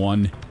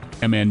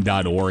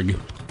 511mn.org.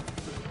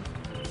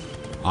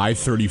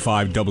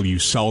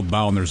 I-35W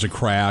southbound, there's a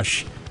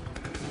crash.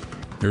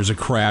 There's a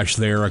crash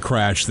there, a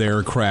crash there,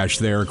 a crash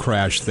there, a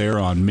crash there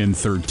on Min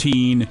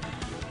 13.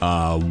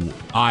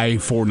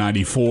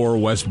 I-494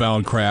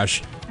 westbound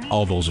crash.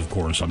 All those, of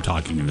course, I'm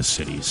talking in the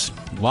cities.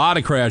 A lot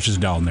of crashes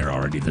down there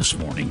already this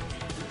morning.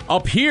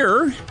 Up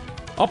here,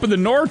 up in the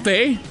north,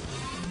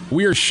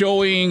 we are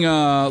showing,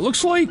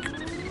 looks like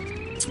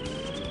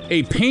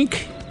a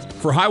pink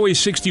for Highway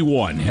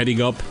 61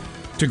 heading up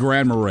to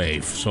Grand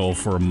Marais. So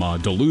from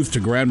Duluth to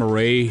Grand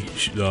Marais,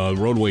 the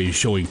roadway is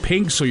showing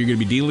pink, so you're going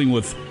to be dealing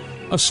with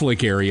a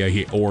slick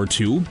area or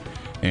two.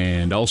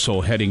 And also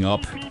heading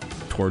up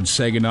towards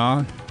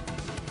Saginaw,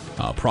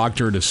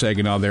 Proctor to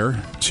Saginaw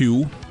there,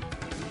 2.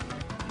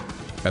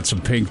 Got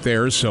some pink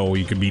there, so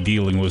you could be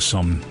dealing with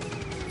some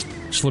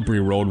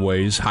slippery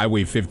roadways.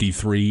 Highway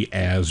 53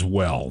 as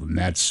well. And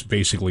that's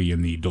basically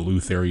in the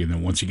Duluth area. And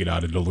then once you get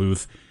out of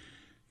Duluth,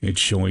 it's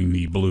showing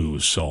the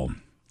blues. So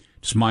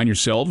just mind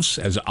yourselves,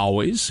 as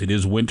always. It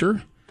is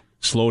winter.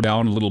 Slow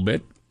down a little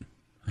bit.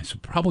 I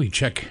should probably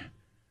check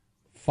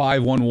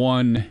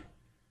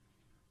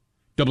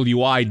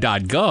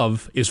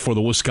 511wi.gov is for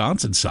the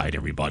Wisconsin side,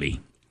 everybody.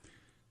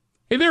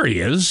 Hey, there he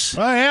is.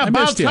 Oh, yeah,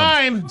 about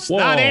time. It's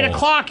not 8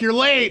 o'clock. You're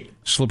late.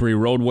 Slippery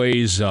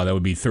roadways, that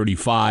would be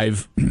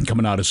 35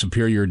 coming out of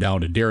Superior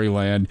down to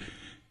Dairyland.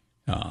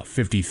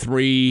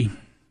 53,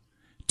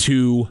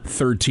 2,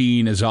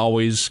 13 as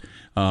always.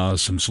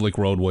 Some slick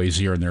roadways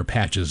here and there,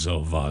 patches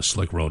of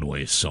slick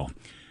roadways. So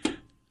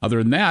other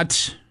than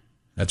that,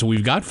 that's what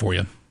we've got for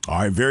you.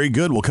 All right, very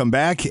good. We'll come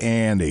back,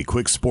 and a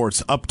quick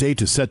sports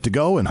update is set to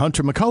go, and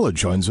Hunter McCullough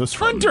joins us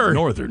from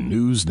Northern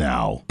News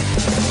Now.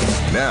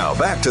 Now,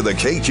 back to the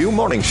KQ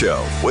Morning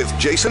Show with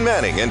Jason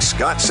Manning and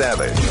Scott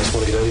Savage. I just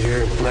want to get out of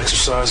here and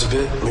exercise a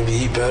bit, maybe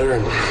eat better,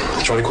 and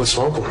try to quit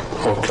smoking.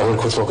 Well, I'm going to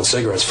quit smoking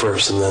cigarettes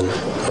first, and then,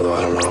 although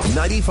I don't know.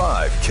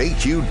 95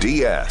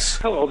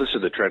 KQDS. Hello, this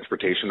is the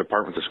Transportation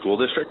Department of the School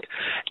District,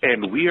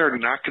 and we are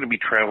not going to be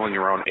traveling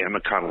around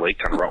Amicon Lake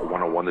on Route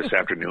 101 this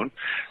afternoon,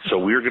 so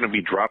we're going to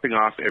be dropping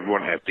off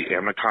everyone at the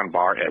Amicon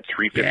Bar at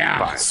 3:55.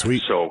 Yeah,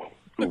 sweet. So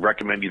we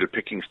recommend either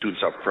picking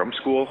students up from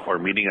school or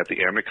meeting at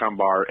the Amicon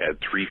Bar at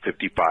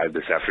 3:55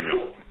 this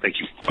afternoon. Thank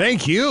you.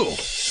 Thank you.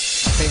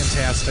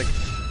 Fantastic.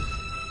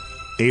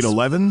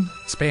 811.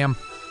 Spam.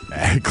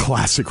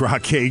 Classic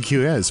Rock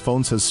KQ. Yeah, his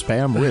phone says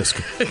spam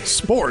risk.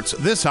 Sports.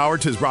 This hour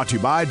is brought to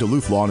you by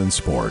Duluth Lawn and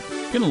Sport.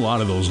 Getting a lot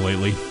of those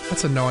lately.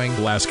 That's annoying.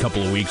 The last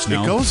couple of weeks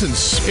now. It goes in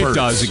spurts. It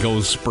does. It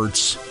goes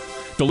spurts.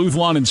 Duluth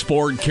Lawn and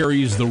Sport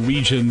carries the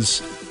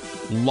region's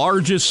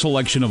largest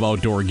selection of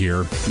outdoor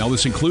gear. Now,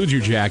 this includes your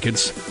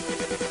jackets,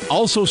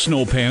 also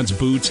snow pants,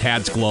 boots,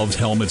 hats, gloves,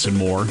 helmets, and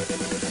more.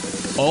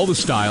 All the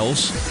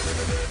styles.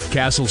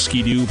 Castle,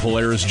 Ski-Doo,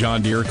 Polaris,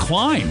 John Deere,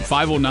 Klein,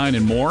 509,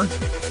 and more.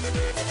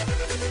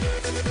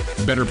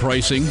 Better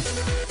pricing.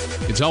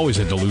 It's always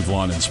at Duluth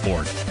Lawn and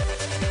Sport.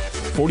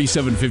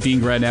 4715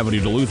 Grand Avenue,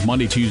 Duluth,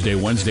 Monday, Tuesday,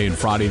 Wednesday, and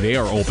Friday. They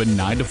are open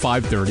 9 to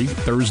 5:30.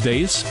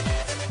 Thursdays,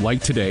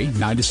 like today,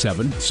 9 to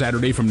 7.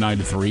 Saturday from 9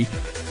 to 3.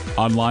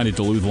 Online at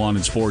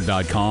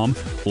DuluthLawnandSport.com.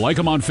 Like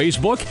them on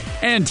Facebook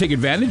and take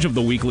advantage of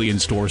the weekly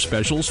in-store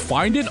specials.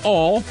 Find it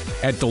all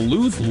at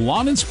Duluth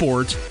Lawn and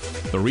Sport,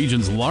 the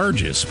region's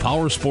largest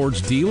power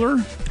sports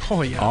dealer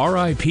Oh, yeah.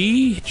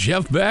 R.I.P.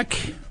 Jeff Beck,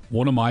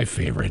 one of my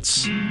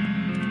favorites.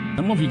 I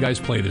don't know if you guys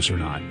play this or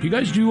not. You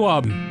guys do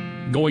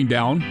Going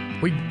Down?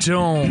 We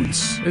don't.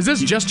 Is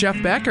this just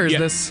Jeff Beck, or is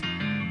this...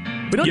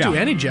 We don't do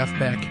any Jeff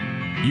Beck.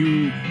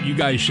 You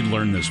guys should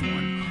learn this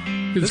one.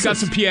 It's got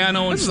some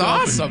piano and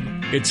stuff. This is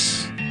awesome.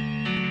 It's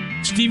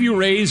Stevie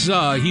Ray's,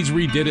 he's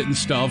redid it and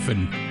stuff,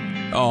 and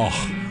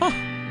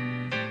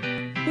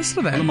listen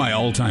to that. One of my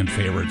all-time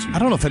favorites. I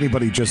don't know if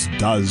anybody just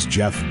does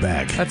Jeff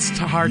Beck. That's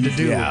hard to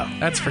do. Yeah.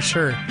 That's for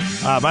sure.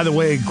 By the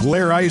way,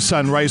 glare ice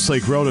on Rice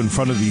Lake Road in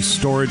front of the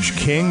Storage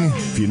King,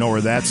 if you know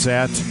where that's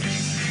at.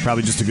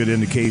 Probably just a good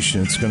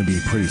indication it's going to be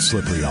pretty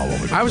slippery all over the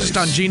place. I was just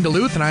on Gene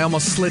Duluth, and I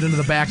almost slid into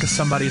the back of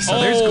somebody. So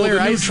there's glare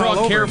the new ice truck, all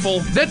over.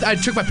 careful. I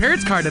took my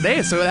parents' car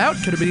today, so that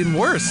could have been even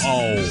worse.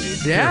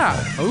 Oh,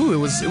 yeah. Oh, it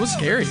was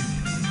scary.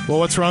 Well,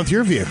 what's wrong with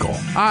your vehicle?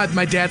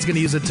 My dad's going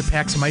to use it to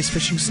pack some ice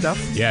fishing stuff.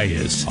 Yeah, he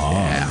is.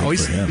 Oh,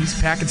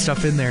 he's packing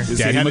stuff in there.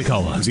 Daddy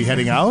McCullough. Is he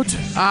heading out?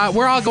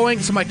 We're all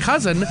going. So my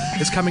cousin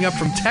is coming up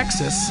from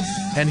Texas,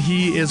 and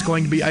he is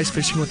going to be ice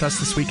fishing with us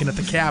this weekend at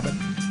the cabin.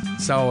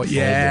 So,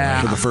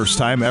 yeah. For the first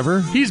time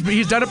ever? He's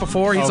done it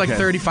before. He's like Okay.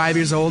 35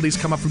 years old. He's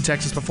come up from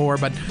Texas before,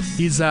 but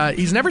he's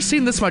never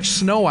seen this much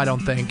snow, I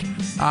don't think. In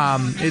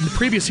the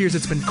previous years,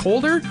 it's been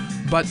colder,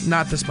 but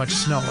not this much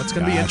snow. It's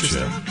going to be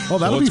interesting. Well,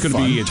 that'll be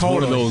fun. It's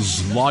one of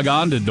those, log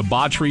on to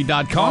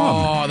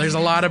debauchery.com. Oh, there's a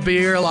lot of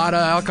beer, a lot of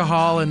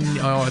alcohol, and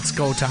it's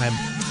go time.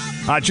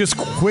 Just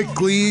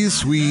quickly,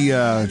 as we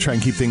try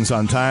and keep things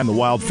on time, the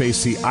Wild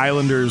face the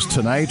Islanders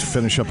tonight.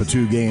 Finish up a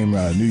 2-game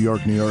New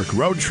York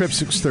road trip.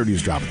 6:30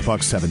 is drop the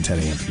puck,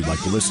 7:10 a.m. if you'd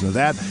like to listen to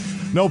that.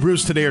 No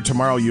Bruce today or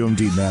tomorrow.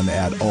 UMD men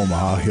at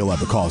Omaha. He'll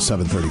have a call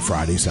 7:30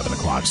 Friday, 7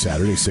 o'clock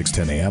Saturday,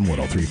 6:10 a.m.,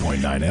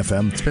 103.9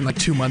 FM. It's been like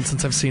 2 months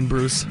since I've seen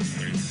Bruce.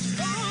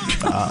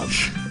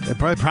 It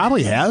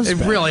probably has It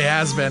been. really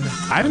has been.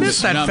 I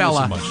miss that not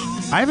fella. missing much.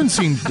 I haven't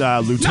seen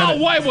Lieutenant... No,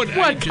 why would...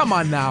 What? Come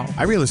on now.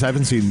 I realize I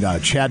haven't seen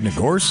Chad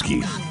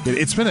Nagorski.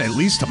 It's been at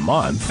least a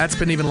month. That's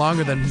been even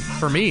longer than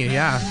for me,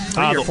 yeah.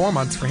 3 or 4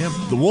 months for him.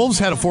 The Wolves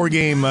had a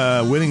 4-game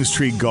winning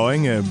streak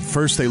going.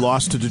 First they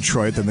lost to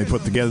Detroit, then they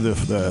put together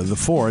the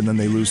 4, and then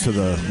they lose to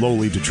the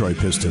lowly Detroit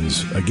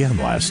Pistons again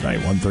last night,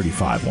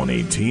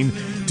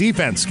 135-118.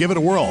 Defense, give it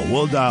a whirl.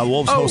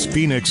 Wolves host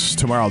Phoenix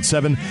tomorrow at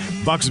 7.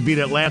 Bucks beat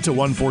Atlanta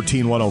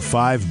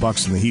 114-105.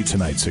 Bucks in the Heat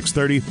tonight,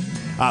 6:30.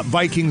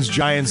 Vikings,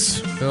 Giants,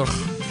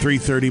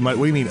 3:30. What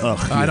do you mean, ugh?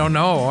 I don't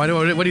know.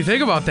 What do you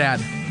think about that?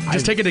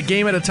 Just take it a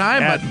game at a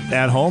time.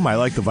 At home, I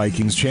like the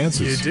Vikings'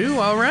 chances. You do?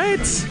 All right.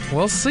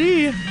 We'll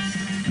see.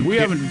 We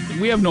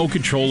have no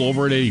control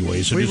over it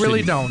anyway. So We just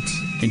really don't.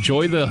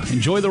 Enjoy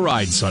the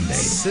ride Sunday.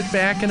 Sit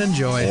back and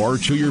enjoy. Or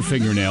chew your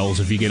fingernails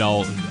if you get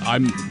out.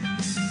 I'm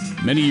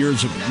many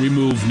years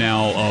removed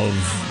now of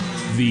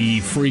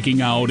the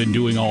freaking out and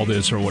doing all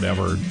this or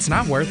whatever. It's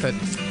not worth it.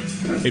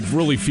 It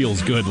really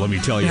feels good, let me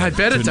tell you. Yeah, I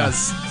bet it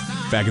does.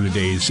 Back in the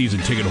days, season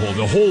ticket holder,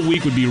 the whole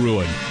week would be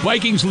ruined.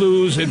 Vikings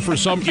lose, and for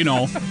some,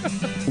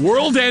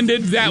 world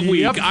ended that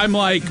week. I'm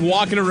like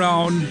walking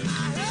around,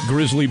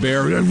 grizzly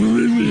bear.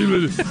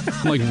 I'm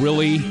like,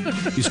 really?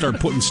 You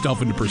start putting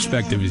stuff into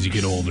perspective as you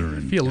get older.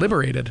 And feel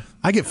liberated.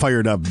 I get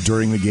fired up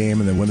during the game,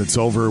 and then when it's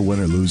over, win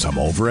or lose, I'm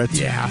over it.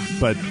 Yeah.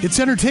 But it's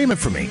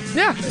entertainment for me.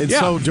 Yeah. And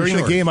so during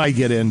the game, I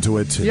get into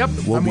it. And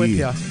I'm with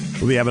you.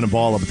 We'll be having a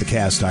ball up at the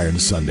Cast Iron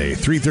Sunday.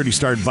 3:30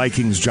 start,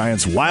 Vikings,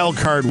 Giants, wild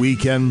card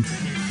weekend.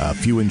 A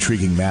few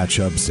intriguing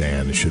matchups,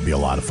 and it should be a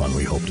lot of fun.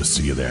 We hope to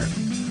see you there.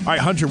 All right,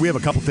 Hunter, we have a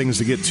couple things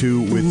to get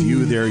to with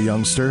you there,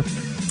 youngster,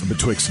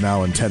 betwixt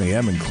now and 10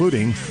 a.m.,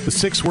 including the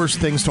 6 worst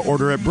things to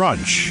order at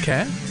brunch.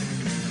 Okay.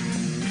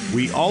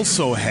 We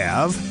also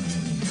have...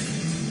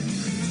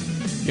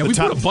 Yeah, we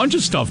put a bunch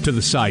of stuff to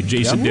the side,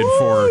 Jason did,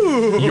 for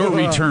your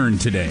return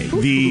today.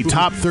 The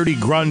top 30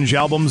 grunge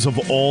albums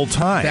of all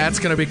time. That's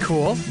going to be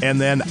cool. And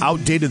then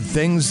outdated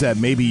things that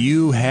maybe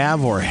you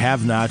have or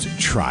have not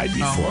tried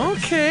before. Oh,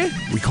 okay.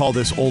 We call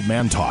this old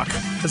man talk.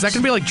 Is that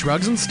going to be like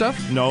drugs and stuff?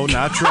 No,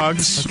 not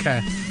drugs.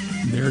 Okay.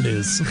 There it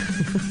is.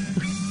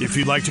 If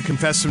you'd like to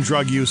confess some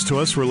drug use to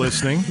us, we're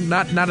listening.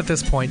 Not at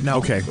this point, no.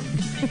 Okay.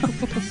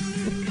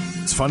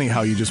 It's funny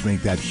how you just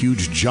make that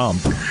huge jump.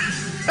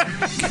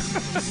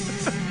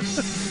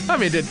 I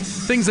mean,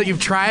 things that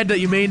you've tried that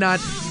you may not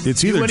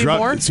It's either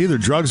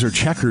drugs or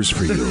checkers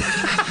for you.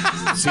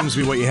 Seems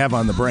to be what you have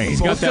on the brain.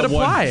 It's got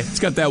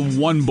that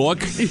one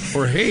book.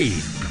 Or hey,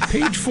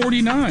 page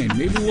 49.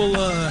 Maybe we'll.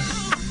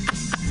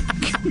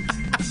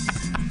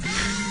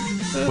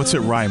 What's it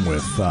rhyme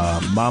with?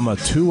 Mama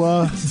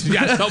Tua?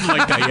 Yeah, something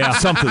like that. Yeah,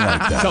 something like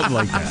that. Something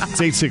like that.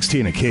 It's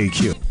 8:16 at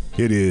KQ.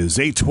 It is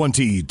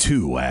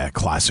 8:22 at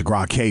Classic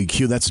Rock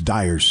KQ. That's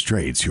Dire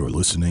Straits. You're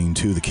listening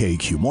to the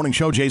KQ Morning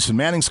Show. Jason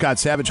Manning, Scott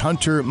Savage,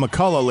 Hunter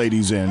McCullough,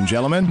 ladies and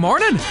gentlemen.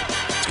 Morning.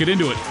 Let's get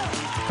into it.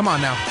 Come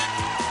on now.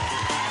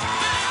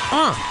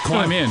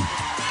 Climb in.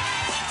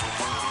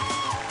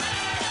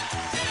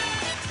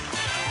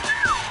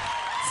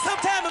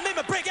 Sometime I make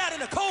me break out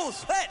in a cold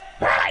sweat.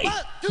 1,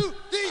 2,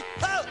 3,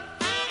 4.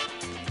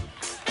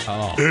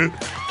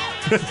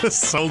 Oh.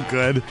 So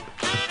good.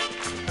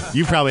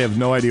 You probably have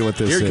no idea what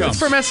this is. It's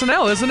from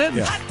SNL, isn't it?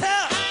 Yeah.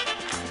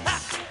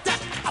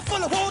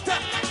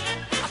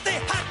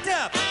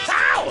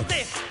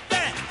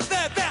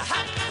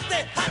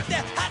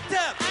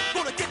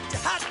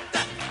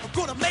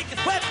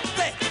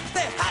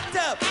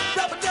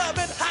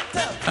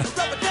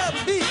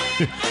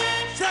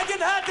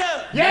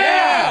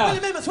 Yeah! Really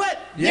made me sweat.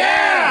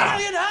 Yeah!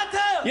 Really in the hot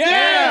tub.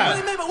 Yeah!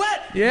 Really made me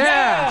wet.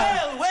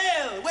 Yeah! Well.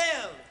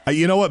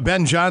 You know what,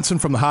 Ben Johnson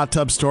from the Hot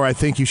Tub Store, I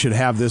think you should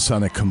have this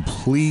on a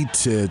complete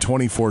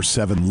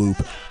 24/7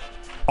 loop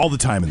all the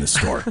time in the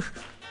store.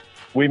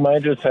 We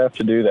might just have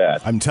to do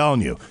that. I'm telling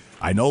you,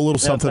 I know a little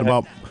something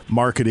about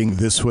marketing.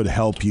 This would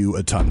help you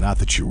a ton. Not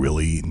that you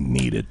really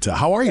need it.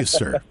 How are you,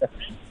 sir?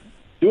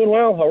 Doing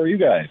well. How are you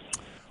guys?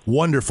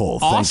 Wonderful.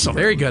 Awesome. Thank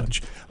you very good.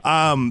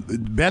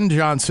 Ben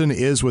Johnson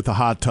is with the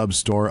Hot Tub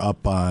Store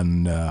up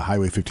on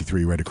Highway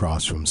 53, right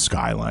across from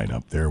Skyline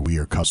up there. We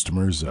are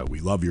customers. We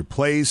love your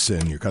place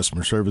and your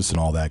customer service and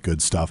all that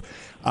good stuff.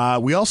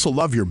 We also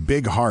love your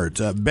big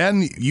heart.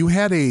 Ben, you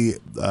had a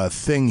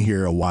thing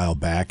here a while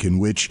back in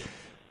which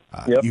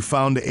you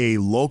found a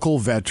local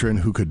veteran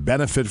who could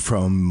benefit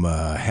from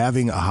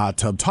having a hot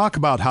tub. Talk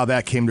about how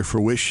that came to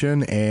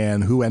fruition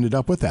and who ended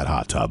up with that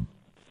hot tub.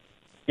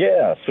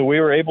 Yeah, so we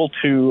were able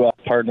to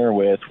partner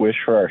with Wish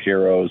for Our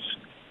Heroes,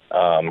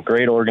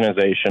 great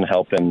organization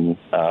helping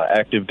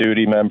active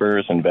duty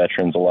members and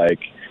veterans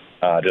alike,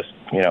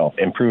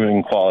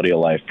 improving quality of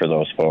life for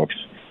those folks.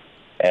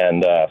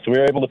 And so we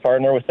were able to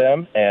partner with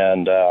them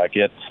and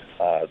get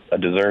a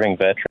deserving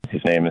veteran.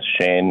 His name is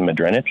Shane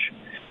Madrinich.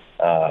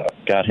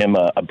 Got him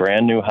a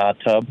brand new hot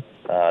tub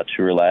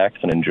to relax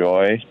and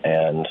enjoy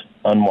and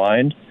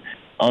unwind,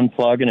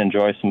 unplug and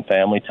enjoy some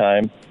family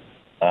time.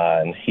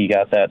 And he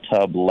got that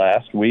tub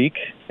last week,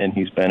 and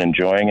he's been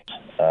enjoying it.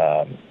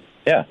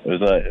 It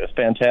was a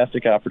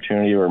fantastic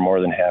opportunity. We're more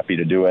than happy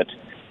to do it.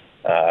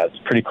 It's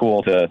pretty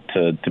cool to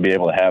be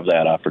able to have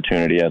that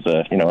opportunity as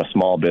a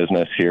small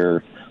business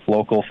here,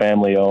 local,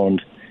 family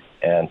owned,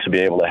 and to be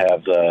able to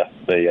have the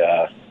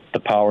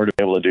power to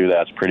be able to do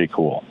that's pretty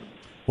cool.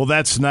 Well,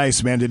 that's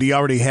nice, man. Did he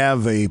already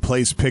have a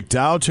place picked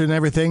out and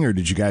everything, or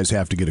did you guys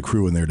have to get a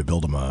crew in there to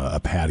build him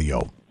a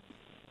patio?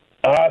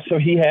 So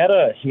he has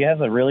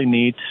a really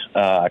neat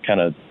kind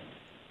of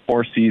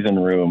four-season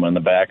room on the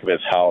back of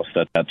his house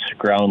that's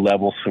ground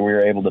level, so we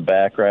were able to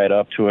back right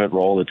up to it,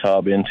 roll the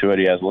tub into it.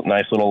 He has a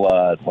nice little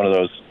one of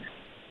those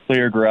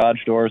clear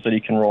garage doors that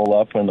he can roll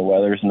up when the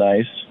weather's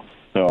nice.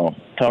 So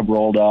tub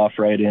rolled off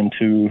right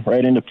into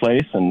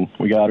place, and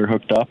we got her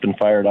hooked up and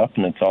fired up,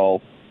 and it's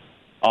all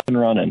up and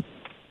running.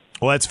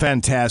 Well, that's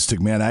fantastic,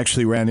 man. I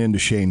actually ran into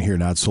Shane here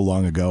not so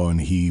long ago,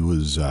 and he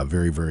was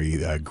very,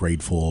 very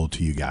grateful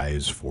to you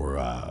guys for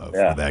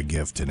that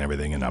gift and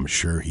everything, and I'm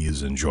sure he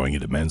is enjoying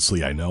it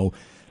immensely. I know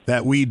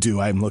that we do.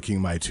 I'm looking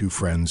at my two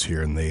friends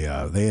here, and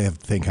they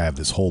think I have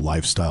this whole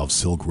lifestyle of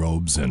silk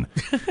robes and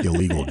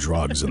illegal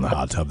drugs in the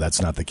hot tub.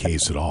 That's not the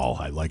case at all.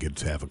 I like it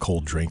to have a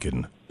cold drink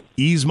and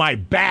ease my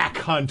back,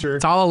 Hunter.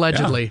 It's all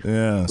allegedly.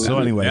 Yeah. So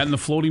anyway. And the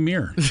floating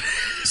mirror.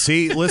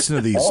 See, listen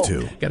to these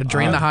two. Got to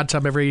drain the hot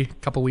tub every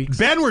couple weeks.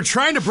 Ben, we're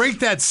trying to break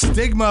that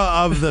stigma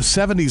of the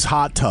 70s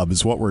hot tub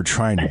is what we're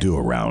trying to do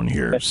around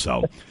here.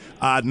 So,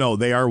 no,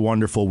 they are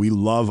wonderful. We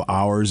love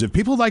ours. If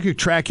people would like to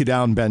track you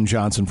down, Ben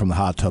Johnson from the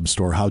Hot Tub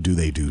Store, how do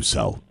they do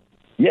so?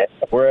 Yeah,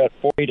 we're at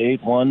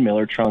 4881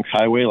 Miller Trunk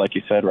Highway, like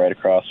you said, right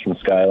across from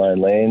Skyline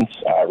Lanes.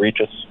 Reach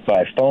us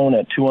by phone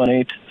at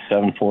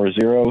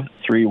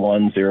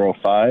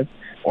 218-740-3105,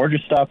 or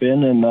just stop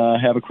in and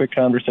have a quick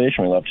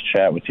conversation. We'd love to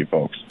chat with you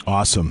folks.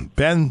 Awesome.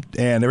 Ben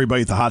and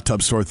everybody at the Hot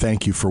Tub Store,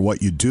 thank you for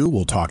what you do.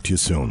 We'll talk to you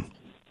soon.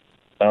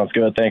 Sounds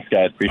good. Thanks,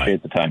 guys.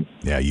 Appreciate the time.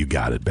 Yeah, you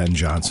got it. Ben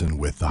Johnson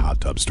with the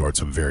Hot Tub Store.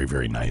 It's a very,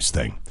 very nice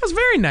thing. That's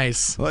very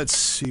nice. Let's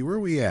see, where are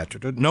we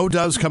at? No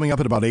Doves coming up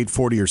at about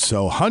 8:40 or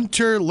so.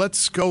 Hunter,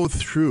 let's go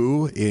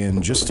through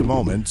in just a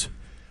moment.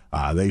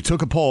 They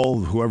took a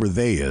poll, whoever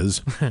they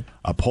is,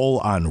 a poll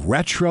on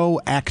retro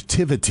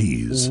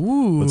activities.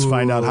 Ooh. Let's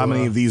find out how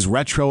many of these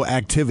retro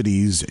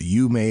activities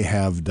you may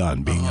have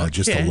done, being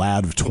just a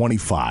lad of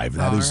 25.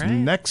 That is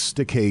next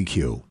to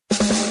KQ.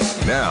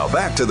 Now,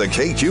 back to the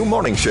KQ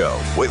Morning Show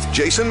with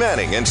Jason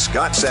Manning and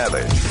Scott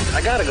Savage.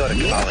 I gotta go to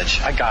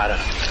college. I gotta.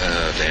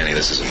 Danny,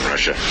 this isn't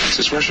Russia. Is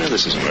this Russia?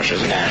 This isn't Russia,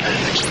 is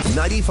it?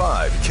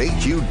 95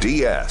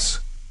 KQDS.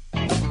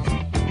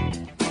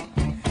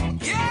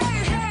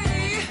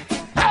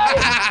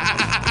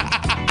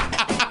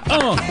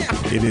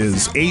 It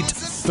is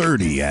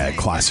 8:30 at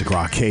Classic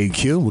Rock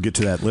KQ. We'll get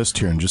to that list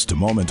here in just a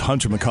moment.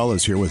 Hunter McCullough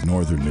is here with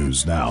Northern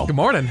News Now. Good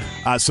morning.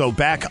 So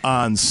back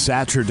on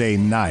Saturday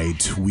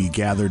night, we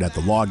gathered at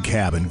the Log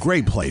Cabin.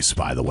 Great place,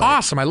 by the way.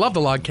 Awesome. I love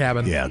the Log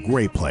Cabin. Yeah,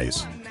 great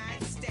place.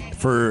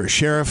 For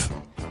Sheriff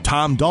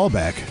Tom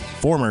Dahlbeck,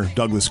 former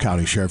Douglas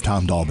County Sheriff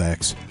Tom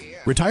Dahlbeck's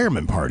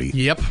retirement party.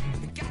 Yep.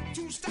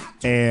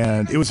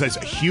 And it was a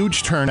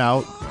huge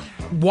turnout.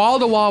 Wall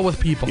to wall with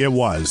people. It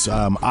was.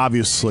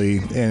 Obviously,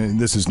 and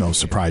this is no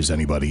surprise to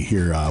anybody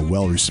here,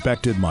 well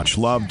respected, much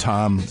loved.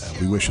 Tom,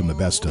 we wish him the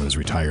best in his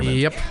retirement.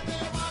 Yep.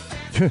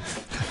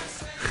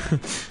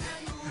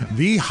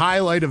 The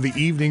highlight of the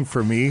evening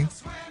for me,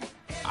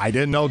 I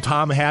didn't know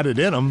Tom had it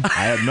in him. I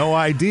had no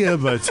idea,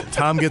 but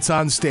Tom gets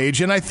on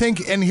stage, and I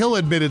think, and he'll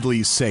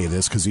admittedly say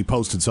this because he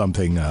posted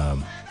something, or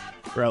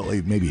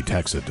maybe he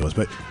texted it to us,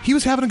 but he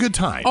was having a good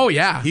time. Oh,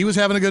 yeah. He was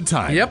having a good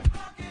time. Yep.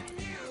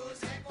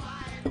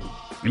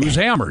 He was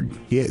hammered.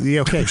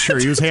 Yeah, okay, sure,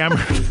 he was hammered.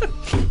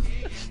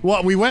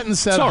 Well, we went and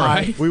said hi.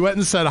 Right. We went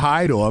and said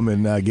hi to him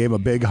and gave him a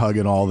big hug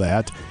and all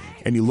that.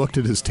 And he looked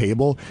at his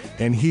table,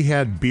 and he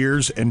had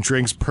beers and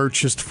drinks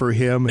purchased for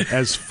him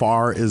as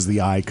far as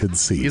the eye could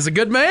see. He's a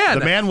good man.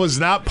 The man was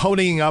not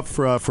ponying up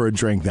for a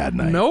drink that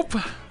night. Nope.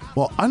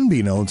 Well,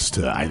 unbeknownst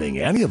to, I think,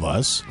 any of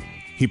us,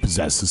 he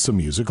possesses some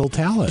musical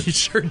talent. He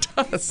sure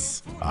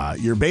does.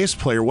 Your bass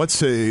player,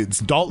 it's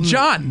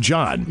Dalton?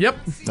 John. Yep.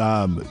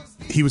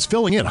 He was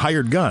filling in,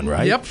 hired gun,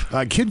 right?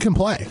 Yep. Kid can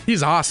play.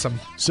 He's awesome.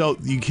 So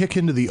you kick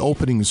into the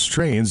opening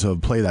strains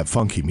of Play That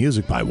Funky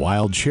Music by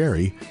Wild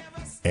Cherry,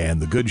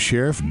 and the good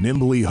sheriff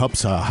nimbly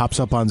hops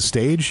up on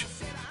stage,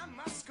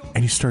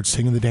 and he starts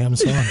singing the damn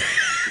song.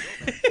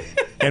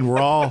 And we're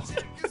all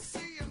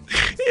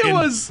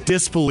in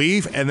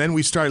disbelief, and then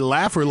we started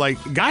laughing. We're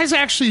like, guy's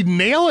actually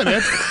nailing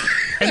it.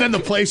 And then the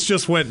place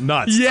just went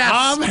nuts. Yes.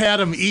 Tom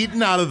had him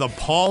eaten out of the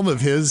palm of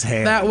his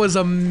hand. That was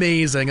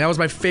amazing. That was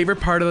my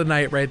favorite part of the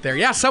night right there.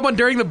 Yeah, someone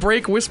during the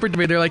break whispered to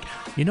me, they're like,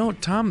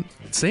 Tom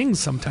sings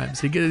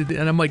sometimes. And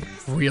I'm like,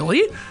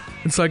 really?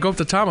 And so I go up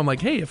to Tom, I'm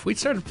like, hey, if we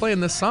started playing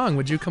this song,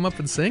 would you come up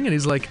and sing? And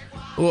he's like,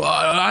 well,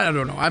 I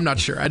don't know. I'm not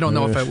sure. I don't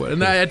know if I would.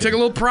 And I took a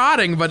little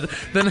prodding, but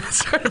then I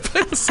started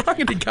playing the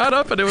song, and he got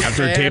up, and it was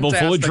After a table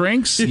full of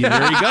drinks, there you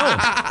go.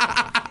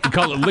 We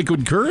call it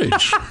liquid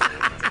courage.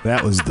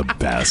 That was the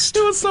best.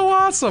 It was so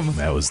awesome.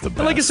 That was the best.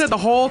 And like I said, the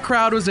whole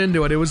crowd was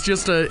into it. It was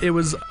just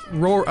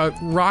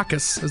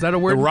raucous. Is that a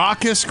word? A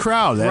raucous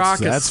crowd.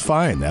 That's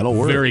fine. That'll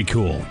work. Very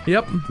cool.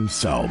 Yep.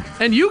 So.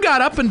 And you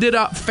got up and did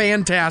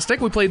fantastic.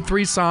 We played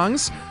 3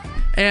 songs.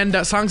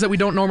 And songs that we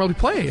don't normally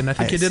play, and I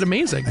think you did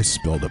amazing. I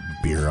spilled a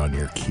beer on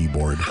your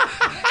keyboard.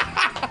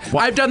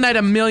 I've done that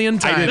a million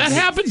times. That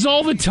happens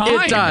all the time.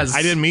 It does.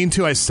 I didn't mean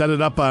to. I set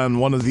it up on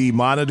one of the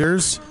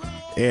monitors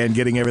and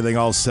getting everything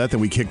all set.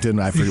 Then we kicked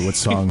in, I forget what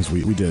songs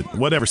we did,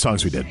 whatever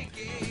songs we did.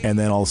 And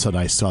then all of a sudden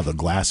I saw the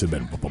glass had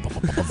been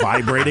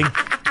vibrating,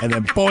 and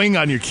then boing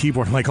on your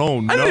keyboard. I'm like,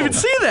 oh no. I didn't even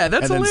see that.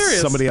 That's and then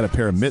hilarious. Somebody had a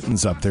pair of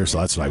mittens up there, so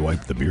that's what I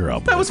wiped the beer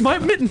out. That was my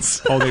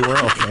mittens. Oh, they were?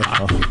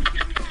 Okay.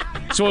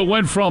 So it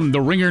went from the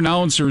ring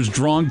announcer's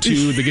drunk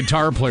to the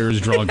guitar player's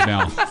drunk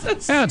now.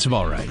 That's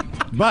about right.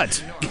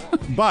 But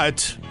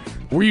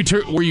were you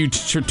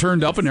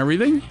turned up and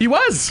everything? He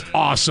was.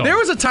 Awesome. There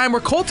was a time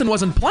where Colton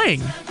wasn't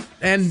playing,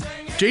 and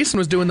Jason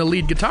was doing the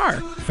lead guitar.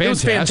 Fantastic. It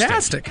was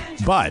fantastic.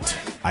 But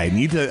I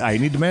need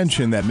to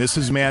mention that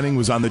Mrs. Manning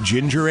was on the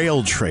ginger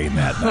ale train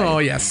that night. Oh,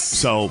 yes.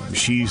 So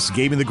she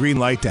gave me the green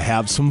light to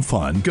have some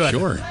fun. Good.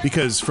 Sure.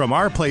 Because from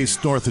our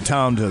place north of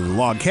town to the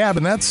log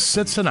cabin, that's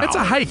an hour. It's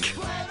a hike.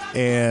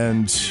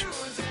 And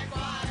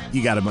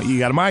you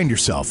gotta mind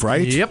yourself,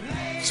 right? Yep.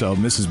 So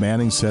Mrs.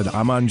 Manning said,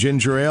 I'm on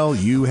ginger ale,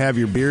 you have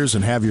your beers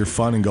and have your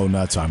fun and go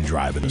nuts, I'm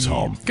driving us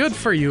home. Good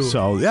for you.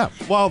 So, yeah.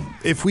 Well,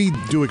 if we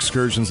do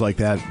excursions like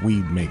that, we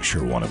make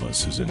sure one of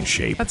us is in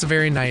shape. That's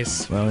very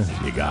nice. Well,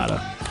 you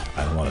gotta.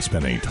 I don't want to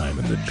spend any time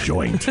in the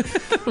joint.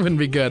 Wouldn't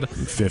be good. I'm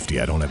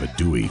 50, I don't have a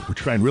Dewey. We're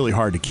trying really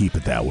hard to keep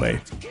it that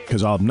way.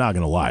 Because I'm not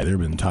going to lie, there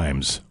have been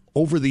times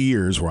over the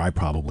years where I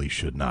probably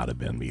should not have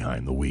been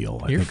behind the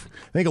wheel. I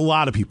think a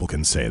lot of people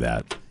can say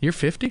that. You're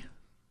 50?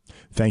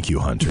 Thank you,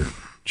 Hunter.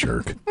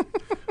 Jerk.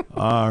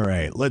 All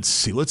right, let's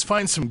see. Let's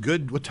find some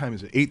good. What time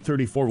is it?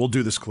 8:34. We'll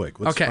do this quick.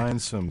 Let's find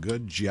some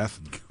good Jeff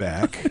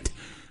Beck.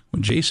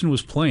 When Jason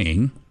was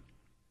playing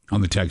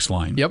on the text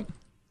line, yep,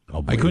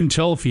 I couldn't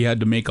tell if he had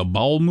to make a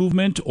bowel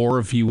movement or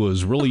if he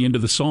was really into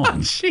the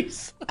song.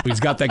 Jeez. He's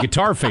got that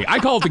guitar face. I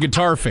call it the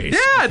guitar face.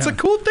 Yeah, it's a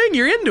cool thing.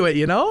 You're into it,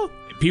 you know?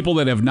 People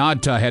that have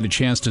not had a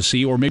chance to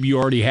see, or maybe you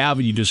already have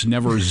and you just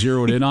never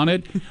zeroed in on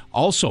it.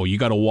 Also, you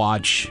got to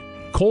watch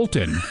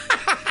Colton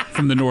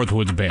from the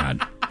Northwoods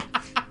Band.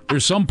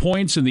 There's some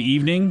points in the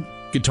evening,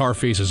 guitar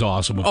face is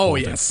awesome. With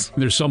Colton. Yes.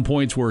 And there's some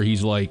points where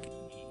he's like,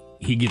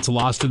 he gets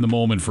lost in the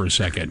moment for a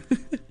second,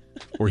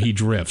 where he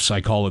drifts.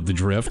 I call it the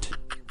drift.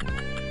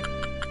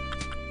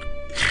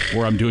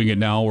 Where I'm doing it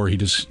now, where he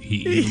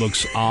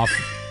looks off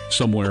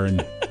somewhere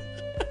and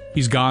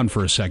he's gone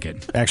for a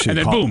second. Actually, and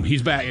then boom,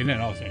 he's back. And then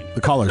the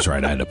caller's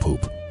right. I had to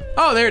poop.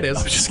 Oh, there it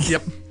is.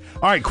 Yep.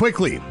 All right,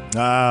 quickly.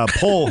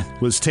 Poll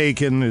was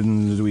taken,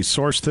 and do we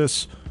source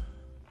this?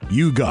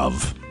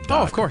 YouGov.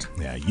 Oh, of course.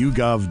 Yeah,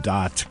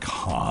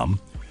 YouGov.com.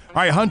 All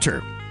right,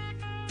 Hunter.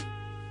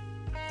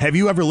 Have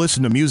you ever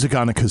listened to music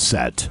on a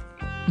cassette?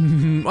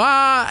 In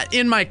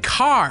my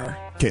car.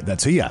 Okay,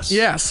 that's a yes.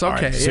 Yes, okay.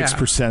 All right,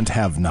 6%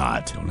 have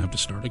not. Don't have to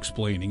start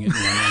explaining it.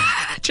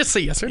 Just say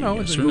yes or no.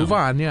 Yes and or move no.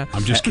 on, yeah.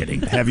 I'm just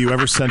kidding. Have you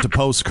ever sent a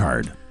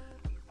postcard?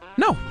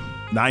 No.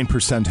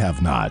 9%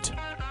 have not.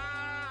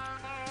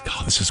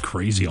 God, this is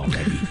crazy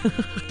already.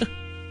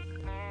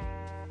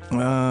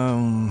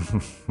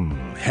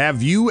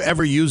 Have you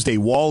ever used a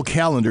wall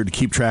calendar to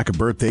keep track of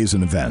birthdays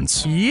and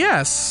events?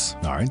 Yes.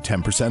 All right,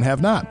 10%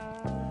 have not.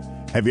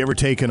 Have you ever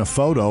taken a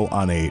photo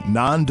on a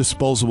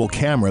non-disposable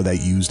camera that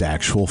used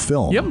actual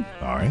film? Yep.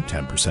 All right,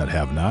 10%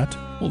 have not.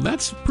 Well,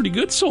 that's pretty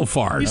good so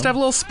far. I used to have a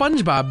little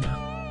SpongeBob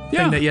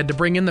thing that you had to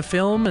bring in the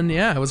film, and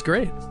it was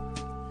great.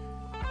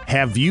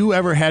 Have you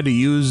ever had to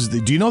use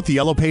do you know what the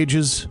Yellow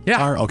Pages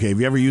are? Okay, have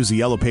you ever used the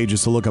Yellow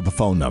Pages to look up a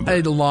phone number?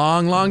 A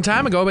long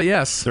time ago, but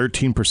yes.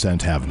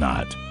 13% have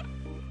not.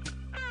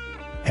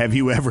 Have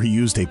you ever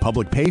used a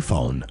public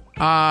payphone?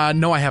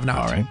 No, I have not.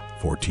 All right,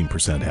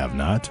 14% have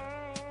not.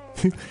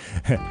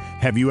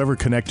 Have you ever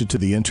connected to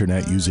the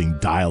internet using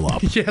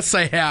dial-up? Yes,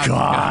 I have.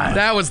 God.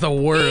 That was the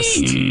worst.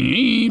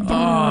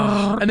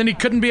 And then you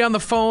couldn't be on the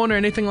phone or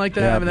anything like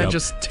that. I mean, that's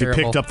just terrible.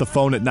 You picked up the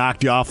phone, it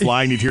knocked you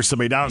offline, you'd hear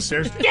somebody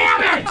downstairs.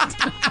 Damn it!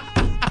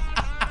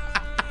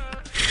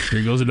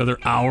 Here goes another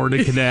hour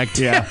to connect.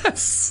 Yeah.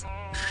 Yes.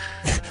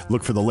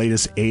 Look for the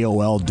latest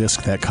AOL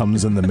disc that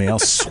comes in the mail.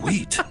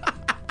 Sweet.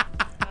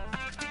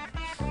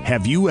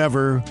 Have you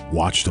ever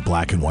watched a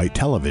black and white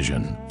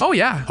television? Oh,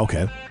 yeah.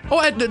 Okay.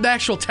 Oh, the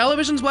actual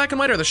television's black and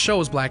white or the show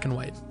is black and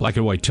white? Black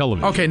and white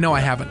television. Okay, no, I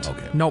haven't.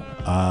 Okay. Nope.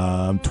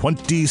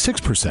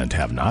 26%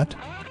 have not.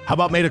 How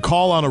about made a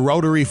call on a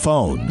rotary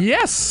phone?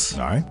 Yes.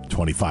 All right.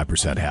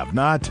 25% have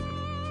not.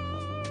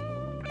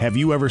 Have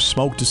you ever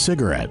smoked a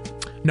cigarette?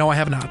 No, I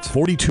have not.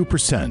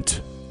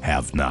 42%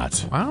 have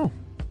not. Wow.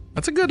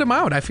 That's a good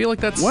amount. I feel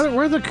like that's where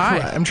are the high.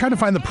 I'm trying to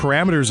find the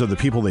parameters of the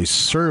people they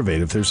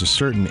surveyed, if there's a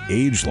certain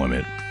age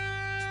limit.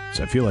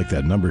 So I feel like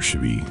that number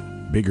should be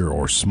bigger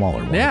or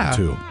smaller. One of the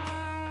two.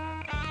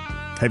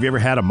 Have you ever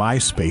had a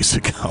MySpace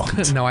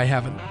account? No, I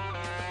haven't.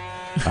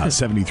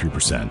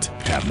 73%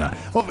 have not.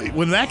 Well,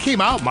 when that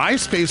came out,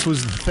 MySpace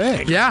was the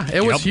thing. Yeah,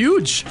 it was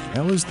huge.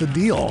 That was the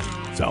deal.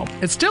 So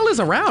it still is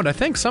around. I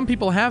think some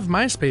people have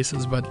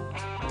MySpaces, but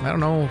I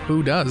don't know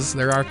who does.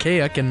 They're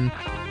archaic and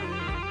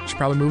should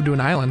probably move to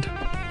an island.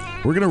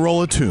 We're going to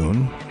roll a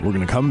tune. We're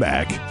going to come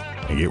back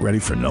and get ready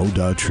for No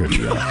Duh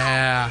Trivia.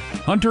 Yeah.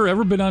 Hunter,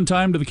 ever been on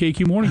time to the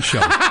KQ Morning Show?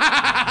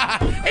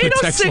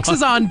 8:06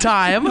 is on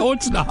time. No,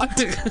 it's not.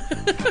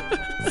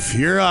 If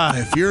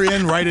you're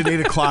in right at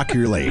 8 o'clock,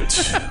 you're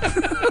late.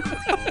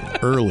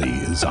 Early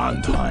is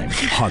on time.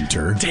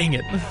 Hunter. Dang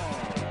it.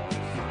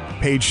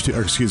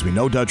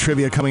 No Duh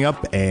Trivia coming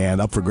up, and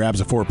up for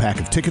grabs a 4-pack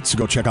of tickets to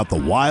go check out the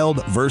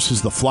Wild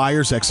versus the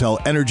Flyers XL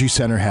Energy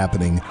Center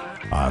happening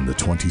on the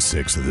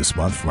 26th of this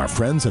month from our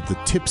friends at the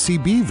Tipsy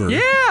Beaver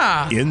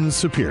in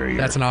Superior.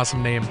 That's an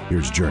awesome name.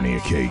 Here's Journey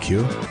at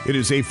KQ. It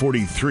is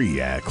 8:43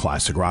 at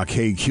Classic Rock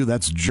KQ.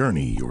 That's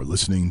Journey. You're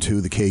listening to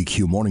the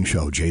KQ Morning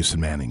Show. Jason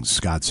Manning,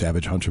 Scott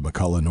Savage, Hunter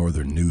McCullough,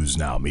 Northern News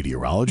Now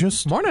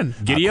meteorologist. Morning.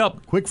 Giddy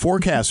up. Quick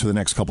forecast for the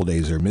next couple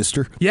days there,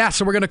 mister. Yeah,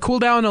 so we're going to cool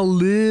down a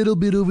little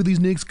bit over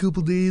these next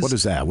couple days. What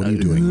is that? What are you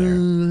doing there?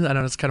 I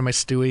don't know. It's kind of my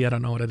Stewie. I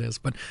don't know what it is.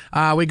 But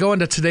we go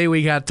into today.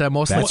 We got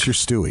most That's your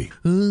Stewie.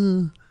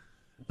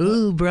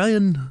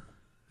 Brian.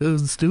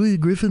 Stewie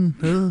Griffin.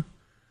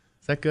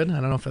 Is that good? I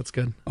don't know if that's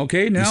good.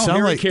 Okay, now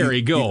Harry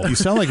Carey, go. You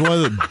sound like one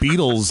of the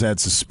Beatles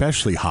that's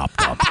especially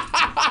hopped up.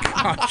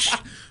 Gosh.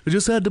 I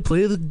just had to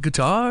play the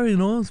guitar, play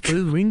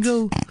the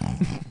Ringo.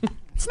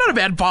 It's not a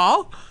bad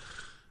Paul.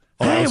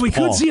 Hey, we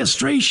could see a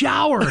stray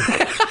shower.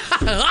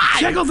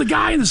 Check out the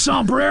guy in the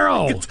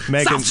sombrero.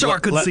 Megan, South Shore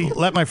could see.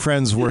 Let my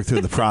friends work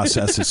through the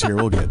processes here.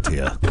 We'll get to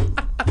you.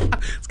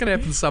 It's going to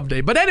happen someday.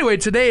 But anyway,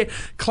 today,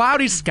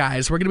 cloudy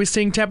skies. We're going to be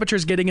seeing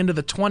temperatures getting into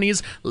the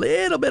 20s.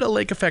 Little bit of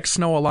lake effect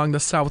snow along the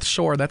South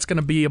Shore. That's going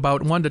to be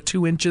about 1 to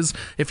 2 inches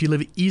if you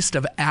live east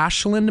of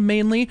Ashland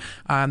mainly.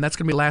 That's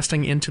going to be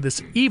lasting into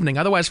this evening.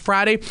 Otherwise,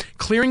 Friday,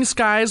 clearing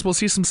skies. We'll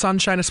see some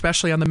sunshine,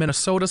 especially on the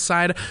Minnesota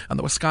side. On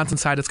the Wisconsin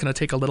side, it's going to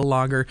take a little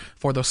longer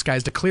for those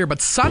skies to clear.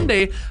 But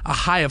Sunday, a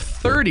high of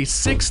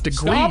 36 degrees.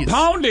 Stop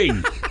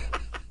pounding.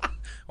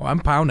 Oh, I'm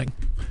pounding.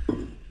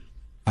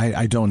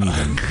 I don't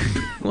even.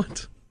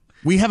 What?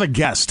 We have a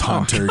guest,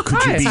 Hunter.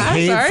 Could you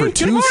behave for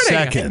 2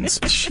 seconds?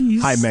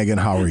 Jeez. Hi, Megan.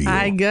 How are you?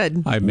 Hi,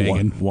 good. Hi,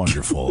 Megan.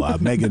 Wonderful.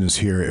 Megan is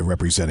here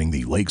representing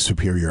the Lake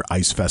Superior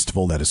Ice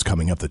Festival that is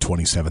coming up the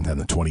 27th and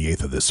the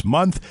 28th of this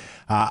month.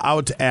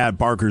 Out at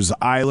Barker's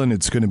Island,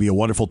 it's going to be a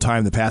wonderful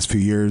time. The past few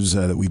years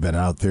that we've been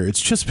out there,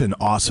 it's just been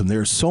awesome.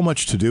 There's so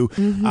much to do.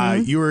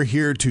 Mm-hmm. You are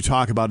here to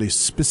talk about a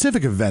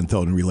specific event,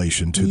 though, in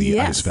relation to the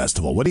Ice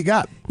Festival. What do you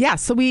got? Yeah,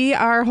 so we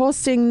are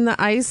hosting the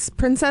Ice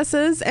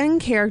Princesses and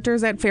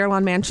Characters at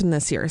Fairlawn Mansion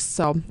this year.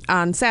 So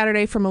on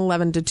Saturday from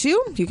 11 to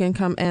 2, you can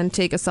come and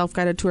take a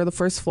self-guided tour of the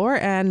first floor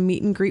and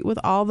meet and greet with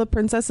all the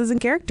princesses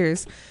and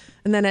characters.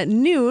 And then at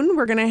noon,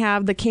 we're going to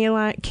have the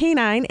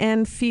canine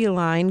and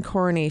feline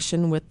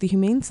coronation with the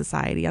Humane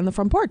Society on the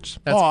front porch.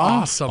 That's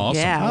awesome.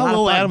 Yeah,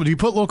 little animal. Do you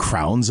put little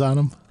crowns on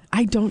them?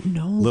 I don't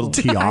know. Little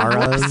tiaras.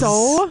 I hope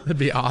so. That'd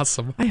be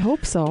awesome. I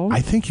hope so. I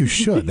think you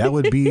should. That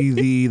would be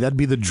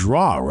the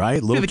draw,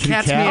 right? Little the kitty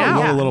cat's cat,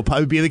 meow. little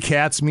would be the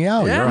cat's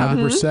meow. Yeah.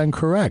 You're 100%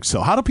 correct.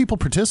 So how do people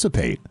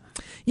participate?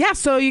 Yeah,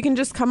 so you can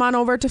just come on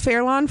over to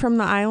Fairlawn from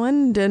the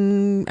island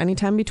and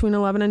anytime between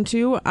 11 and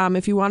 2.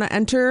 If you want to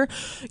enter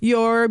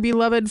your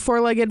beloved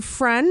four-legged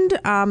friend,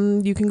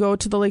 you can go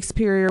to the Lake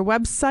Superior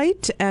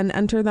website and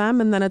enter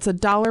them, and then it's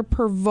 $1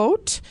 per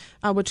vote,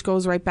 which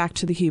goes right back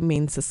to the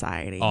Humane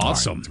Society.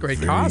 Awesome. It's a great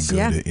Very cause. good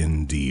Yeah.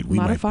 indeed. A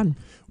lot of fun.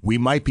 We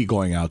might be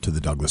going out to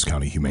the Douglas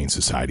County Humane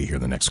Society here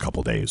in the next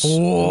couple days.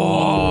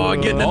 Oh,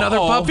 getting another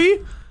puppy?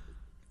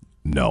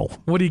 No.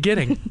 What are you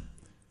getting?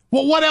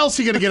 Well, what else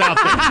are you going to get out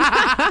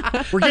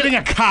there? We're getting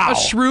a cow. A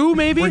shrew,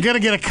 maybe? We're going to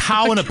get a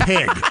cow and a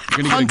pig.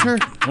 You're gonna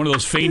get one of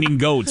those fainting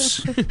goats.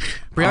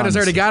 Brianna's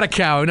already got a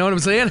cow. You know what I'm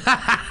saying?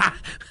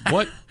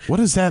 What? What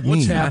does that mean?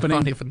 What's happening? I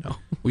don't even know.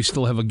 We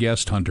still have a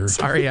guest, Hunter.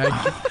 Sorry,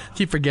 I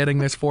keep forgetting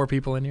there's 4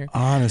 people in here.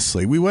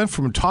 Honestly, we went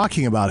from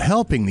talking about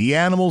helping the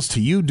animals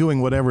to you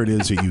doing whatever it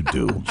is that you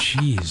do.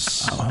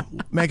 Jeez.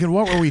 Megan,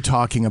 what were we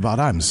talking about?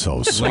 I'm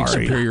so sorry. Lake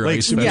Superior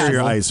Ice Superior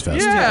Festival. Ice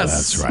Festival.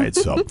 Yes. That's right.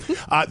 So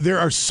there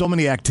are so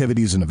many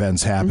activities and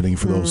events happening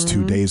for those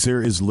 2 days.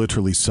 There is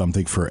literally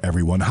something for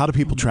everyone. How do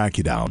people track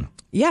you down?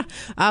 Yeah,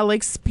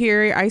 Lake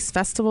Superior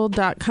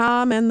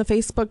IceFestival.com and the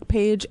Facebook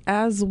page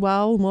as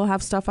well. We'll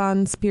have stuff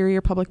on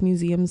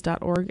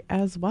SuperiorPublicMuseums.org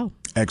as well.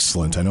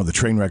 Excellent. I know the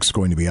Trainwreck's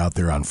going to be out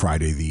there on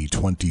Friday the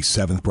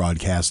 27th,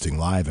 broadcasting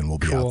live, and we'll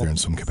be out there in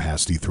some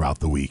capacity throughout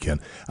the weekend.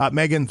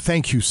 Megan,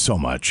 thank you so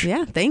much.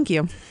 Yeah, thank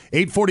you.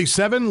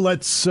 8:47.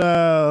 Let's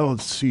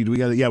see. We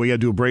got to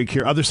do a break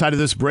here. Other side of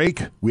this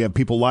break, we have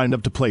people lined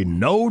up to play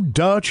No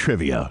Duh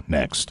Trivia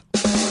next.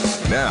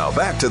 Now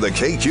back to the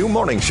KQ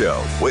Morning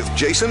Show with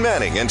Jason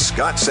Manning and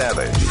Scott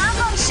Savage. I'm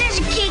gonna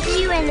scissor kick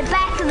you in the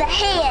back of the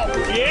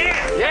head.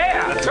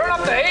 Yeah. Turn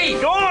up the heat.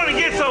 Go on and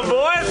get some,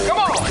 boys. Come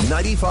on.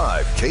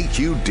 95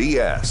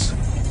 KQDS.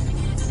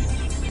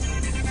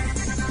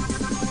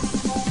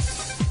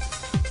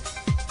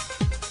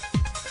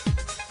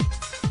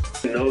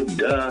 No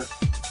duh.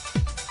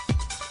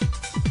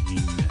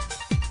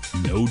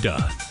 No duh.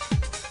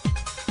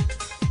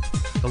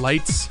 The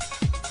lights.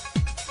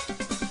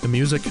 The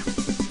music.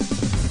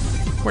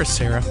 Where's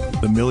Sarah?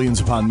 The millions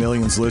upon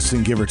millions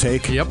listening, give or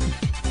take. Yep.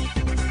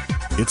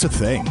 It's a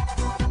thing.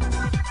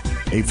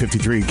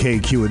 8:53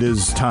 KQ, it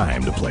is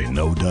time to play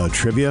No Duh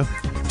Trivia.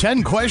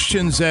 10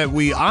 questions that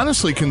we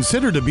honestly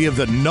consider to be of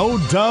the no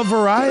duh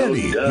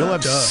variety. No duh. You'll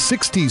have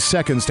 60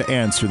 seconds to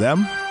answer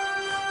them.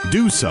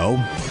 Do so,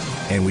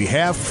 and we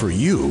have for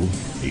you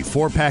a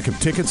 4-pack of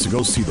tickets to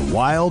go see the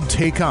Wild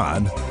take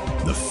on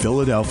the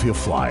Philadelphia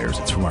Flyers.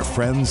 It's from our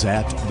friends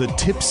at the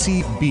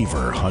Tipsy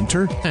Beaver.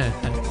 Hunter?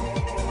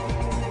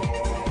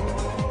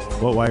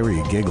 Well, why were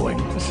you giggling?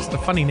 It's just a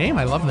funny name.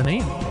 I love the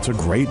name. It's a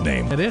great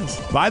name. It is.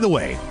 By the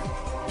way,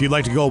 if you'd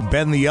like to go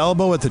bend the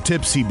elbow at the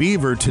Tipsy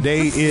Beaver,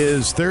 today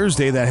is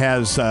Thursday. That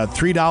has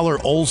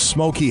 $3 Old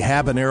Smoky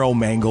Habanero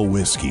Mango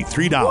Whiskey.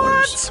 $3.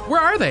 What?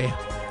 Where are they?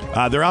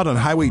 They're out on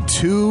Highway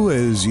 2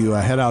 as you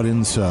head out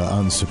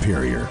on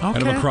Superior. Okay.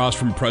 Kind of across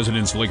from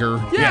President's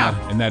Liquor.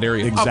 Yeah. In that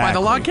area. Exactly. Up by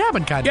the log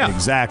cabin, kind of. Yeah.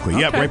 Exactly.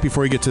 Okay. Yep, right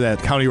before you get to that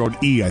County Road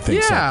E, I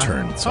think, Yeah.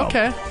 turn. So.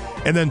 Okay.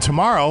 And then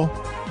tomorrow,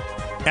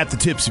 at the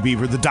Tipsy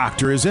Beaver, the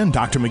doctor is in.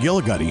 Dr.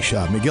 McGillicuddy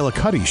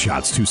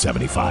shots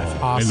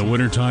 275. Awesome. In the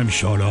wintertime,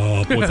 shut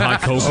up with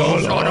hot cocoa.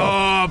 Shut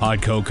up.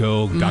 Hot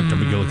cocoa. Dr.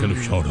 McGillicuddy,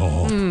 shut up.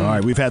 All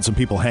right, we've had some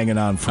people hanging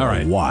on for All a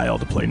right. while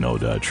to play No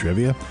Duh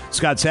Trivia.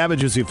 Scott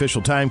Savage is the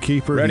official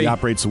timekeeper. Ready? He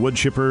operates the wood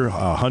chipper.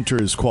 Hunter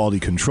is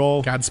quality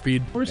control.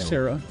 Godspeed. Where's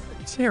Sarah?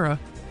 Sarah.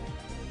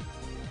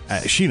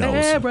 She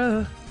knows.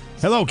 Sarah.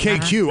 Hello,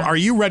 KQ. Are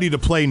you ready to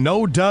play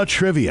No Duh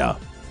Trivia?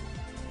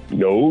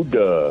 No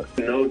duh.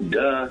 No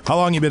duh. How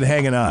long you been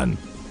hanging on?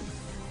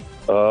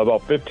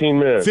 About 15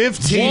 minutes.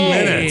 15 Whoa.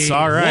 minutes.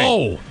 All right.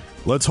 Whoa.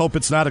 Let's hope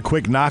it's not a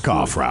quick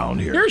knockoff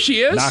round here. Here she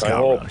is. Knockout I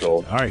hope round. so.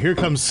 All right, here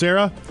comes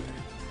Sarah.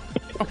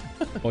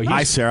 Well,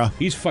 Hi, Sarah.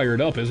 He's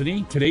fired up, isn't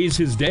he? Today's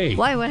his day.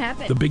 Why? What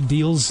happened? The big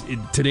deal's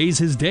today's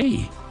his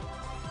day.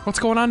 What's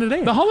going on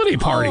today? The holiday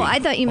party. Oh, I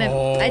thought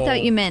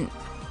you meant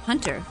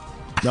Hunter.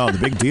 No, the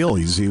big deal.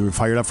 He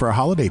fired up for a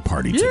holiday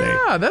party today.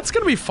 Yeah, that's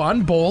going to be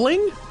fun.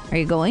 Bowling? Are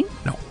you going?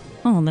 No.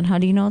 Oh, then how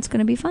do you know it's going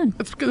to be fun?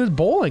 It's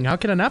bowling. How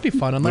can it not be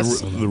fun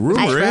unless The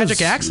rumor tragic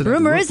is, accident?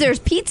 Rumor is there's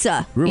pizza.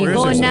 Are you Rumor is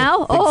going there's a now?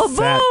 big Oh,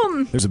 fat-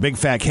 boom! There's a big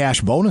fat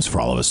cash bonus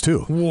for all of us, too.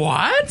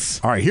 What?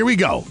 All right, here we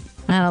go.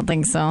 I don't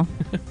think so.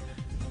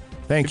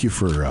 Thank you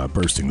for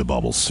bursting the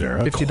bubbles,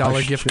 Sarah.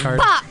 $50 gift card.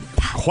 Pop!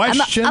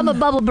 Question I'm a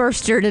bubble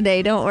burster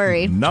today. Don't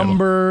worry.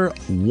 number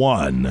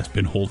 1.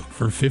 Been holding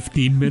for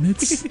 15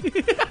 minutes.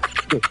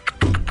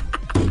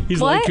 He's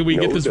What? like, can we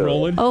get this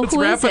rolling? Oh, Let's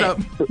who wrap is it it? up.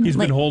 He's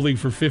been holding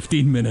for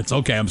 15 minutes.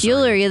 Okay, I'm sorry.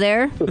 Julie, are you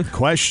there?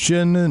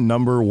 Question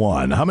number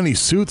 1. How many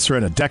suits are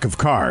in a deck of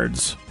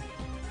cards?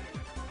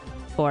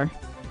 4.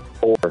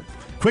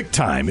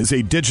 QuickTime is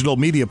a digital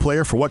media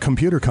player for what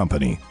computer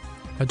company?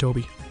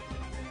 Adobe.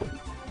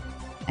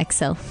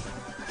 Excel.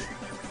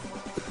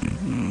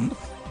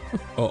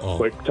 Uh-oh.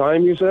 Quick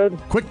time, you said?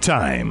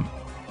 QuickTime.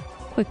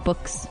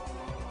 QuickBooks.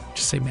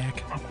 Just say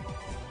Mac.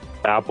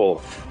 Apple.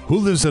 Who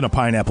lives in a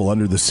pineapple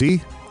under the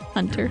sea?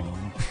 Hunter.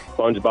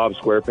 SpongeBob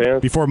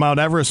SquarePants. Before Mount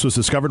Everest was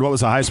discovered, what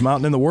was the highest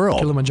mountain in the world?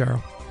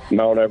 Kilimanjaro.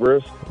 Mount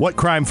Everest. What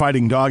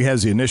crime-fighting dog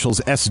has the initials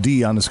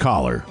SD on his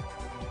collar?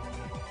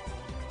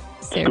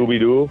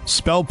 Scooby-Doo.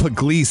 Spell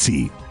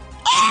Puglisi.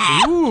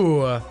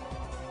 Ooh.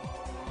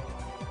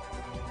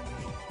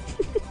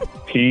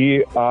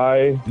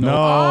 P-I. No.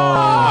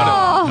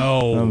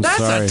 Oh. I'm That's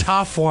sorry. a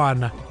tough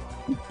one.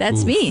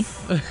 That's me.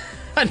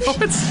 I know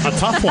it's a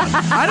tough one.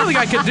 I don't think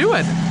I could do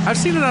it. I've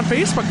seen it on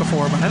Facebook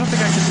before, but I don't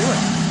think I could do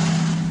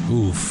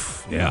it.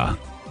 Oof. Yeah.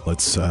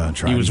 Let's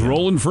try. He was again.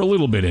 rolling for a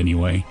little bit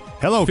anyway.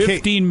 Hello,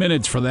 15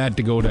 minutes for that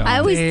to go down. I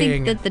always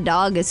think that the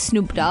dog is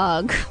Snoop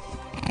Dogg.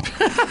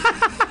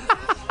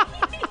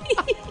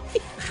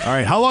 All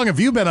right, how long have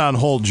you been on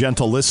hold,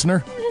 gentle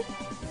listener?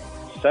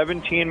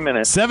 17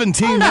 minutes.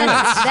 17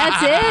 minutes.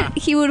 That's it?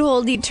 He would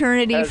hold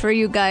eternity for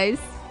you guys.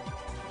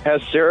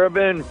 Has Sarah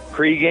been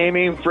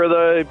pre-gaming for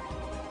the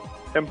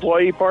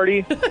employee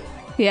party?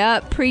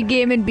 Yeah,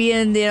 pregame and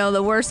being,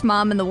 the worst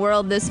mom in the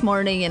world this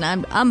morning,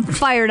 and I'm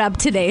fired up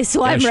today,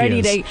 so I'm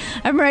ready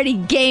I'm ready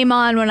game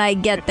on when I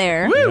get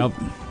there. Yep.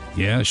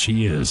 Yeah,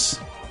 she is.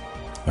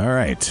 All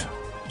right.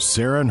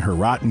 Sarah and her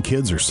rotten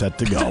kids are set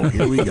to go.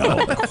 Here we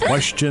go.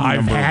 Question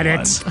I've number had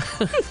one.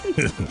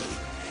 it.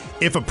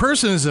 If a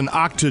person is an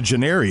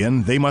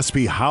octogenarian, they must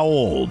be how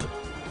old?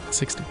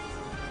 60.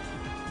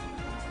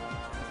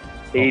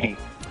 80.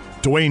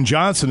 Dwayne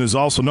Johnson is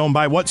also known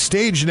by what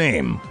stage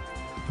name?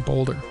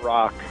 Boulder.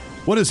 Rock.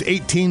 What is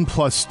 18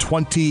 plus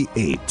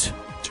 28?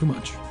 Too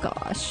much.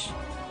 Gosh.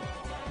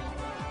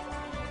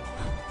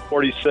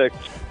 46.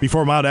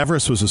 Before Mount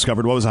Everest was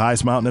discovered, what was the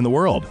highest mountain in the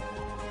world?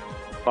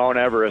 Mount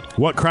Everest.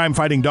 What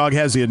crime-fighting dog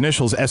has the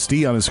initials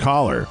SD on his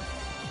collar?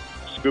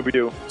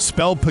 Scooby-Doo.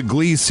 Spell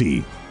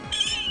Puglisi.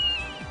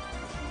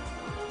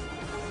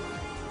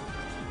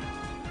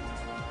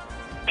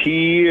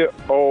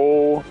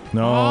 P-O...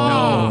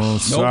 No,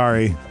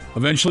 sorry. Nope.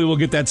 Eventually we'll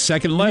get that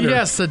second letter.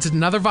 Yes, it's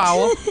another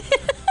vowel.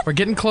 We're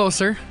getting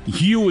closer.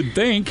 You would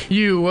think.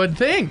 You would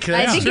think.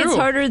 That's I think true. it's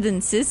harder than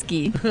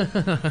Siski.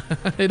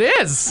 It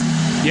is.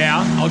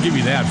 Yeah, I'll give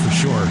you that for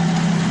sure.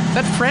 Is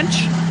that French?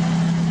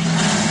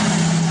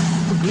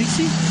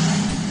 Puglisi?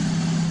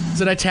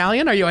 Is it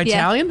Italian? Are you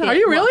Italian? Yeah. Are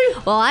you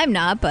really? Well, I'm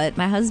not, but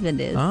my husband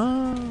is.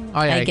 Oh, yeah,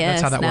 I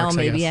guess that's how that now works.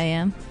 maybe guess. I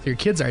am. Your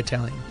kids are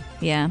Italian.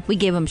 Yeah, we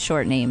gave them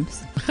short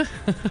names.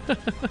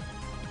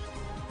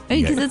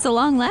 Because it's a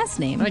long last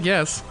name. I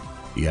guess.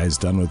 You guys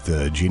done with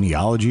the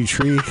genealogy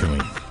tree? Can we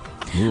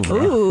move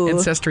on? Ooh.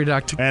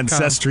 Ancestry.com.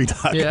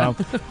 Ancestry.com. Yeah.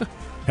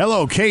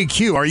 Hello,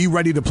 KQ. Are you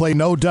ready to play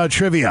No Duh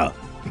Trivia?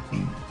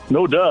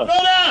 No duh.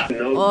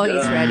 Oh,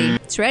 he's ready.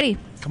 It's ready.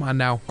 Come on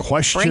now. Bring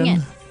Question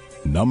it.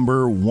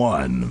 number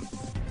one.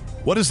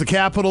 What is the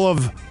capital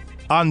of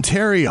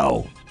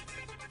Ontario?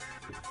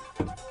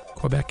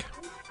 Quebec.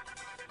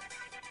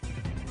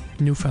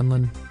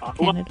 Newfoundland.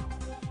 Canada.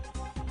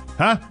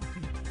 Huh?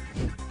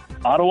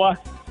 Ottawa.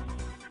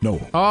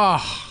 No.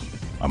 Oh.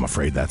 I'm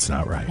afraid that's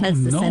not right.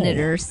 That's the no.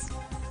 Senators.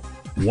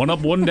 One up,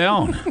 one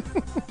down.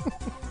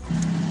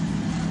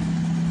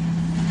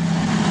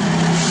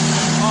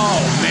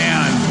 Oh,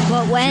 man.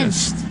 What went?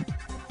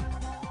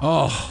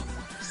 Oh.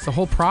 It's the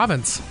whole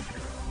province.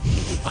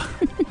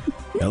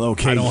 Hello,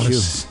 I don't wanna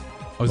KQ.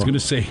 I was going to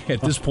say,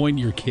 at this point,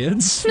 your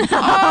kids?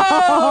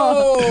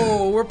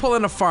 Oh, we're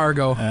pulling a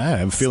Fargo. I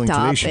have a feeling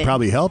Stop today should it.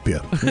 probably help you.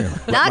 Here,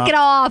 Knock it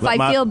off.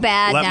 I feel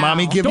bad let now.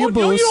 Mommy give you a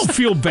No, you boost. don't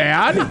feel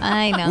bad.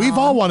 I know. We've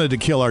all wanted to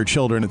kill our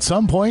children at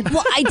some point.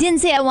 Well, I didn't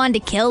say I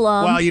wanted to kill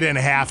them. Well, you didn't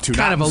have to. Kind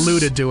Not of in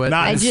alluded to it.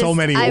 Not I in just, so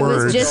many I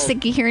words. was just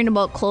sick of hearing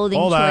about clothing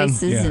Hold on.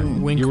 choices Yeah.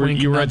 and Wink, You were,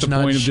 wink, you were nudge, at the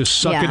point nudge. of just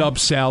suck Yeah. it up,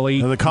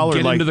 Sally. Now, the caller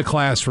Get like- into the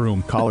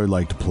classroom. Caller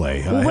like to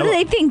play. what do hello-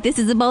 they think? This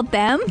is about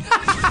them?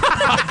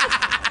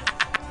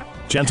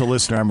 Gentle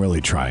listener, I'm really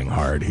trying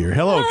hard here.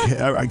 Hello,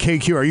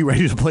 KQ. Are you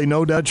ready to play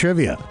No Duh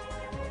Trivia?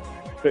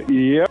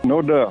 Yep.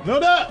 No duh. No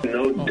Duh.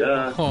 No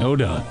duh. No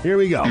doubt. Here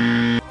we go.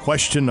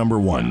 Question number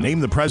one. Name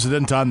the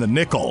president on the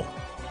nickel.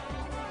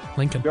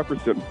 Lincoln.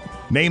 Jefferson.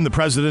 Name the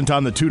president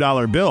on the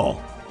 $2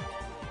 bill.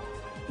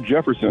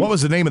 Jefferson. What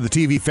was the name of the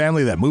TV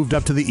family that moved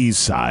up to the east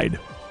side?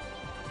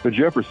 The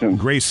Jeffersons.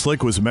 Grace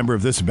Slick was a member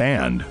of this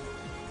band.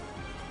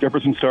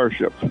 Jefferson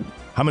Starship.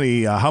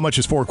 How much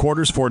is 4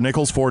 quarters, 4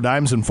 nickels, 4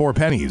 dimes, and 4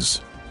 pennies?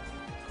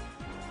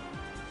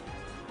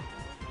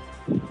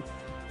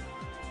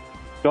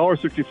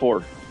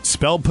 $1.64.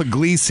 Spell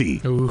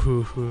Puglisi.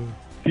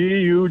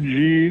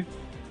 P-U-G-L-I-S-I.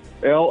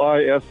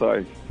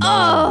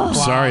 Oh,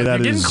 sorry, that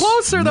You're is getting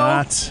closer, though.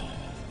 not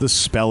the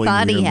spelling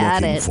Thought he you're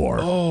had looking it. for.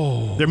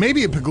 Oh. There may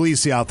be a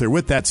Puglisi out there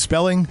with that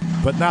spelling,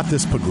 but not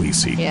this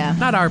Puglisi. Yeah.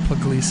 Not our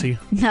Puglisi.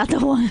 Not the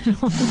one.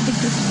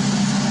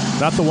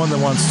 Not the one that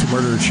wants to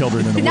murder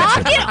children in a Knock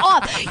wheelchair. it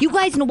off. You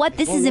guys know what?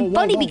 This isn't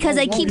funny because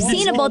I keep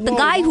seeing about the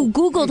guy who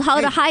Googled how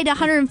to hide a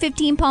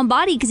 115-pound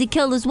body because he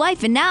killed his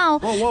wife. And now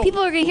people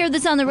are going to hear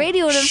this on the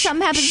radio. And if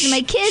something happens to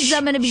my kids,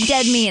 I'm going to be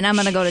dead meat and I'm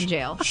going to go to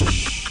jail.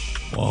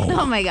 Whoa.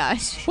 Oh, my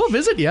gosh. We'll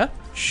visit you.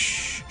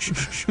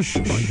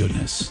 My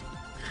goodness.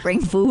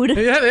 Bring food.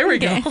 Yeah, there we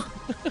Okay. go.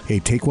 Hey,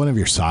 take one of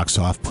your socks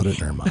off, put it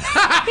in her mouth.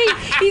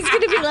 He's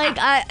going to be like,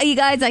 you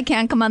guys, I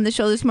can't come on the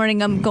show this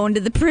morning. I'm going to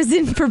the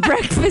prison for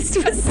breakfast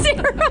with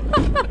Sarah.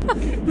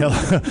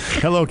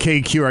 Hello,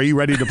 KQ. Are you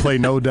ready to play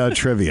No Duh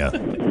Trivia?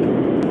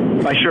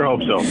 I sure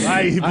hope so.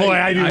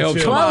 I do hope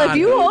too. so. Well, if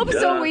you hope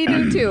so, we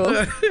do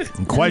too.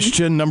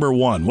 Question number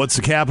 1. What's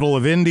the capital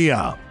of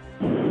India?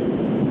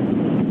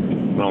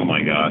 Oh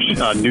my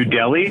gosh. New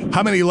Delhi?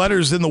 How many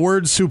letters in the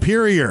word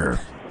superior?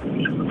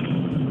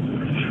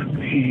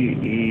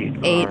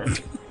 8.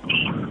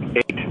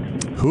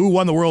 Who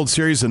won the World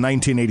Series in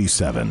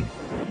 1987?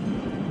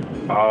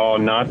 Oh,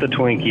 not the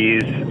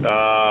Twinkies.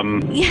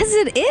 Yes,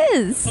 it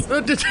is.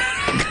 Come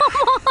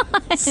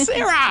on.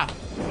 Sarah.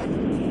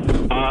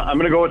 I'm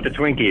going to go with the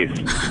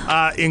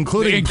Twinkies.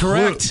 Including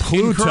Incorrect.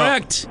 Pluto.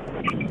 Incorrect.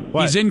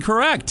 What? He's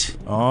incorrect.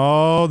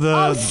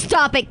 Oh,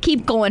 stop it.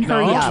 Keep going.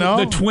 Hurry up.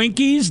 The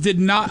Twinkies did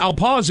not. I'll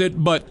pause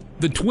it, but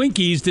the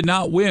Twinkies did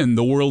not win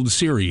the World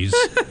Series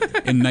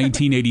in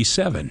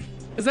 1987.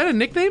 Is that a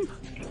nickname?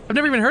 I've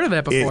never even heard of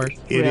that before.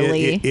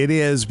 It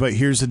is, but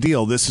here's the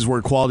deal. This is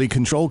where quality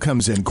control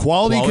comes in.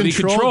 Quality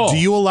control. Do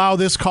you allow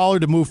this caller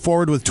to move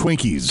forward with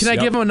Twinkies? Can I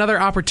give him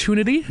another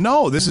opportunity?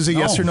 No, this is a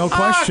yes or no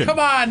question. Come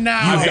on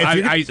now.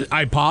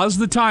 I paused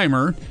the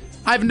timer.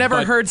 I've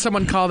never heard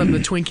someone call them the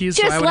Twinkies.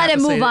 Just let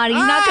him move on. He's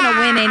not going to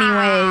win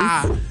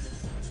anyways.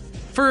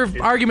 For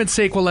argument's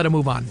sake, we'll let him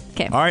move on.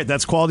 Okay. All right,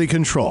 that's quality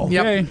control.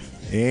 Yep. Okay.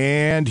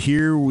 And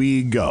here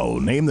we go.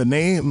 Name the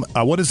name.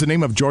 What is the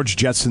name of George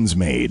Jetson's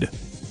maid?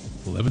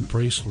 11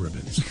 brace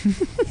ribbons.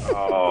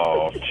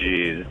 Oh,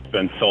 geez. It's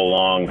been so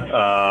long.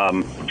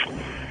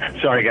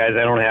 Sorry, guys.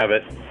 I don't have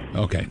it.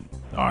 Okay.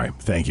 All right.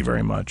 Thank you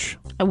very much.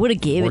 I would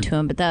have gave it to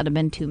him, but that would have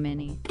been too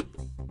many.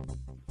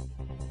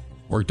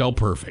 Worked out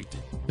perfect.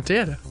 It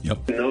did.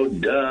 Yep. No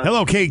duh.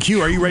 Hello,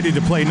 KQ. Are you ready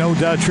to play No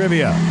Duh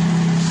Trivia?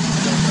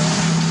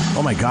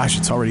 Oh, my gosh.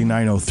 It's already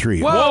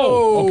 9:03.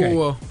 Whoa. Okay.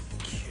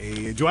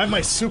 Okay. Do I have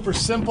my super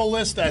simple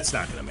list? That's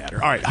not going to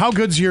matter. All right. How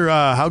good's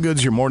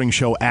your morning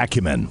show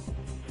acumen?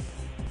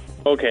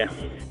 Okay.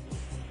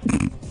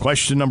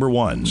 Question number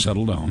 1.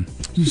 Settle down.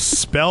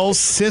 Spell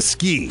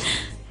Siski.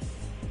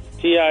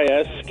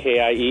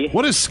 Tiskie.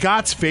 What is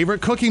Scott's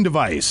favorite cooking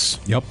device?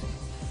 Yep.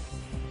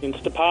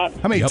 Instapot.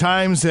 How many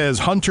times has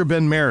Hunter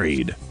been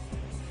married?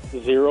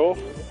 0.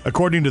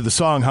 According to the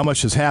song, how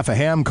much does half a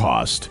ham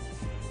cost?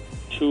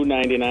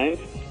 $2.99.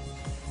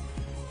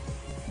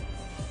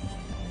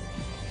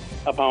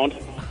 A pound.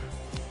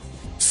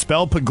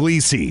 Spell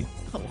Puglisi.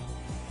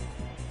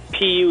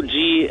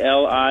 Pugliese.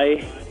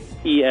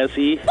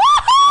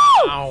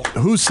 Wow.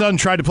 Whose son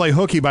tried to play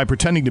hooky by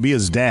pretending to be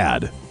his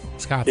dad?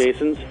 Scott's.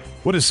 Jason's.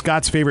 What is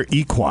Scott's favorite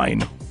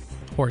equine?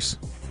 Horse.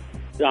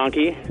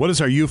 Donkey. What is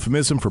our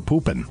euphemism for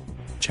pooping?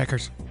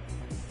 Checkers.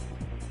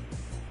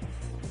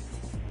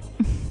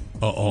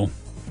 Uh-oh.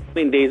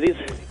 Clean daisies.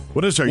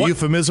 What is our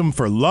euphemism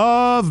for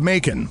love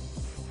making?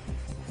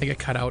 I get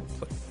cut out.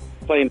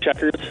 Playing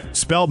checkers.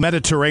 Spell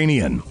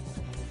Mediterranean.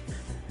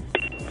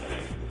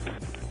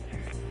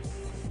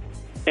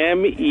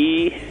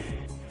 M-E.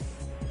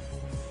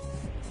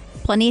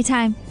 Plenty of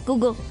time.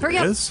 Google. Hurry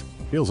up. This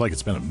feels like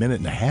it's been a minute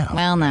and a half.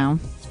 Well, no.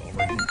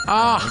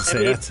 I'd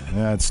say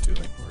that's too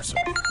late.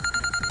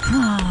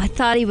 Oh, I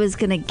thought he was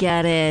going to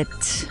get it.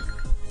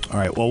 All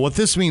right. Well, what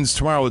this means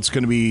tomorrow, it's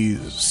going to be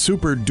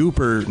super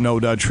duper No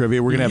Duh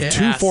Trivia. We're going to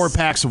have 2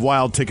 4-packs of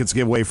wild tickets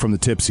giveaway from the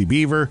Tipsy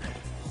Beaver.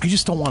 I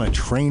just don't want to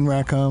train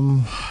wreck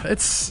them.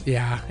 It's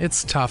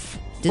tough.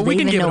 Do But they we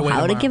can even give it know away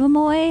how to tomorrow. give them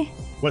away?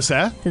 What's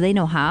that? Do they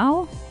know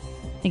how?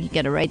 I think you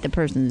got to write the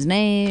person's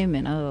name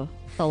and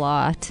it's a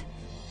lot.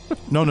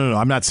 No.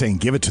 I'm not saying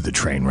give it to the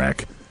train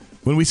wreck.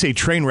 When we say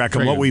train wreck,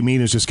 what we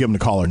mean is just give them to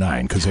caller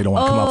 9 because they don't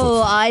want to come up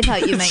with I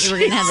thought you meant you were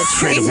going to have the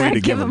straight train way wreck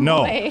to give them. No.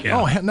 away.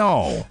 Oh,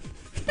 no.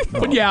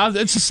 But yeah,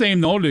 it's the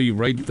same though. Do you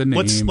write the name?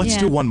 Let's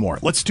do one more.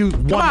 Let's do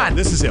one more.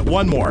 This is it.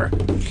 One more.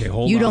 Okay,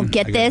 hold on. You don't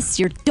get this,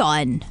 you're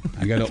done.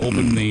 I got to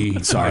open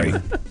the... Sorry.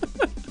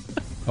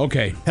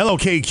 Okay. Hello,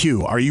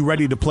 KQ. Are you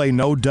ready to play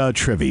No Duh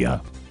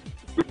Trivia?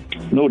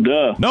 No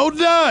duh. No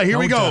duh. Here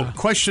we go. duh.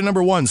 Question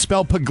number 1.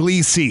 Spell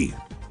Puglisi.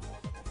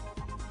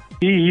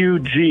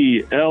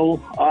 Pugliese.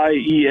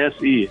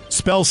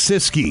 Spell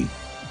Siski.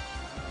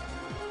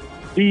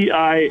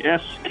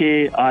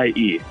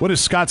 Diskie. What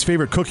is Scott's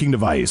favorite cooking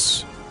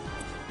device?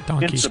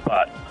 Donkey.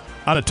 Instapot.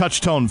 On a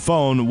touch-tone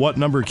phone, what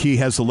number key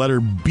has the letter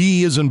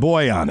B as in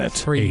boy on it?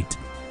 3.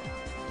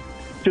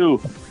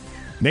 2.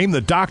 Name the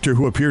doctor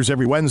who appears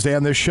every Wednesday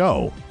on this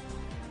show.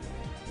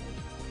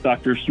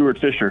 Dr. Stuart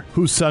Fisher.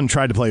 Whose son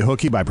tried to play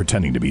hooky by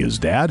pretending to be his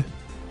dad?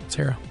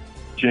 Sarah.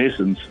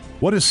 Jason's.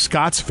 What is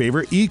Scott's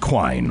favorite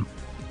equine?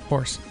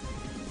 Horse.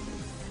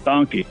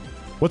 Donkey.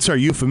 What's our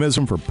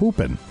euphemism for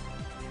pooping?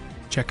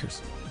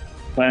 Checkers.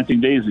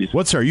 Planting daisies.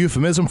 What's our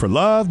euphemism for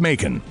love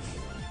making?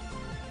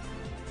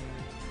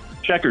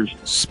 Checkers.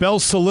 Spell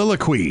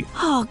soliloquy.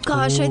 Oh,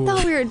 gosh, I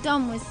thought we were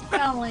done with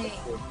spelling.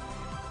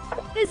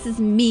 This is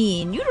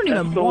mean. You don't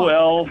even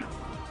SOLIL.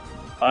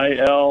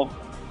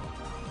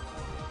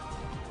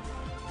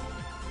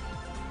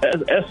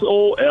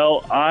 SOLILOQUY.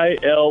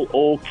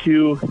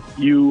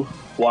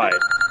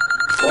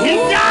 He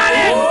got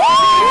it!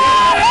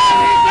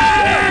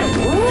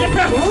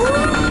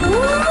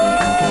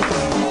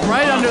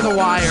 Right under the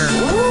wire.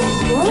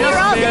 You're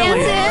all barely.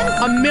 dancing?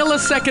 A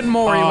millisecond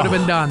more, he would have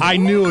been done. I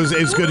knew it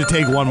was going to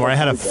take one more. I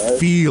had a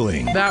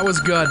feeling. That was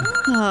good.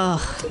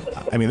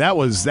 I mean, that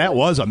was a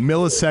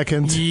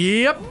millisecond.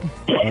 Yep.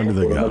 Under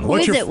the gun. Who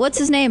is it? What's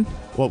his name?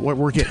 Well,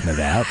 we're getting to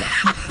that.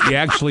 He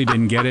actually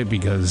didn't get it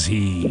because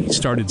he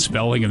started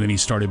spelling and then he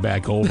started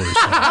back over. So.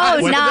 Oh,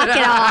 knock it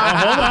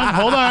off.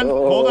 Hold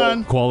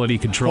on. Quality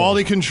control.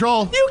 Quality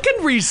control. You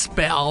can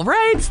respell,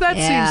 right? That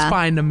Yeah. seems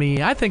fine to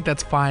me. I think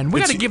that's fine. We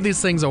got to give these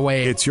things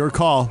away. It's your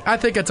call. I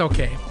think it's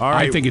okay. All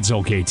right. I think it's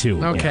okay,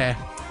 too. Okay.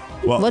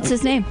 Well, What's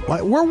his name?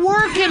 we're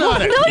working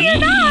on it. No, you're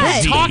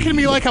not. You're talking to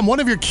me like I'm one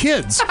of your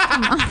kids.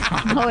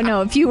 Oh,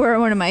 no, if you were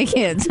one of my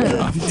kids.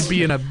 You'd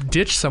be in a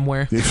ditch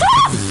somewhere.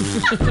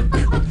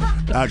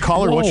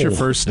 Caller, what's your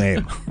first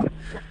name?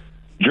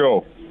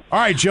 Joe. All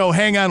right, Joe,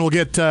 hang on. We'll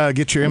get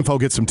your info,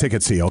 get some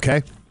tickets to you,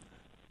 okay?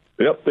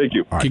 Yep, thank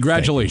you. All right,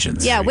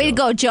 Congratulations. Yeah, way to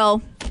go,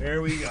 Joe.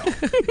 There we go.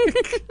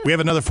 We have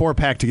another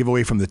 4-pack to give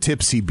away from the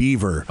Tipsy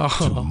Beaver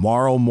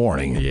tomorrow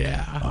morning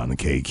on the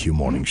KQ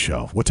Morning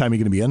Show. What time are you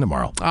going to be in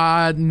tomorrow?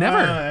 Never.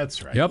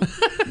 That's right. Yep.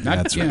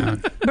 That's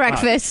right.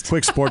 Breakfast.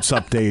 Quick sports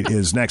update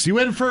is next. You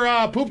in for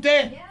Poop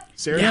Day?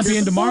 Yeah, I'll be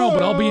in tomorrow,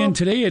 but I'll be in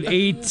today at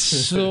 8.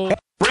 So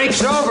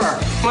Break's over.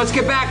 Let's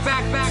get back.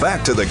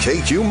 Back to the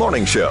KQ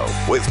Morning Show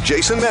with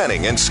Jason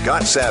Manning and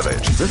Scott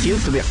Savage. This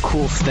used to be a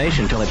cool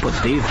station until they put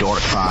these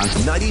dorks on.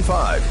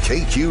 95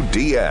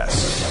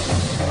 KQDS.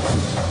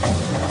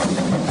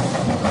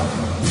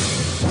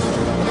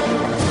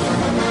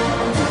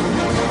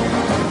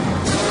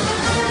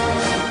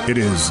 It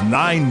is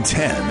 9:10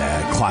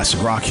 at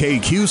Classic Rock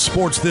KQ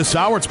Sports this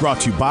hour. It's brought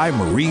to you by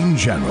Marine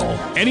General.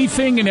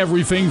 anything and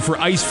everything for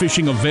ice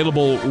fishing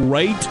available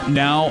right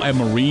now at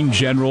Marine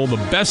General. The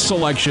best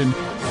selection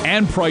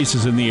and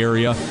prices in the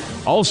area.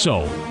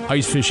 Also,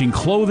 ice fishing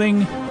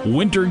clothing,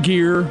 winter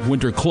gear,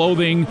 winter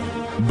clothing,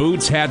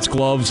 boots, hats,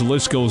 gloves, the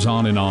list goes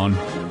on and on.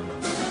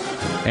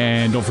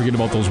 And don't forget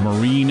about those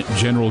Marine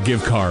General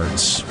gift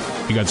cards.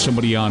 You got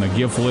somebody on a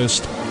gift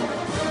list,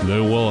 they're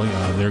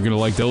going to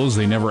like those.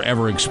 They never,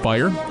 ever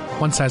expire.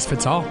 One size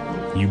fits all.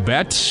 You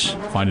bet.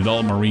 Find it all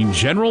at Marine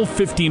General,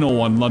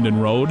 1501 London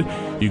Road.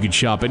 You can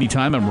shop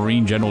anytime at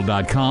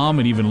marinegeneral.com,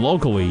 and even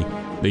locally,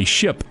 they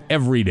ship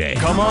every day.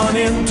 Come on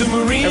into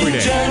Marine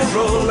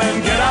General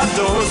and get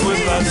outdoors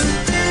with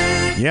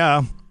us.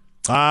 Yeah.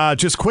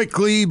 Just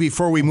quickly,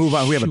 before we move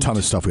on, we have a ton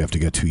of stuff we have to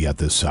get to yet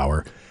this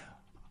hour.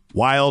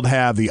 Wild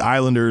have the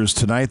Islanders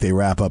tonight. They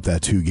wrap up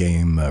that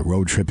 2-game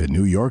road trip in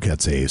New York.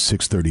 That's a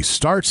 6:30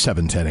 start,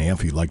 7:10 a.m.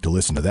 if you'd like to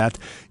listen to that.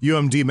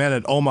 UMD men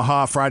at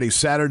Omaha Friday,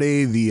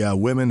 Saturday. The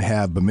women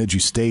have Bemidji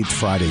State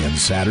Friday and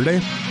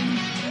Saturday.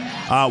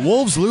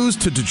 Wolves lose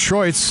to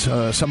Detroit.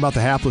 Something about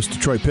the hapless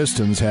Detroit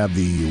Pistons have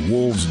the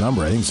Wolves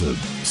number. I think it's the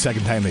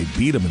second time they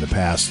beat them in the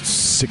past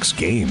 6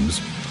 games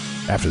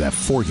after that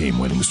 4-game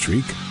winning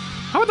streak.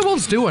 How are the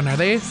Wolves doing? Are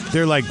they?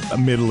 They're like a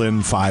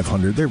middle-in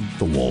 500. They're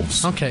the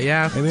Wolves. Okay,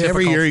 yeah. And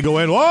every year you go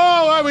in,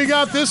 whoa, we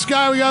got this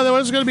guy, we got that.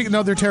 What's going to be?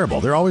 No, they're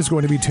terrible. They're always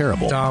going to be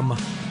terrible. Dumb.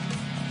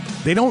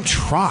 They don't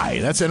try.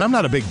 And I'm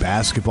not a big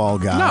basketball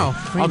guy. No,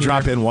 I'll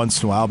drop in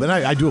once in a while, but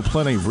I do a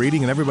plenty of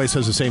reading, and everybody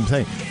says the same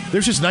thing.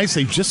 They're just nice.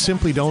 They just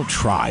simply don't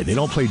try. They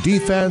don't play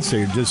defense.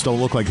 They just don't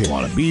look like they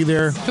want to be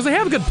there. Because they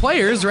have good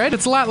players, right?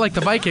 It's a lot like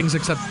the Vikings,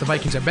 except the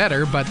Vikings are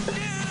better, but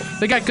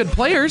they got good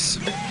players.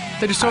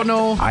 They just don't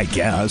know. I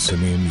guess. I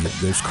mean,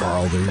 there's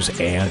Carl, there's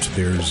Ant,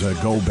 there's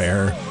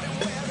Gobert.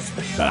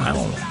 But I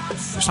don't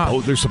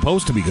know. They're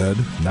supposed to be good,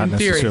 not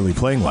necessarily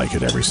playing like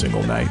it every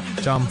single night.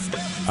 Dumb.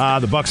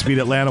 The Bucks beat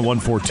Atlanta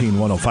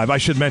 114-105. I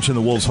should mention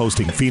the Wolves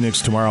hosting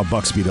Phoenix tomorrow.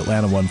 Bucks beat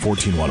Atlanta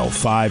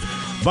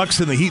 114-105. Bucks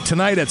in the Heat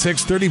tonight at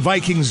 6:30.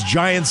 Vikings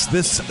Giants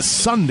this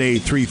Sunday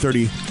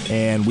 3:30,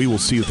 and we will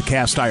see you at the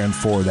Cast Iron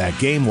for that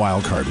game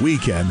wild card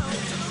weekend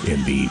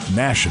in the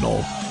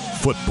National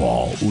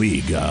Football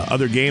League.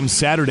 Other games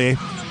Saturday,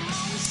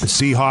 the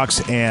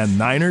Seahawks and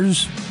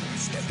Niners,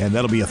 and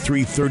that'll be a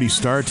 3:30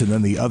 start. And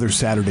then the other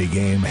Saturday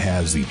game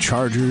has the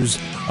Chargers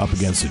up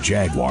against the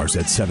Jaguars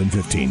at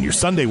 7:15. Your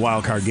Sunday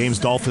wildcard games,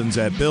 Dolphins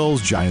at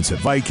Bills, Giants at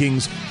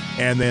Vikings,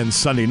 and then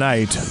Sunday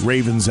night,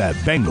 Ravens at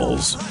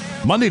Bengals.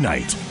 Monday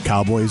night,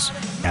 Cowboys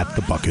at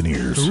the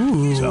Buccaneers.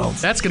 Ooh, so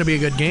that's going to be a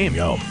good game.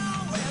 We'll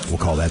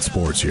call that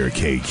sports here at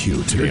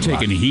KQ. You're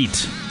taking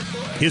heat.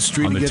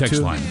 History on the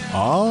text line.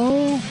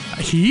 Oh,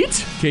 Heat?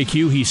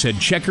 KQ, he said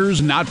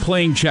checkers, not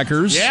playing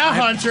checkers. Yeah,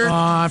 Hunter.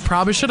 I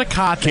probably should have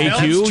caught that.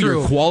 KQ,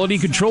 your quality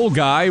control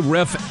guy,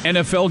 ref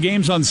NFL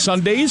games on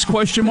Sundays,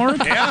 question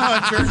mark. Yeah,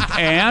 Hunter.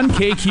 And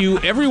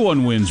KQ,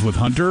 everyone wins with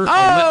Hunter.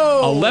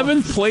 Oh!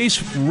 11th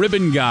place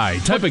ribbon guy,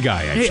 type of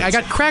guy. Hey, I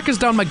got crackers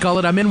down my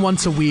gullet. I'm in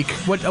once a week.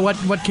 What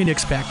can you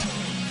expect?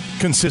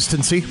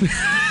 Consistency.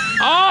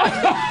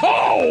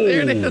 Oh!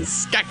 There it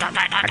is.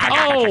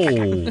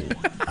 Oh!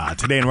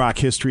 Today in Rock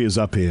History is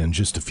up in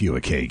just a few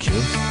at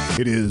KQ.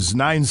 It is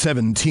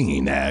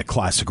 9:17 at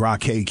Classic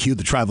Rock KQ,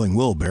 the Traveling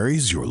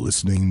Wilburys. You're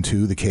listening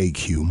to the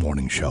KQ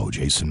Morning Show.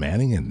 Jason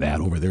Manning and that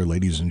over there,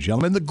 ladies and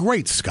gentlemen, the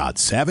great Scott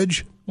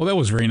Savage. Well, that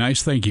was very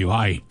nice. Thank you.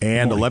 Hi.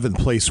 And 11th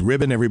place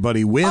ribbon,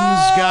 everybody wins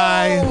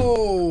guy.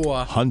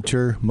 Oh!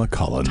 Hunter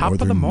McCullough, Top of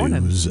the Northern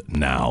morning. News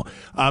Now.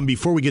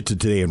 Before we get to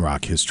Today in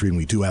Rock History, and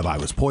we do have I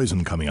Was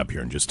Poisoned coming up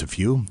here in just a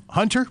few,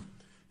 Hunter,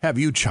 have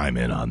you chime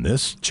in on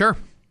this? Sure.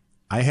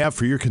 I have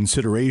for your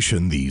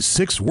consideration the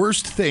 6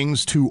 worst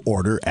things to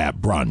order at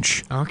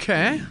brunch.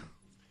 Okay.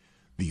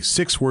 The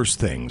 6 worst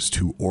things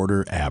to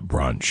order at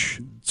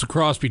brunch. It's a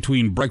cross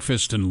between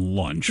breakfast and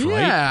lunch,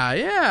 right? Yeah,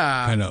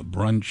 yeah. Kind of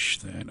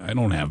brunch. I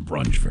don't have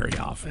brunch very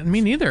often.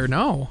 Me neither,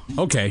 no.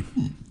 Okay.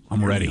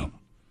 I'm ready.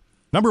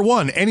 Number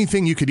 1,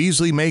 anything you could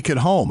easily make at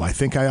home. I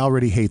think I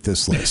already hate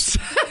this list.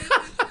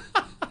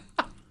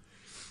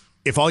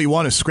 If all you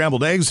want is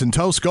scrambled eggs and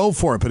toast, go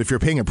for it. But if you're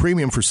paying a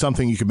premium for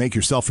something you can make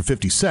yourself for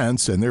 50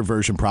 cents, and their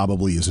version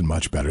probably isn't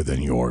much better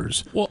than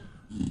yours. Well,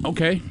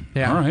 okay.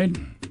 Yeah. All right.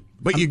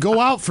 But you go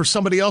out for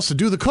somebody else to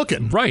do the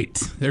cooking.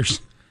 Right.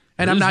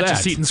 And I'm not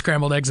just eating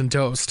scrambled eggs and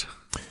toast.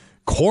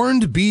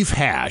 Corned beef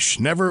hash.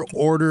 Never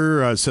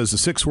order, says the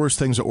 6 worst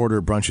things to order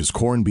at brunch is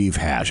corned beef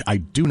hash. I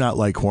do not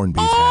like corned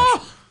beef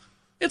hash.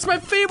 It's my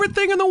favorite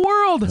thing in the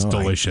world. It's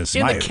delicious.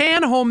 In the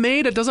can,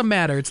 homemade, it doesn't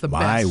matter. It's the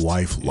My best.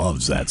 wife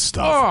loves that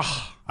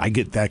stuff. I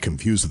get that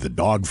confused with the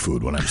dog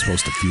food when I'm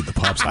supposed to feed the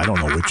pups. I don't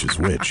know which is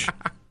which.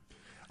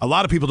 A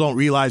lot of people don't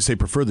realize they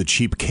prefer the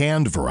cheap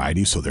canned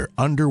variety, so they're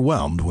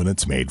underwhelmed when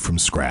it's made from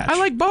scratch. I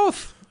like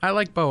both.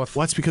 Well,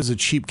 that's because the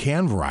cheap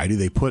canned variety,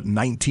 they put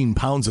 19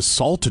 pounds of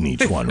salt in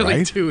each one, really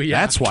right? do,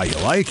 yeah. That's why you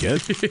like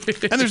it.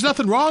 And there's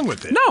nothing wrong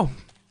with it. No.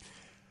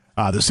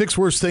 The 6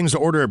 worst things to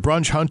order at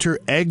brunch, Hunter,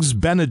 Eggs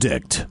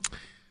Benedict.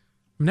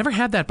 I've never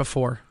had that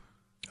before.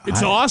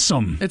 It's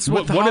awesome. It's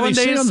with What do they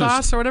say hollandaise on this?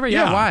 sauce or whatever?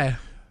 Yeah, why?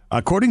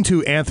 According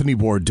to Anthony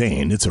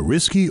Bourdain, it's a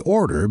risky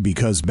order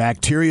because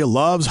bacteria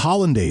loves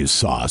hollandaise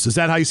sauce. Is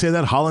that how you say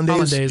that?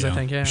 Hollandaise? Hollandaise, I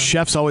think, yeah.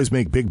 Chefs always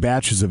make big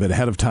batches of it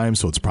ahead of time,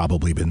 so it's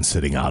probably been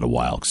sitting out a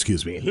while.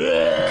 Excuse me.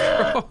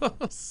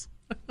 Gross.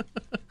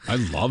 I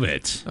love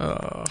it.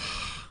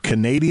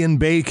 Canadian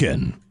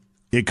bacon.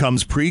 It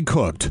comes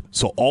pre-cooked,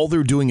 so all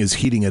they're doing is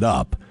heating it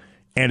up.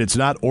 And it's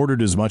not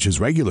ordered as much as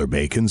regular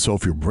bacon, so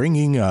if you're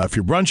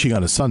brunching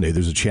on a Sunday,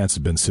 there's a chance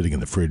it's been sitting in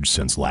the fridge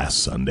since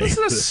last Sunday. This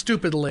is a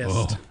stupid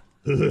list.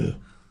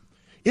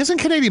 Isn't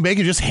Canadian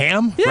bacon just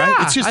ham? Yeah, right?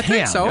 It's just I ham.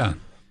 think so. Yeah.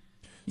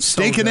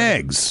 Steak and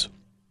eggs.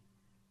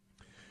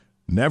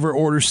 Never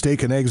order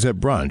steak and eggs at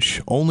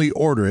brunch. Only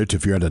order it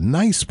if you're at a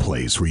nice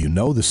place where you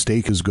know the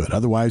steak is good.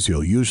 Otherwise,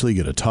 you'll usually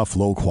get a tough,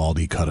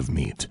 low-quality cut of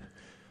meat.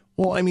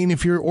 Well, I mean,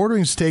 if you're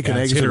ordering steak and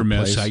eggs hit at or a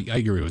miss. place, I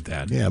agree with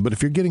that. yeah, but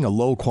if you're getting a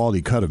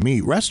low-quality cut of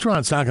meat,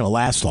 restaurant's not going to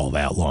last all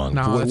that long.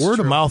 No, that's Word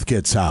true. of mouth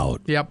gets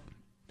out. Yep.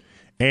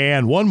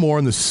 And one more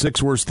in the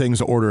 6 worst things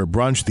to order at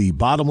brunch, the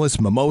bottomless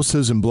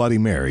mimosas and Bloody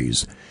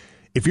Marys.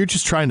 If you're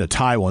just trying to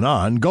tie one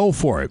on, go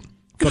for it.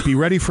 But be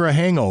ready for a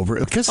hangover.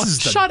 This is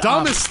the Shut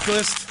dumbest up.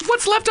 list.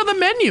 What's left on the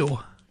menu?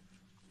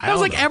 That was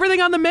like everything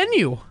on the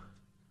menu.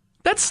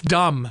 That's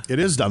dumb. It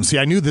is dumb. See,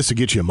 I knew this would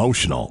get you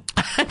emotional.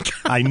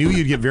 I knew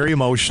you'd get very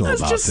emotional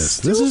That's about just this.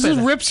 This is,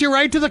 stupid. rips you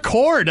right to the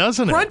core,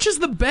 doesn't it? Brunch is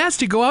the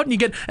best. You go out and you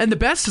get, and the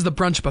best is the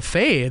brunch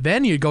buffet.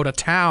 Then you go to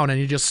town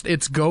and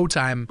it's go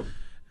time.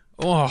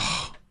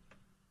 Oh.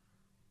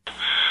 You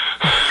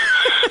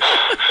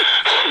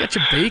got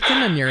your bacon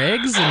and your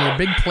eggs and your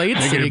big plates,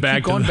 Making and it you back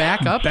keep going to the,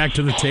 back up. Back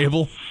to the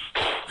table.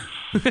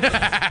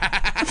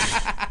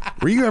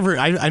 Were you ever,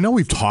 I know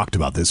we've talked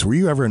about this, were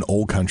you ever an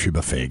old country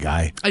buffet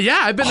guy? Yeah,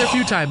 I've been there a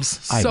few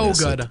times. I So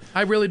miss good. it.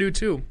 I really do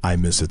too. I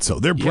miss it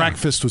so. Their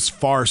breakfast was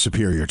far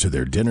superior to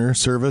their dinner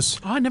service.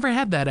 Oh, I never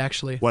had that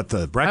actually. What,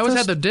 the breakfast? I always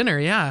had the dinner,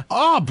 yeah.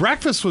 Oh,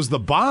 breakfast was the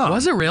bomb.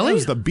 Was it really? It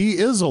was the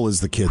B-izzle, as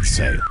the kids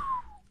say.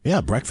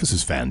 Yeah, breakfast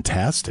is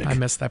fantastic. I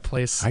miss that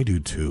place. I do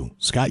too.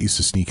 Scott used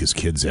to sneak his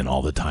kids in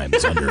all the time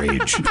as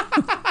underage.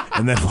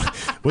 And then,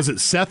 was it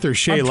Seth or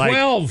Shay? I'm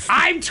 12.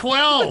 I'm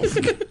 12.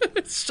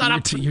 Shut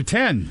up. You're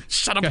 10.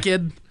 Shut up,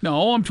 kid.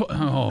 No, I'm 12.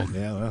 Oh.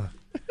 Yeah, well.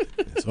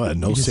 So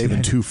no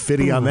saving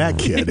 250 on that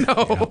kid. No.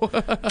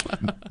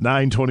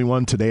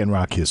 9:21 today in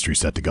rock history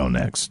set to go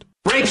next.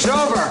 Break's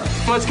over.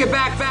 Let's get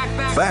back.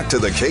 Back to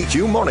the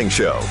KQ Morning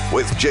Show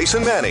with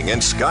Jason Manning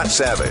and Scott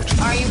Savage.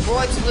 Are you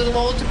boys a little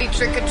old to be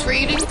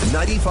trick-or-treating?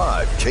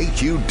 95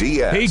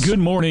 KQDS. Hey, good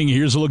morning.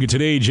 Here's a look at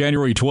today,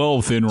 January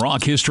 12th in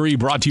rock history,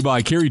 brought to you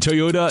by Kerry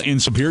Toyota in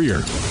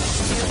Superior.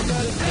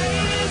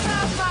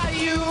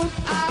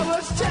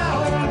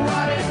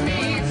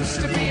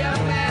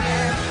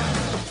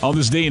 On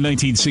this day in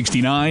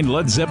 1969,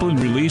 Led Zeppelin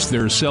released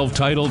their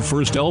self-titled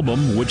first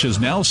album, which is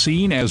now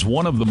seen as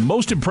one of the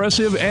most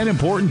impressive and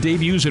important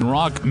debuts in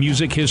rock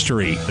music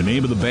history. The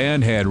name of the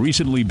band had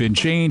recently been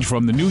changed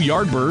from the New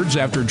Yardbirds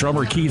after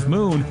drummer Keith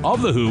Moon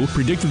of The Who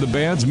predicted the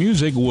band's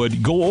music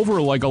would go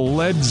over like a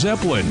Led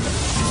Zeppelin.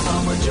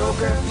 I'm a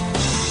joker,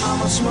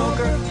 I'm a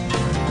smoker,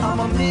 I'm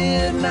a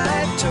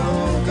midnight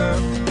toker.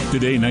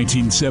 Today,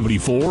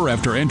 1974,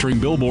 after entering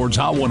Billboard's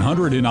Hot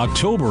 100 in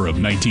October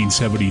of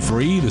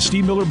 1973, the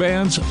Steve Miller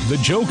Band's The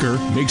Joker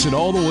makes it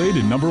all the way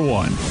to number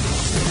 1.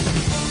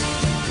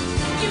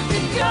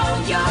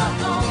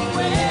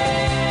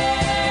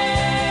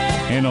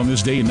 And on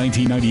this day in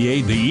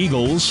 1998, the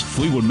Eagles,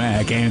 Fleetwood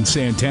Mac, and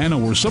Santana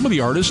were some of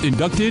the artists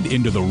inducted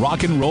into the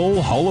Rock and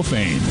Roll Hall of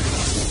Fame.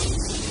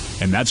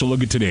 And that's a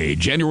look at today,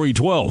 January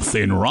 12th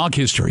in rock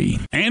history.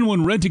 And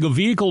when renting a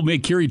vehicle,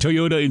 make Kerry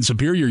Toyota in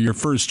Superior your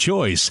first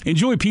choice.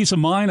 Enjoy peace of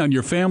mind on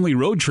your family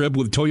road trip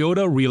with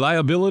Toyota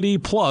Reliability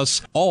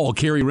Plus. All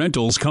Kerry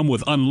rentals come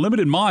with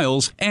unlimited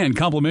miles and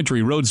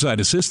complimentary roadside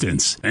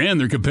assistance. And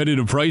their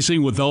competitive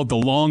pricing without the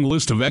long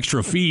list of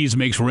extra fees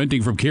makes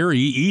renting from Kerry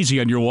easy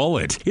on your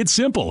wallet. It's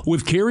simple.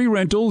 With Kerry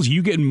Rentals,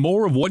 you get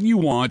more of what you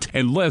want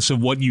and less of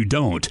what you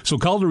don't. So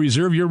call to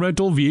reserve your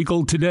rental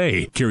vehicle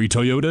today. Kerry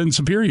Toyota in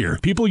Superior.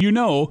 People you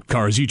know,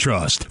 cars you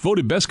trust.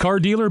 Voted best car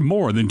dealer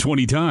more than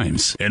 20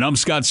 times. And I'm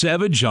Scott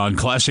Savage on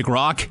Classic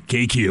Rock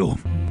KQ.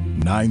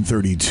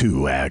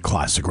 9:32 at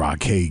Classic Rock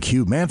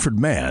KQ. Manfred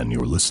Mann,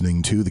 you're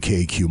listening to the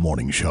KQ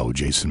Morning Show.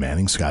 Jason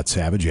Manning, Scott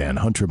Savage, and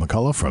Hunter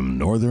McCullough from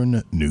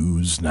Northern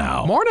News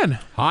Now. Morning.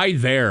 Hi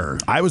there.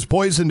 I Was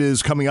Poisoned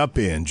is coming up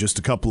in just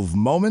a couple of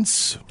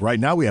moments. Right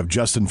now we have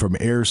Justin from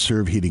Air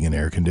Serv Heating and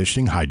Air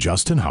Conditioning. Hi,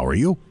 Justin. How are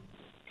you?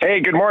 Hey,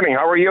 good morning.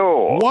 How are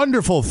you?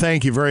 Wonderful.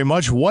 Thank you very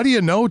much. What do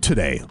you know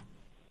today?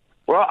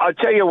 Well, I'll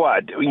tell you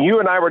what. You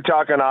and I were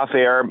talking off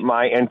air.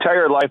 My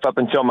entire life up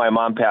until my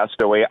mom passed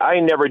away,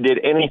 I never did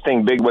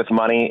anything big with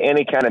money,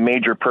 any kind of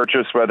major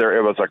purchase, whether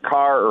it was a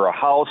car or a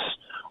house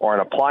or an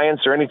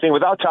appliance or anything,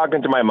 without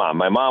talking to my mom.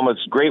 My mom was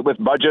great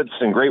with budgets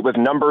and great with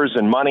numbers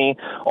and money,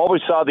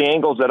 always saw the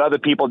angles that other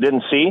people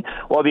didn't see.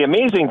 Well, the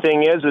amazing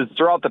thing is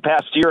throughout the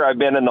past year, I've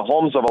been in the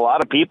homes of a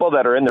lot of people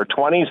that are in their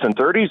 20s and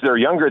 30s. They're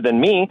younger than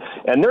me,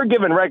 and they're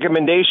giving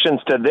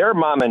recommendations to their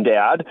mom and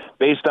dad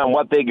based on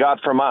what they got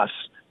from us.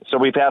 So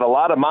we've had a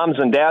lot of moms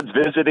and dads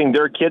visiting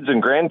their kids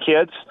and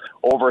grandkids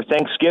over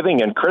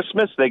Thanksgiving and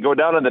Christmas. They go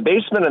down in the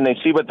basement and they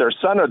see what their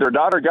son or their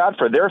daughter got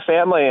for their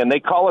family, and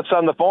they call us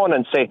on the phone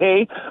and say,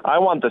 hey, I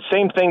want the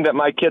same thing that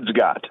my kids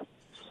got.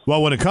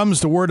 Well, when it comes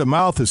to word of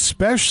mouth,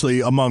 especially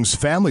amongst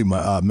family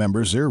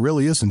members, there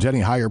really isn't any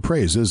higher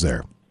praise, is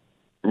there?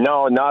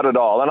 No, not at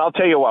all. And I'll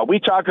tell you what, we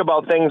talk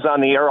about things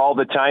on the air all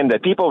the time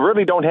that people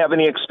really don't have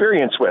any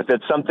experience with.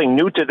 It's something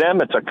new to them.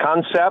 It's a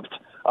concept.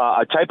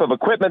 A type of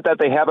equipment that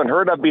they haven't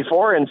heard of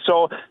before, and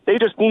so they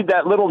just need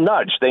that little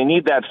nudge. They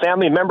need that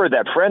family member,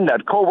 that friend,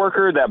 that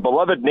coworker, that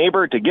beloved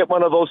neighbor to get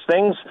one of those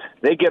things.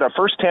 They get a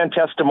first-hand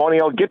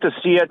testimonial, get to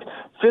see it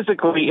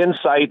physically in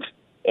sight,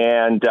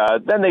 and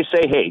then they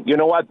say, hey, you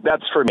know what,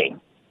 that's for me.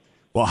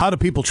 Well, how do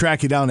people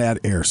track you down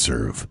at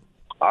AirServ?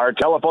 Our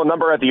telephone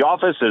number at the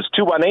office is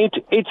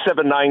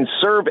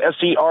 218-879-SERV,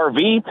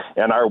 S-E-R-V,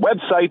 and our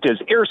website is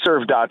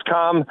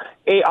airserv.com,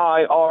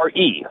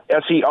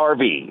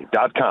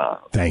 AIRESERV.com.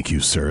 Thank you,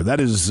 sir. That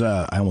is,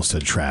 I almost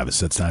said Travis.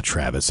 That's not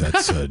Travis.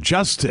 That's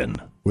Justin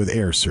with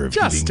AirServ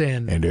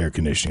Heating and Air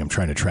Conditioning. I'm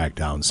trying to track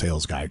down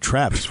sales guy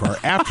Travis for our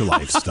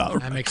afterlife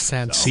stuff. That makes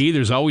sense. See,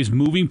 there's always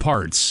moving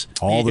parts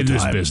all the in time.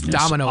 this business.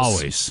 Dominoes.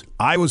 Always.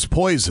 I Was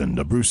Poisoned,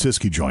 a Bruce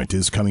Siskey joint,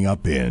 is coming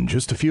up in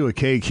just a few at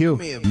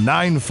KQ.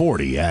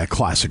 9:40 at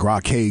Classic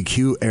Rock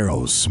KQ.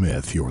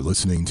 Aerosmith. You're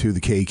listening to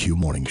the KQ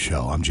Morning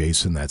Show. I'm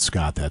Jason. That's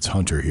Scott. That's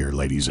Hunter here,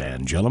 ladies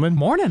and gentlemen.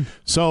 Morning.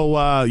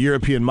 So,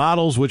 European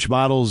models. Which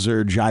models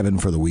are jiving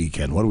for the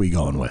weekend? What are we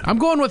going with? I'm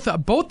going with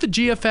both the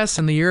GFS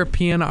and the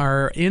European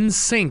are in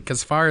sync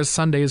as far as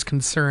Sunday is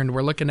concerned.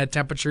 We're looking at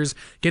temperatures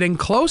getting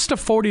close to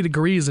 40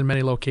 degrees in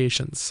many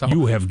locations. So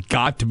you have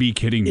got to be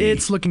kidding me.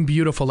 It's looking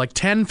beautiful, like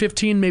 10,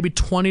 15, maybe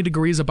 20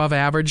 degrees above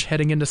average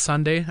heading into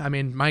Sunday. I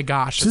mean, my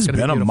gosh. This has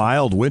been a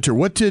mild winter.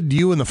 What did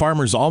you and the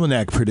Farmer's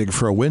Almanac predict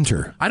for a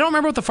winter? I don't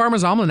remember what the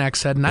Farmer's Almanac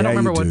said, and I don't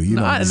remember you what... You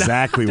know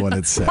exactly what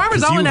it said.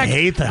 Farmer's Almanac... You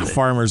hate that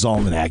Farmer's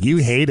Almanac. You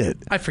hate it.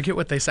 I forget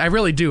what they say. I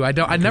really do. I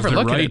never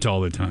look at it. They're right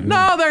all the time.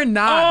 No, they're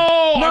not.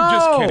 Oh, no. I'm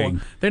just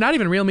kidding. They're not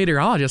even real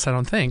meteorologists, I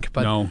don't think.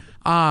 But no.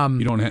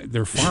 You don't.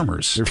 They're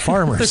farmers. They're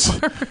farmers.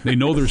 They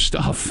know their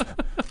stuff.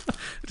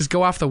 Just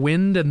go off the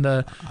wind and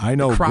the I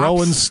know crops.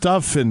 Growing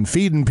stuff and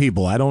feeding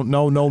people. I don't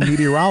know no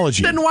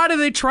meteorology. Then why do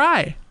they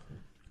try?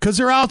 Because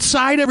they're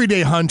outside every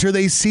day, Hunter.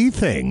 They see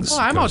things. Well,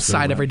 I'm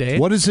outside every day.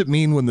 What does it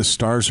mean when the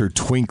stars are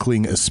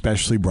twinkling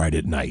especially bright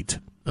at night?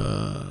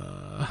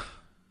 They're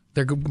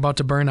about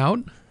to burn out?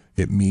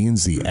 It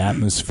means the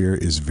atmosphere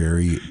is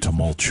very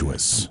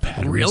tumultuous.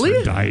 Batteries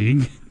are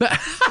dying. They're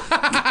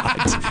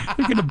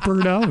going to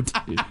burn out.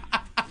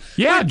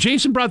 Yeah,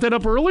 Jason brought that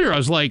up earlier. I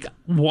was like,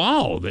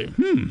 wow.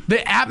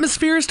 The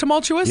atmosphere is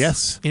tumultuous?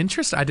 Yes.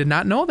 Interesting. I did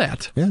not know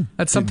that. Yeah.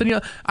 That's something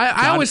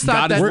I always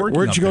thought that...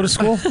 Where'd you go to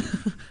school?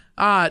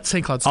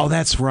 St. Cloud School. Oh,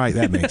 that's right.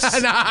 That makes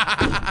sense.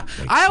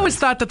 I always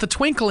thought that the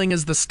twinkling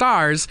is the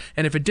stars,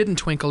 and if it didn't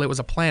twinkle, it was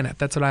a planet.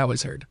 That's what I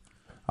always heard.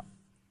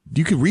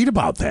 You could read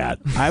about that.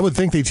 I would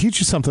think they teach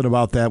you something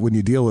about that when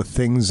you deal with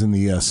things in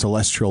the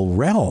celestial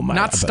realm.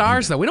 Not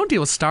stars, though. We don't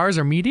deal with stars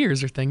or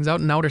meteors or things out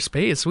in outer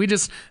space. We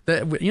just,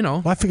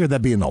 Well, I figured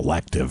that'd be an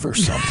elective or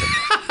something.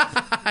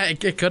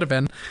 It could have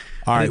been.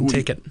 All right,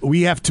 take it.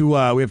 We have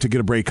to get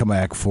a break. Come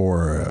back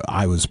for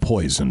I Was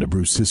Poisoned, a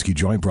Bruce Siskey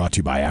joint brought to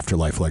you by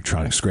Afterlife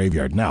Electronics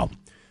Graveyard. Now,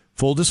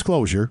 full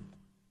disclosure,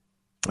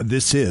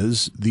 this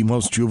is the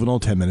most juvenile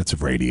 10 minutes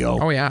of radio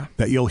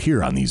that you'll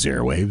hear on these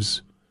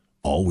airwaves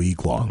all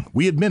week long.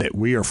 We admit it.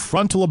 We are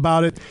frontal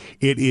about it.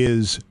 It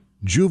is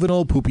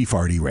juvenile poopy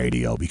farty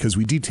radio because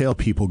we detail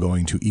people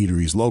going to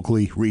eateries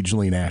locally,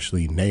 regionally,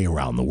 nationally, nay,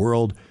 around the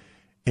world,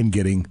 and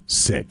getting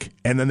sick.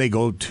 And then they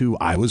go to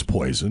I Was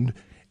Poisoned,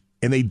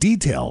 and they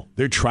detail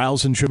their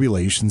trials and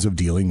tribulations of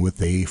dealing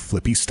with a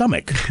flippy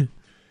stomach.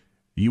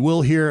 You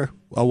will hear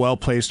a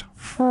well-placed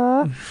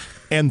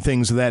and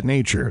things of that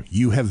nature.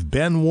 You have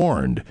been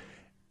warned.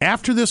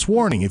 After this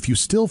warning, if you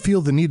still feel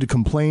the need to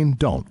complain,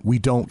 don't. We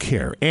don't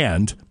care.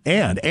 And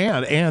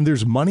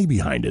there's money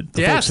behind it.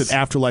 The folks at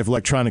Afterlife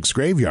Electronics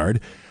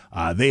Graveyard,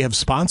 they have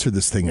sponsored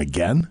this thing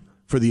again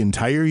for the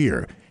entire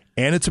year.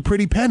 And it's a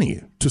pretty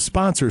penny to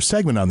sponsor a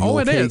segment on the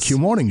old KQ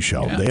Morning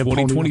Show. Yeah, they have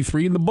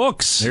 2023 in the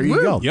books. There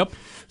you go. Yep.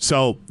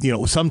 So,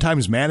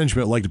 sometimes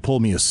management like to pull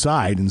me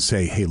aside and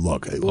say, hey,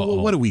 look,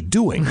 what are we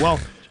doing? Well,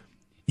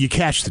 you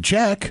cash the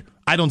check.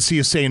 I don't see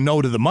you saying no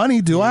to the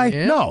money, do I?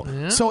 Yeah, no.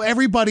 yeah. So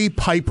everybody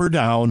pipe her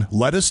down.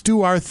 Let us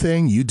do our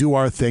thing. You do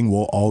our thing.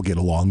 We'll all get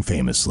along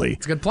famously.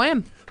 It's a good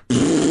plan.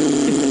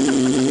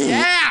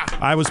 Yeah!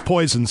 I Was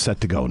Poisoned,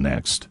 set to go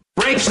next.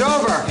 Break's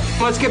over.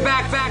 Let's get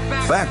back.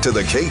 Back to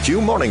the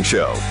KQ Morning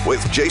Show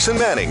with Jason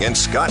Manning and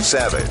Scott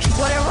Savage.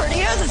 Whatever it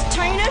is, it's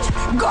tainted.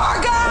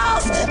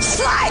 Gargoyles,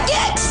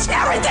 psychics,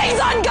 everything's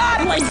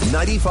ungodly.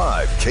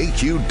 95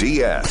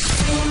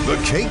 KQDS. The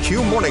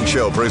KQ Morning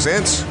Show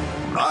presents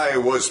I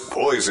Was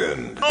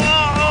Poisoned.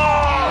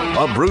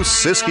 A Bruce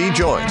Siskey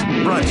joint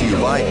brought to you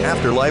by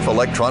Afterlife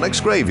Electronics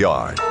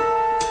Graveyard.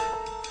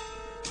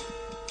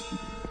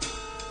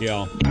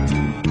 Yeah.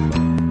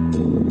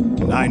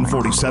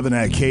 947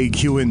 at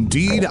KQ.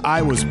 Indeed,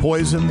 I Was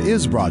Poisoned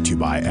is brought to you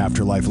by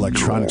Afterlife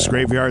Electronics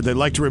Graveyard. They'd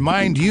like to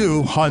remind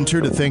you, Hunter,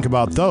 to think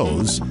about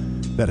those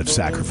that have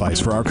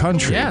sacrificed for our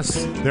country.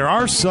 Yes. There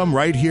are some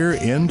right here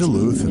in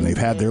Duluth, and they've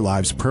had their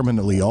lives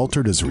permanently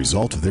altered as a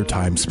result of their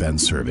time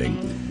spent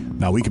serving.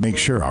 Now, we can make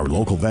sure our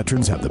local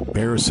veterans have the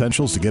bare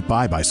essentials to get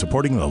by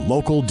supporting the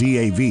local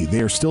DAV.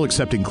 They are still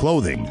accepting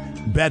clothing,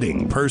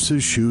 bedding,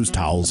 purses, shoes,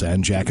 towels,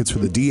 and jackets for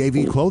the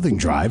DAV clothing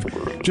drive.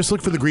 Just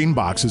look for the green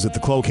boxes at the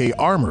Cloquet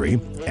Armory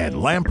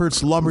and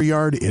Lampert's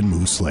Lumberyard in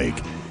Moose Lake.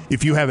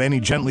 If you have any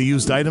gently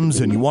used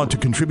items and you want to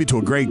contribute to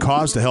a great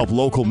cause to help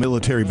local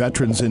military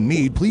veterans in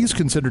need, please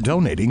consider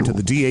donating to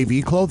the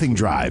DAV clothing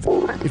drive.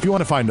 If you want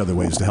to find other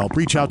ways to help,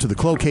 reach out to the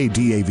Cloquet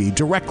DAV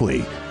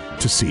directly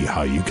to see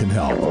how you can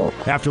help.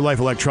 Afterlife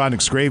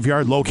Electronics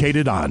Graveyard,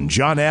 located on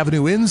John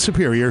Avenue in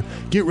Superior.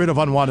 Get rid of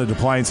unwanted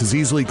appliances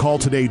easily. Call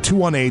today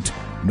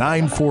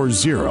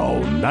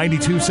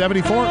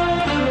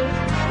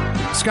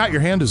 218-940-9274. Scott,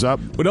 your hand is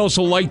up. Would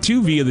also like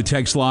to, via the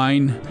text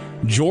line,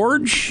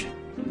 George,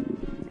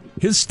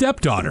 his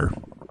stepdaughter,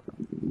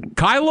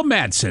 Kyla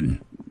Madsen,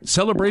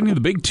 celebrating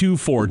the big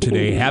 2-4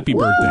 today. Happy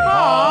birthday.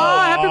 Oh,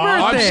 happy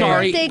birthday. I'm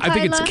sorry. Birthday, I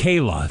think it's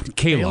Kyla.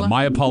 Kayla.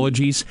 My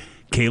apologies.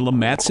 Kayla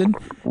Madsen,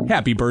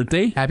 happy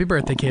birthday. Happy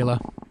birthday, Kayla.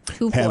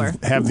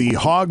 2-4. Have the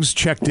hogs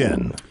checked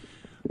in?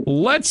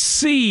 Let's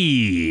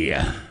see.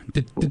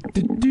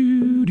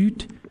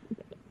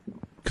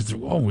 Because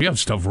we have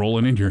stuff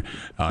rolling in here.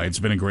 It's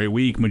been a great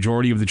week.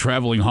 Majority of the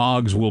traveling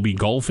hogs will be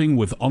golfing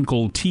with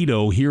Uncle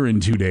Tito here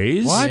in 2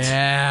 days. What?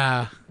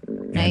 Yeah.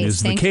 And Nice.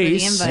 is the Thanks for the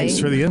case. invite. Thanks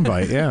for the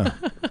invite, yeah.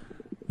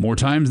 More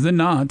times than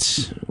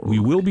not, we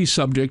will be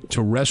subject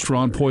to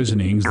restaurant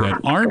poisonings that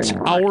aren't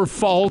our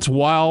fault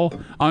while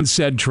on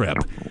said trip.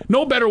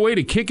 No better way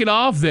to kick it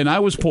off than I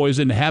Was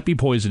Poisoned. Happy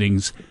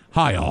poisonings.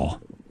 Hi, all.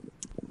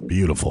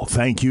 Beautiful.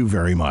 Thank you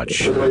very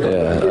much. Yeah, I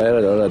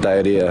had a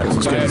diarrhea.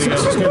 Let's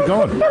get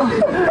going. I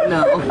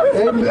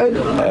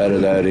had a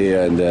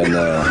diarrhea and then...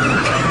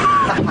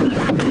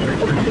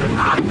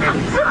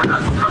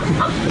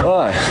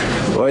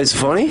 Why is it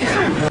funny?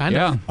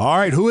 Yeah. All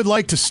right, who would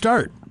like to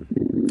start?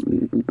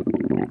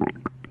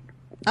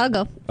 I'll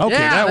go. Okay,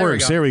 Yeah, that there we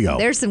works. go. There we go.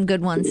 There's some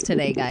good ones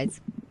today, guys.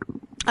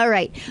 All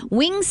right.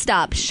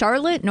 Wingstop,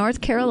 Charlotte,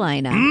 North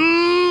Carolina.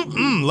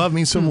 Love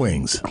me some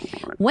wings.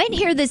 Went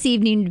here this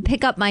evening to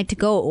pick up my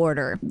to-go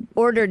order.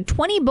 Ordered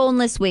 20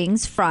 boneless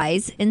wings,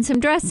 fries, and some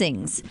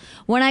dressings.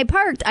 When I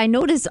parked, I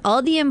noticed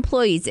all the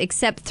employees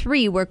except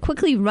 3 were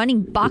quickly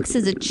running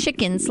boxes of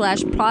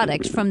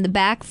chicken/product from the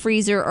back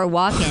freezer or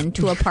walk-in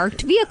to a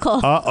parked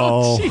vehicle.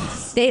 Uh-oh.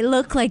 They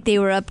looked like they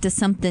were up to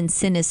something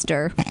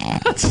sinister.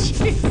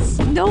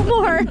 No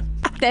more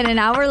than an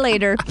hour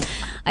later,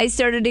 I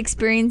started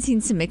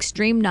experiencing some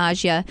extreme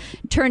nausea,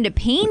 turned to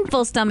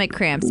painful stomach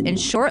cramps, and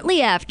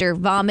shortly after,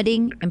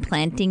 vomiting and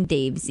planting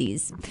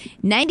daisies.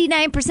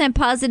 99%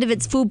 positive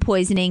it's food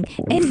poisoning,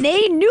 and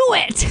they knew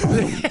it.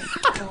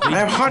 I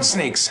have hot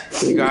snakes,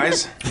 you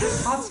guys.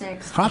 Hot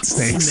snakes. Hot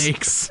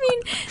snakes.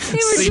 I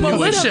mean, they were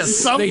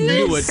Malicious. They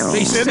knew it.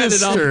 They set it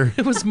up. Sinister.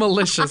 It was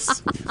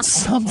malicious.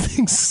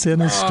 Something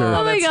sinister.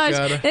 Oh my that's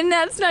gosh. good. And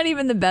that's not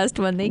even the best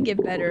one. They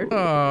get better.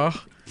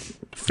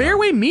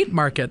 Fairway Meat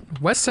Market,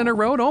 West Center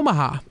Road,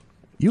 Omaha.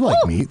 You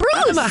like meat?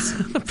 Bruce!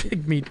 I'm a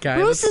big meat guy.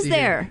 Bruce Let's is see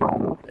here.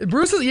 there.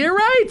 Bruce is, you're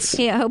right.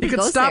 Yeah, I hope you he could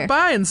goes stop there.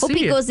 by and Hope see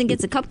he it. goes and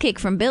gets a cupcake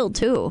from Bill,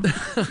 too.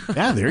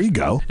 Yeah, there you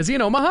go. Is he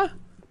in Omaha?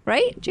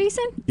 Right,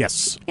 Jason?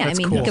 Yes. Yeah, That's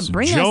I mean, cool. he could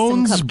bring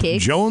Jones, us some cupcakes.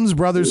 Jones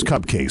Brothers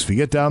Cupcakes. If you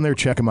get down there,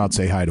 check them out.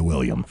 Say hi to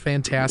William.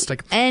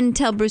 Fantastic. And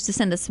tell Bruce to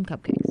send us some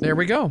cupcakes. There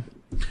we go.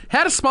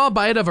 Had a small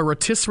bite of a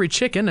rotisserie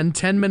chicken, and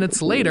 10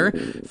 minutes later,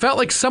 felt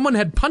like someone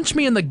had punched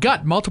me in the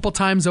gut multiple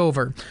times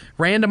over.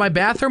 Ran to my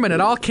bathroom, and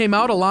it all came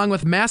out along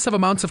with massive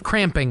amounts of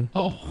cramping.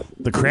 Oh,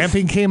 The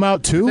cramping came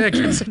out too? I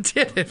guess it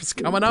did. It was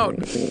coming out.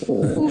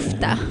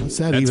 Oofta. What's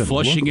that that's even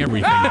flushing look?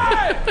 everything.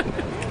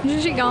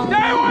 Here she goes.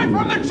 Stay away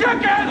from the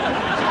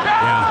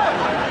chicken!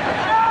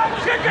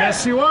 Chicken!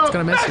 Mess you up. It's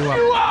going to mess you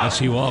up.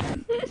 Mess you up.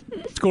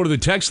 Let's go to the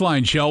text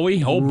line, shall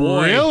we? Oh,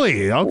 boy.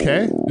 Really?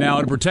 Okay. Now,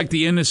 to protect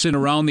the innocent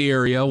around the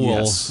area,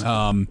 we'll Yes.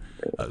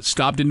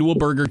 stopped into a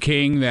Burger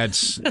King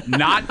that's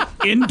not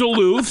in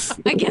Duluth,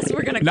 I guess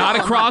we're going to not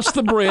across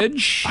the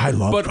bridge, I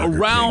love but Burger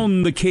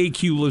around the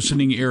KQ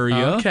listening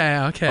area Okay.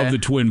 of the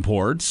Twin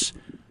Ports.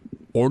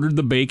 Ordered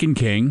the Bacon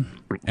King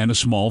and a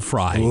small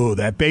fry. Ooh,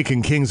 that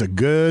Bacon King's a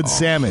good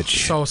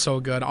sandwich. So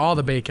good. All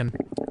the bacon.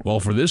 Well,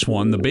 for this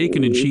one, the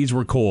bacon and cheese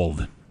were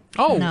cold.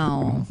 Oh.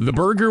 No. The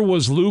burger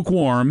was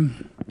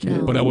lukewarm,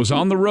 but I was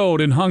on the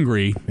road and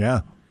hungry.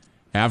 Yeah.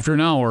 After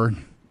an hour,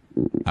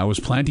 I was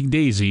planting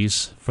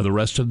daisies for the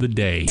rest of the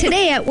day.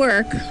 Today at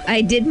work,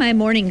 I did my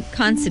morning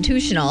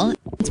constitutional.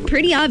 It's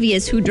pretty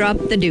obvious who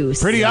dropped the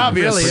deuce. Pretty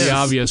obvious. really Pretty is.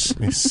 obvious.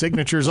 His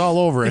signature's all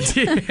over it.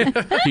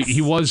 He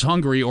was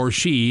hungry, or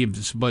she,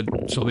 but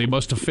so they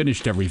must have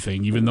finished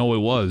everything, even though it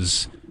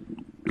was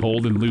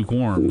cold and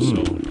lukewarm.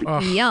 So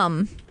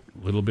Yum.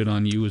 a little bit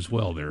on you as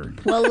well there.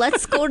 Well,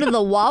 let's go to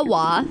the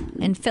Wawa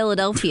in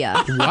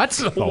Philadelphia. What?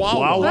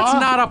 Wawa? That's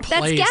not a That's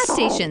place. gas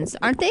stations,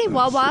 aren't they?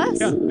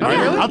 Wawas?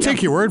 I'll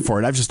take your word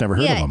for it. I've just never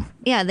heard of them.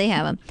 Yeah, they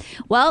have them.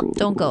 Well,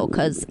 don't go,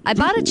 because I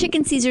bought a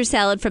chicken Caesar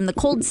salad from the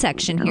cold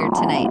section here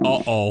tonight.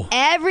 Uh-oh.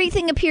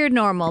 Everything appeared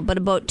normal, but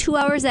about 2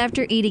 hours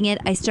after eating it,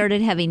 I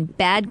started having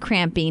bad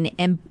cramping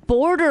and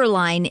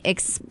borderline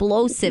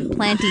explosive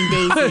planting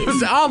daisies.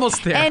 It's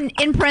almost there. And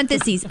in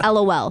parentheses,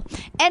 LOL.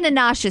 And a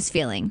nauseous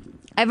feeling.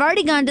 I've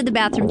already gone to the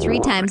bathroom 3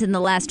 times in the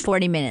last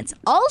 40 minutes.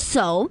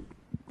 Also,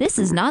 this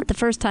is not the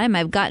first time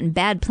I've gotten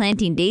bad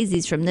planting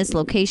daisies from this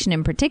location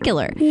in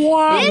particular. This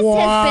has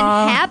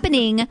been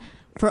happening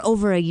for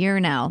over a year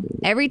now.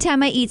 Every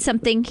time I eat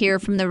something here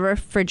from the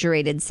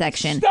refrigerated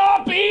section.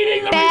 Stop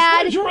eating the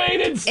Bad,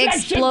 refrigerated section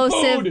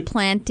explosive food.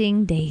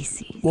 planting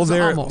daisies. Well,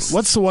 almost.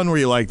 what's the one where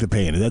you like the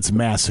pain? That's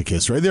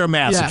masochist, right? They're a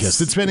masochist.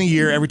 Yes. It's been a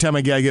year. Every time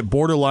I get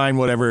borderline,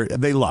 whatever,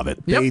 they love it.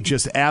 Yep. They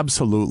just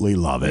absolutely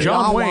love it.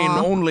 John Wayne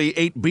only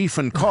ate beef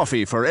and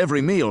coffee for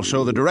every meal,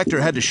 so the director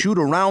had to shoot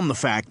around the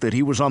fact that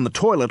he was on the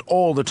toilet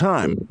all the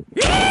time.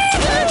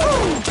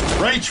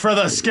 Reach for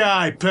the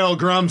sky,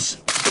 pilgrims.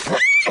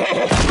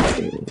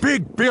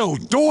 Big Bill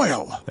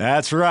Doyle.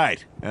 That's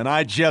right. And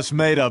I just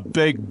made a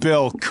Big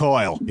Bill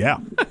coil. Yeah.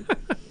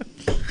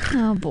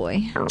 Oh,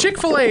 boy.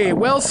 Chick-fil-A,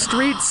 Wells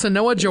Street,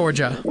 Sonoa,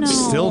 Georgia.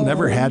 Still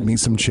never had me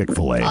some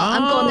Chick-fil-A.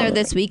 I'm going there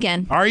this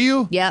weekend. Are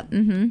you? Yep.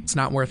 Mm-hmm. It's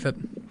not worth it.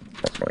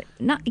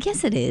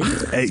 Yes, it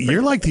is. Hey,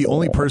 you're like the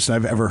only person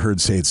I've ever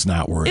heard say it's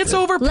not worth It's it.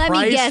 overpriced. Let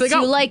me guess, They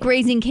got- you like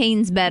Raising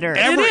Cane's better.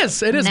 It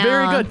is. It is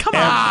very good. Come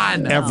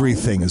on.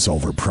 Everything is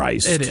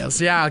overpriced. It is.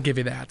 Yeah, I'll give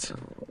you that.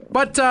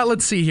 But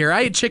let's see here.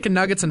 I ate chicken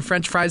nuggets and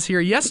french fries here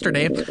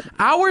yesterday.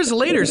 Hours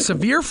later,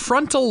 severe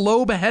frontal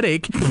lobe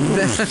headache,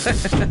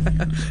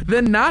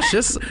 then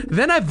nauseous,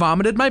 then I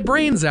vomited my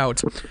brains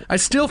out. I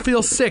still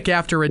feel sick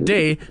after a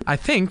day. I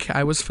think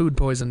I was food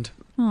poisoned.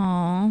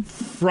 Aww.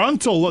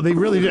 Frontal, they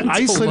really did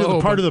isolated the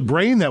lobe. part of the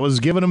brain that was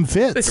giving them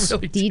fits.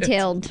 Really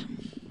Detailed.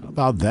 How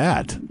about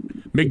that?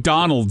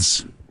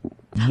 McDonald's,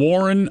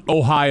 Warren,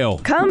 Ohio.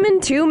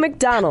 Coming to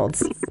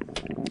McDonald's.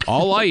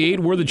 All I ate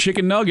were the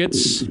chicken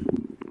nuggets,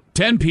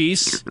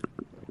 10-piece,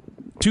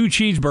 2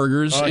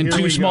 cheeseburgers, and here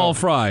 2 we small go.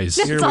 fries.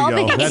 Here we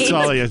go. That's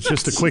all. It's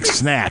just a quick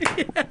snack.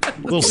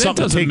 Little That something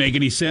to doesn't take, make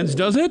any sense,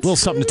 does it? little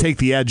something to take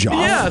the edge off.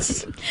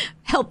 Yes.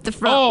 Help the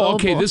front Oh, lobe.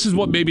 okay. This is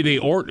what maybe they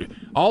ordered.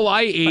 All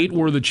I ate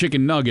were the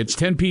chicken nuggets,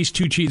 10-piece,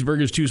 2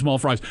 cheeseburgers, 2 small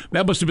fries.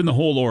 That must have been the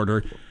whole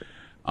order.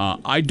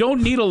 I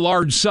don't need a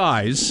large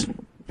size.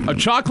 A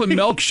chocolate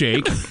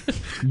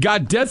milkshake.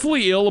 Got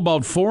deathly ill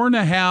about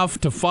 4.5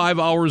 to 5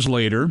 hours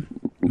later.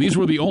 These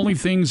were the only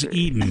things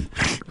eaten.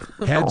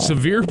 Had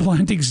severe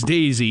planting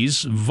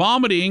daisies,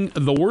 vomiting,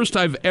 the worst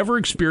I've ever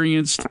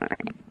experienced,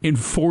 in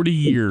 40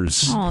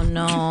 years. Oh,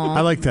 no.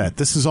 I like that.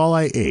 This is all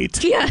I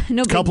ate. Yeah,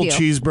 no big Couple deal.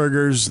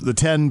 cheeseburgers, the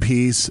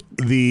 10-piece,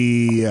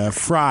 the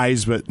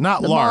fries, but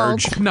not The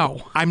large. bulk.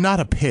 No. I'm not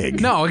a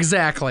pig. No,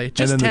 exactly.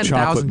 Just and then the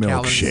chocolate 10,000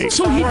 calories. milkshake.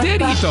 So he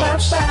did eat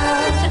those.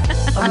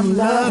 I'm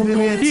loving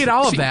it. He ate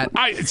all of that.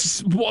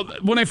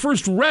 When I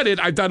first read it,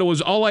 I thought it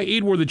was all I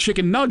ate were the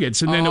chicken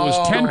nuggets, and then it was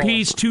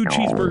 10-piece, 2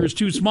 cheeseburgers,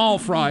 2 small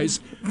fries,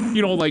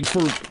 like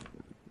for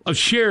a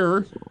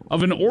share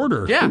of an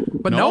order. Yeah,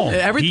 but no,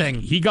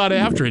 everything. He got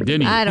after it,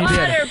 didn't he? I don't.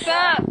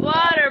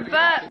 Water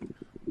butt.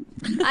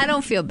 I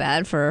don't feel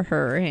bad for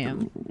her or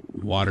him.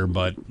 Water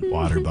butt.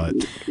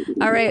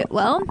 All right.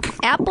 Well,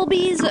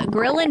 Applebee's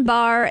Grill and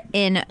Bar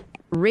in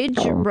Ridge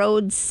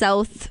Road,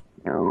 South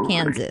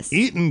Kansas.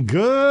 Eating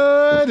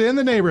good in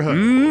the neighborhood.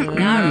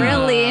 Not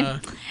really.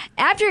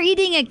 After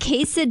eating a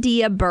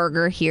quesadilla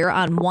burger here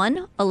on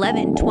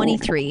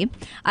 1/11/23,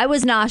 I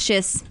was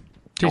nauseous.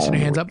 Jason,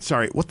 your hands up.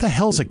 Sorry, what the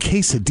hell's a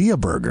quesadilla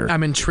burger?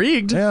 I'm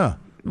intrigued. Yeah.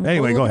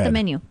 Anyway, Look go at ahead. the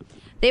menu.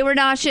 They were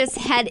nauseous,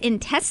 had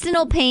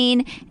intestinal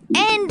pain,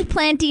 and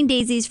planting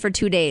daisies for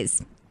 2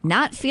 days.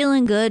 Not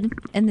feeling good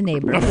in the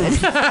neighborhood.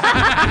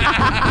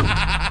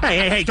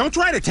 Hey, don't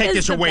try to take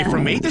this away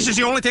from me. This is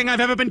the only thing I've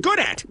ever been good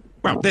at.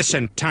 Well, this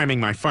and timing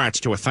my farts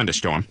to a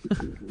thunderstorm.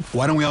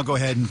 Why don't we all go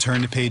ahead and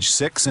turn to page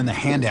 6 in the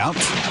handout.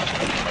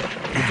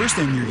 The first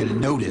thing you're going to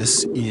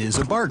notice is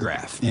a bar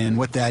graph. And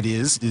what that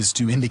is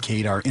to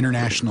indicate our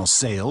international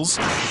sales,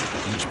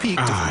 which peaked,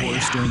 of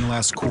course, during the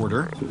last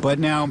quarter. But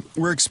now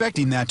we're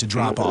expecting that to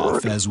drop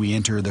off as we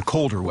enter the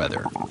colder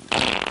weather.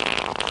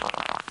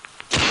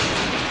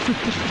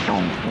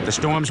 The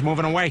storm's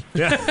moving away.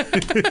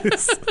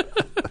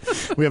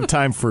 We have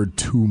time for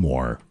 2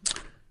 more.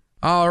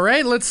 All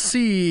right, let's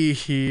see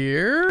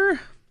here.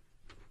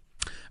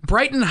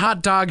 Brighton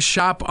Hot Dog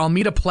Shop,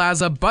 Almeda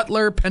Plaza,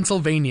 Butler,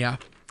 Pennsylvania.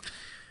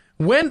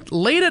 Went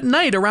late at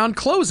night around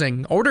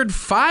closing. Ordered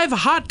 5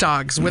 hot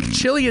dogs with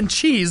chili and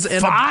cheese.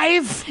 And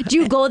 5? Do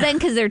you go then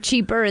because they're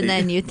cheaper and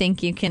then you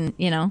think you can,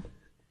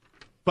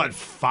 But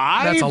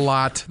 5? That's a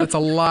lot. That's a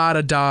lot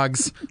of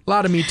dogs. A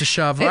lot of meat to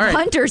shove. If All right.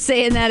 Hunter's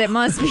saying that, it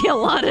must be a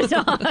lot of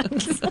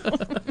dogs.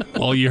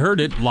 Well, you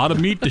heard it. A lot of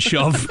meat to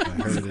shove.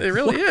 It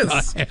really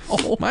is.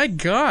 Oh my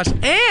gosh.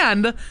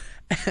 And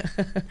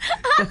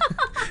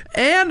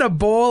a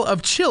bowl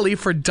of chili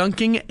for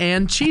dunking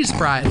and cheese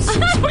fries.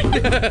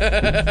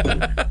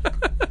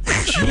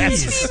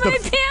 Jeez.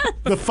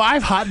 The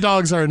 5 hot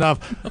dogs are enough.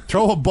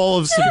 Throw a bowl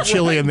of some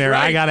chili in there.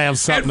 I got to have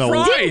something to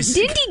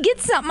Didn't he get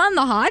something on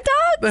the hot dog?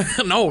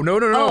 No.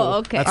 Oh,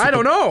 okay. I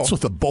don't know. That's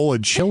what the bowl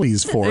of chili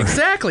is for.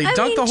 Exactly. I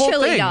Dunk mean, the whole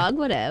chili thing. dog,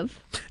 whatever.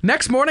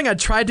 Next morning, I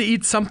tried to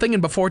eat something,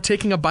 and before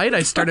taking a bite,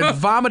 I started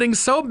vomiting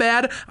so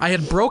bad I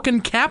had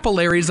broken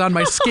capillaries on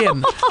my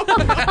skin.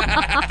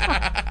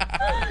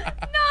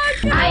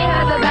 I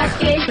have a bad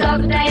case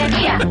of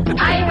diarrhea.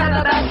 I have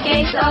a bad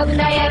case of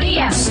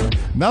diarrhea.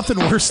 Nothing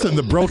worse than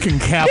the broken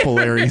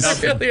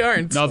capillaries. They really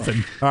aren't.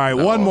 Nothing. All right,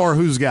 one more.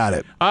 Who's got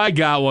it? I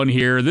got one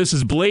here. This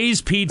is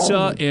Blaze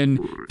Pizza in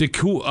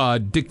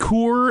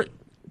Decatur,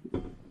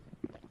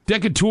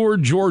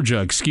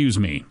 Georgia. Excuse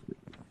me.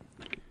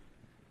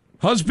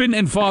 Husband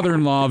and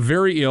father-in-law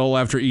very ill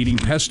after eating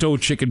pesto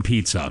chicken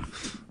pizza.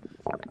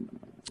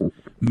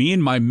 Me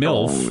and my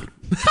MILF.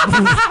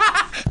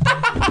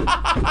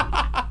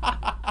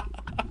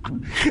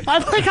 I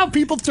like how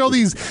people throw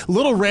these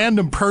little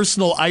random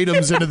personal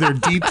items into their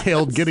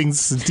details of getting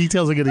sick.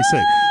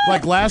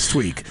 Like last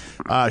week,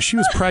 she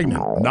was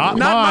pregnant. Not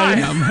mine.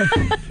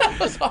 That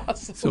was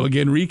awesome. So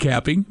again,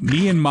 recapping,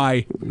 me and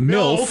my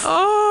MILF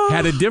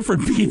had a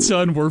different pizza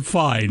and we're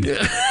fine.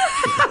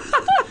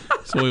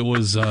 So it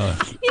was... You know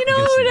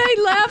what I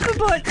laugh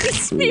about?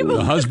 These people.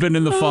 the husband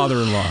and the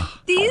father-in-law.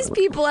 These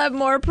people have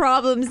more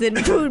problems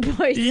than food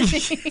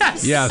poisoning.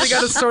 Yes. They got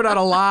to sort out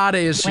a lot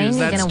of issues. Wayne, you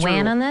That's gonna true. weigh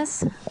in on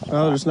this?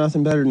 Well, there's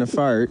nothing better than a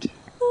fart.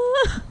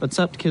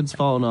 Except kids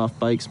falling off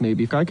bikes,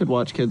 maybe. I could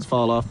watch kids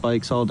fall off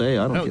bikes all day.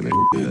 I don't give a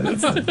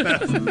shit.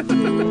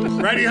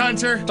 Ready,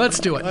 Hunter? Let's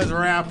do it. Let's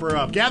wrap her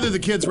up. Gather the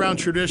kids around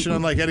tradition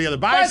unlike any other.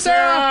 Bye,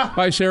 Sarah.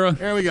 Bye, Sarah.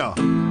 Here we go.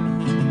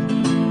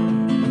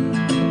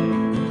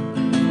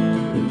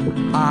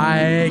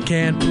 I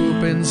can't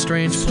poop in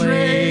strange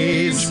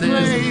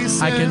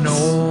places. I can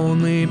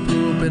only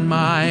poop in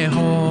my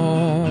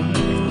home.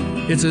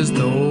 It's as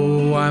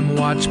though I'm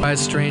watched by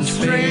strange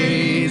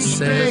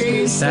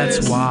faces.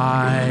 That's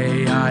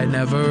why I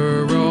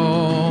never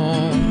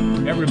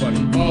roam. Everybody.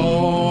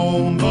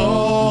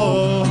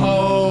 Homo,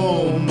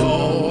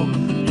 homo,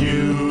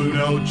 you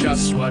know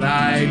just what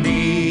I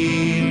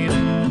need.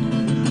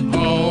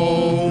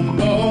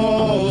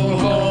 Homo,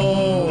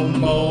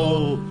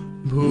 homo,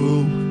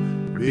 poop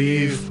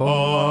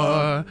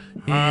before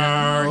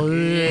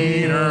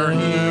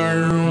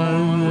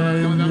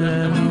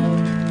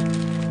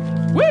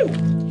Woo!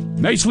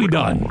 Nicely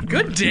done.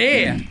 Good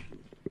day.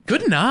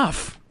 Good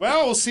enough.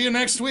 Well, we'll see you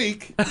next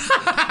week. Well,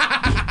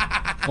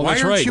 Why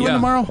that's aren't right, you in yeah.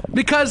 tomorrow?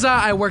 Because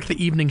I work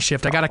the evening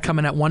shift. I got to come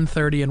in at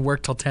 1:30 and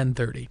work till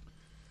 10:30.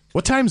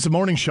 What time's the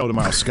morning show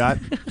tomorrow, Scott?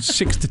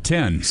 6 to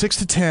 10. 6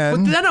 to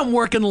 10. But then I'm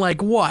working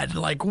like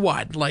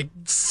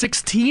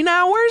 16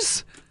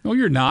 hours? No,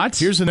 you're not.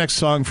 Here's the next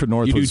song for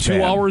Northwood's You do 2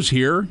 band. hours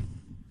here.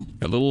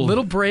 A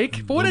little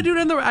break. But what I do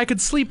in I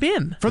could sleep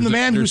in. From the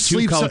man who There's two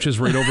sleeps couches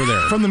right over there.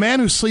 From the man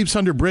who sleeps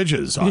under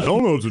bridges. I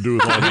don't know what to do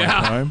with all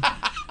that time.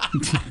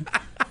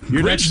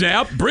 Bridge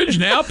nap.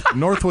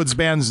 Northwood's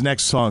band's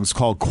next song is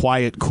called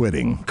Quiet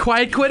Quitting.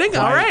 Quiet quitting?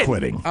 All Quiet right.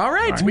 Quitting. All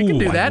right. We can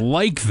do that. I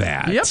like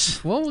that. Yep.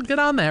 Well, we'll get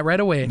on that right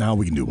away. Now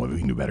we can do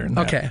better than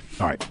that. Okay.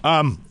 All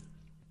right.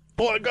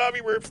 Boy, Gobby,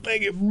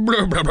 thank you.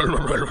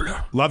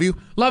 Love you.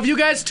 Love you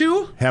guys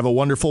too. Have a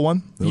wonderful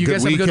one. You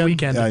guys have a good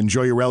weekend.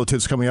 Enjoy your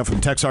relatives coming up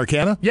from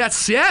Texarkana.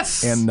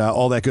 Yes. And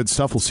all that good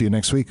stuff. We'll see you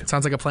next week.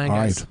 Sounds like a plan, all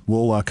guys. right.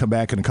 We'll come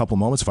back in a couple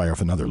moments, fire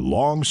off another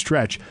long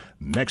stretch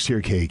next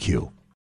here, KQ.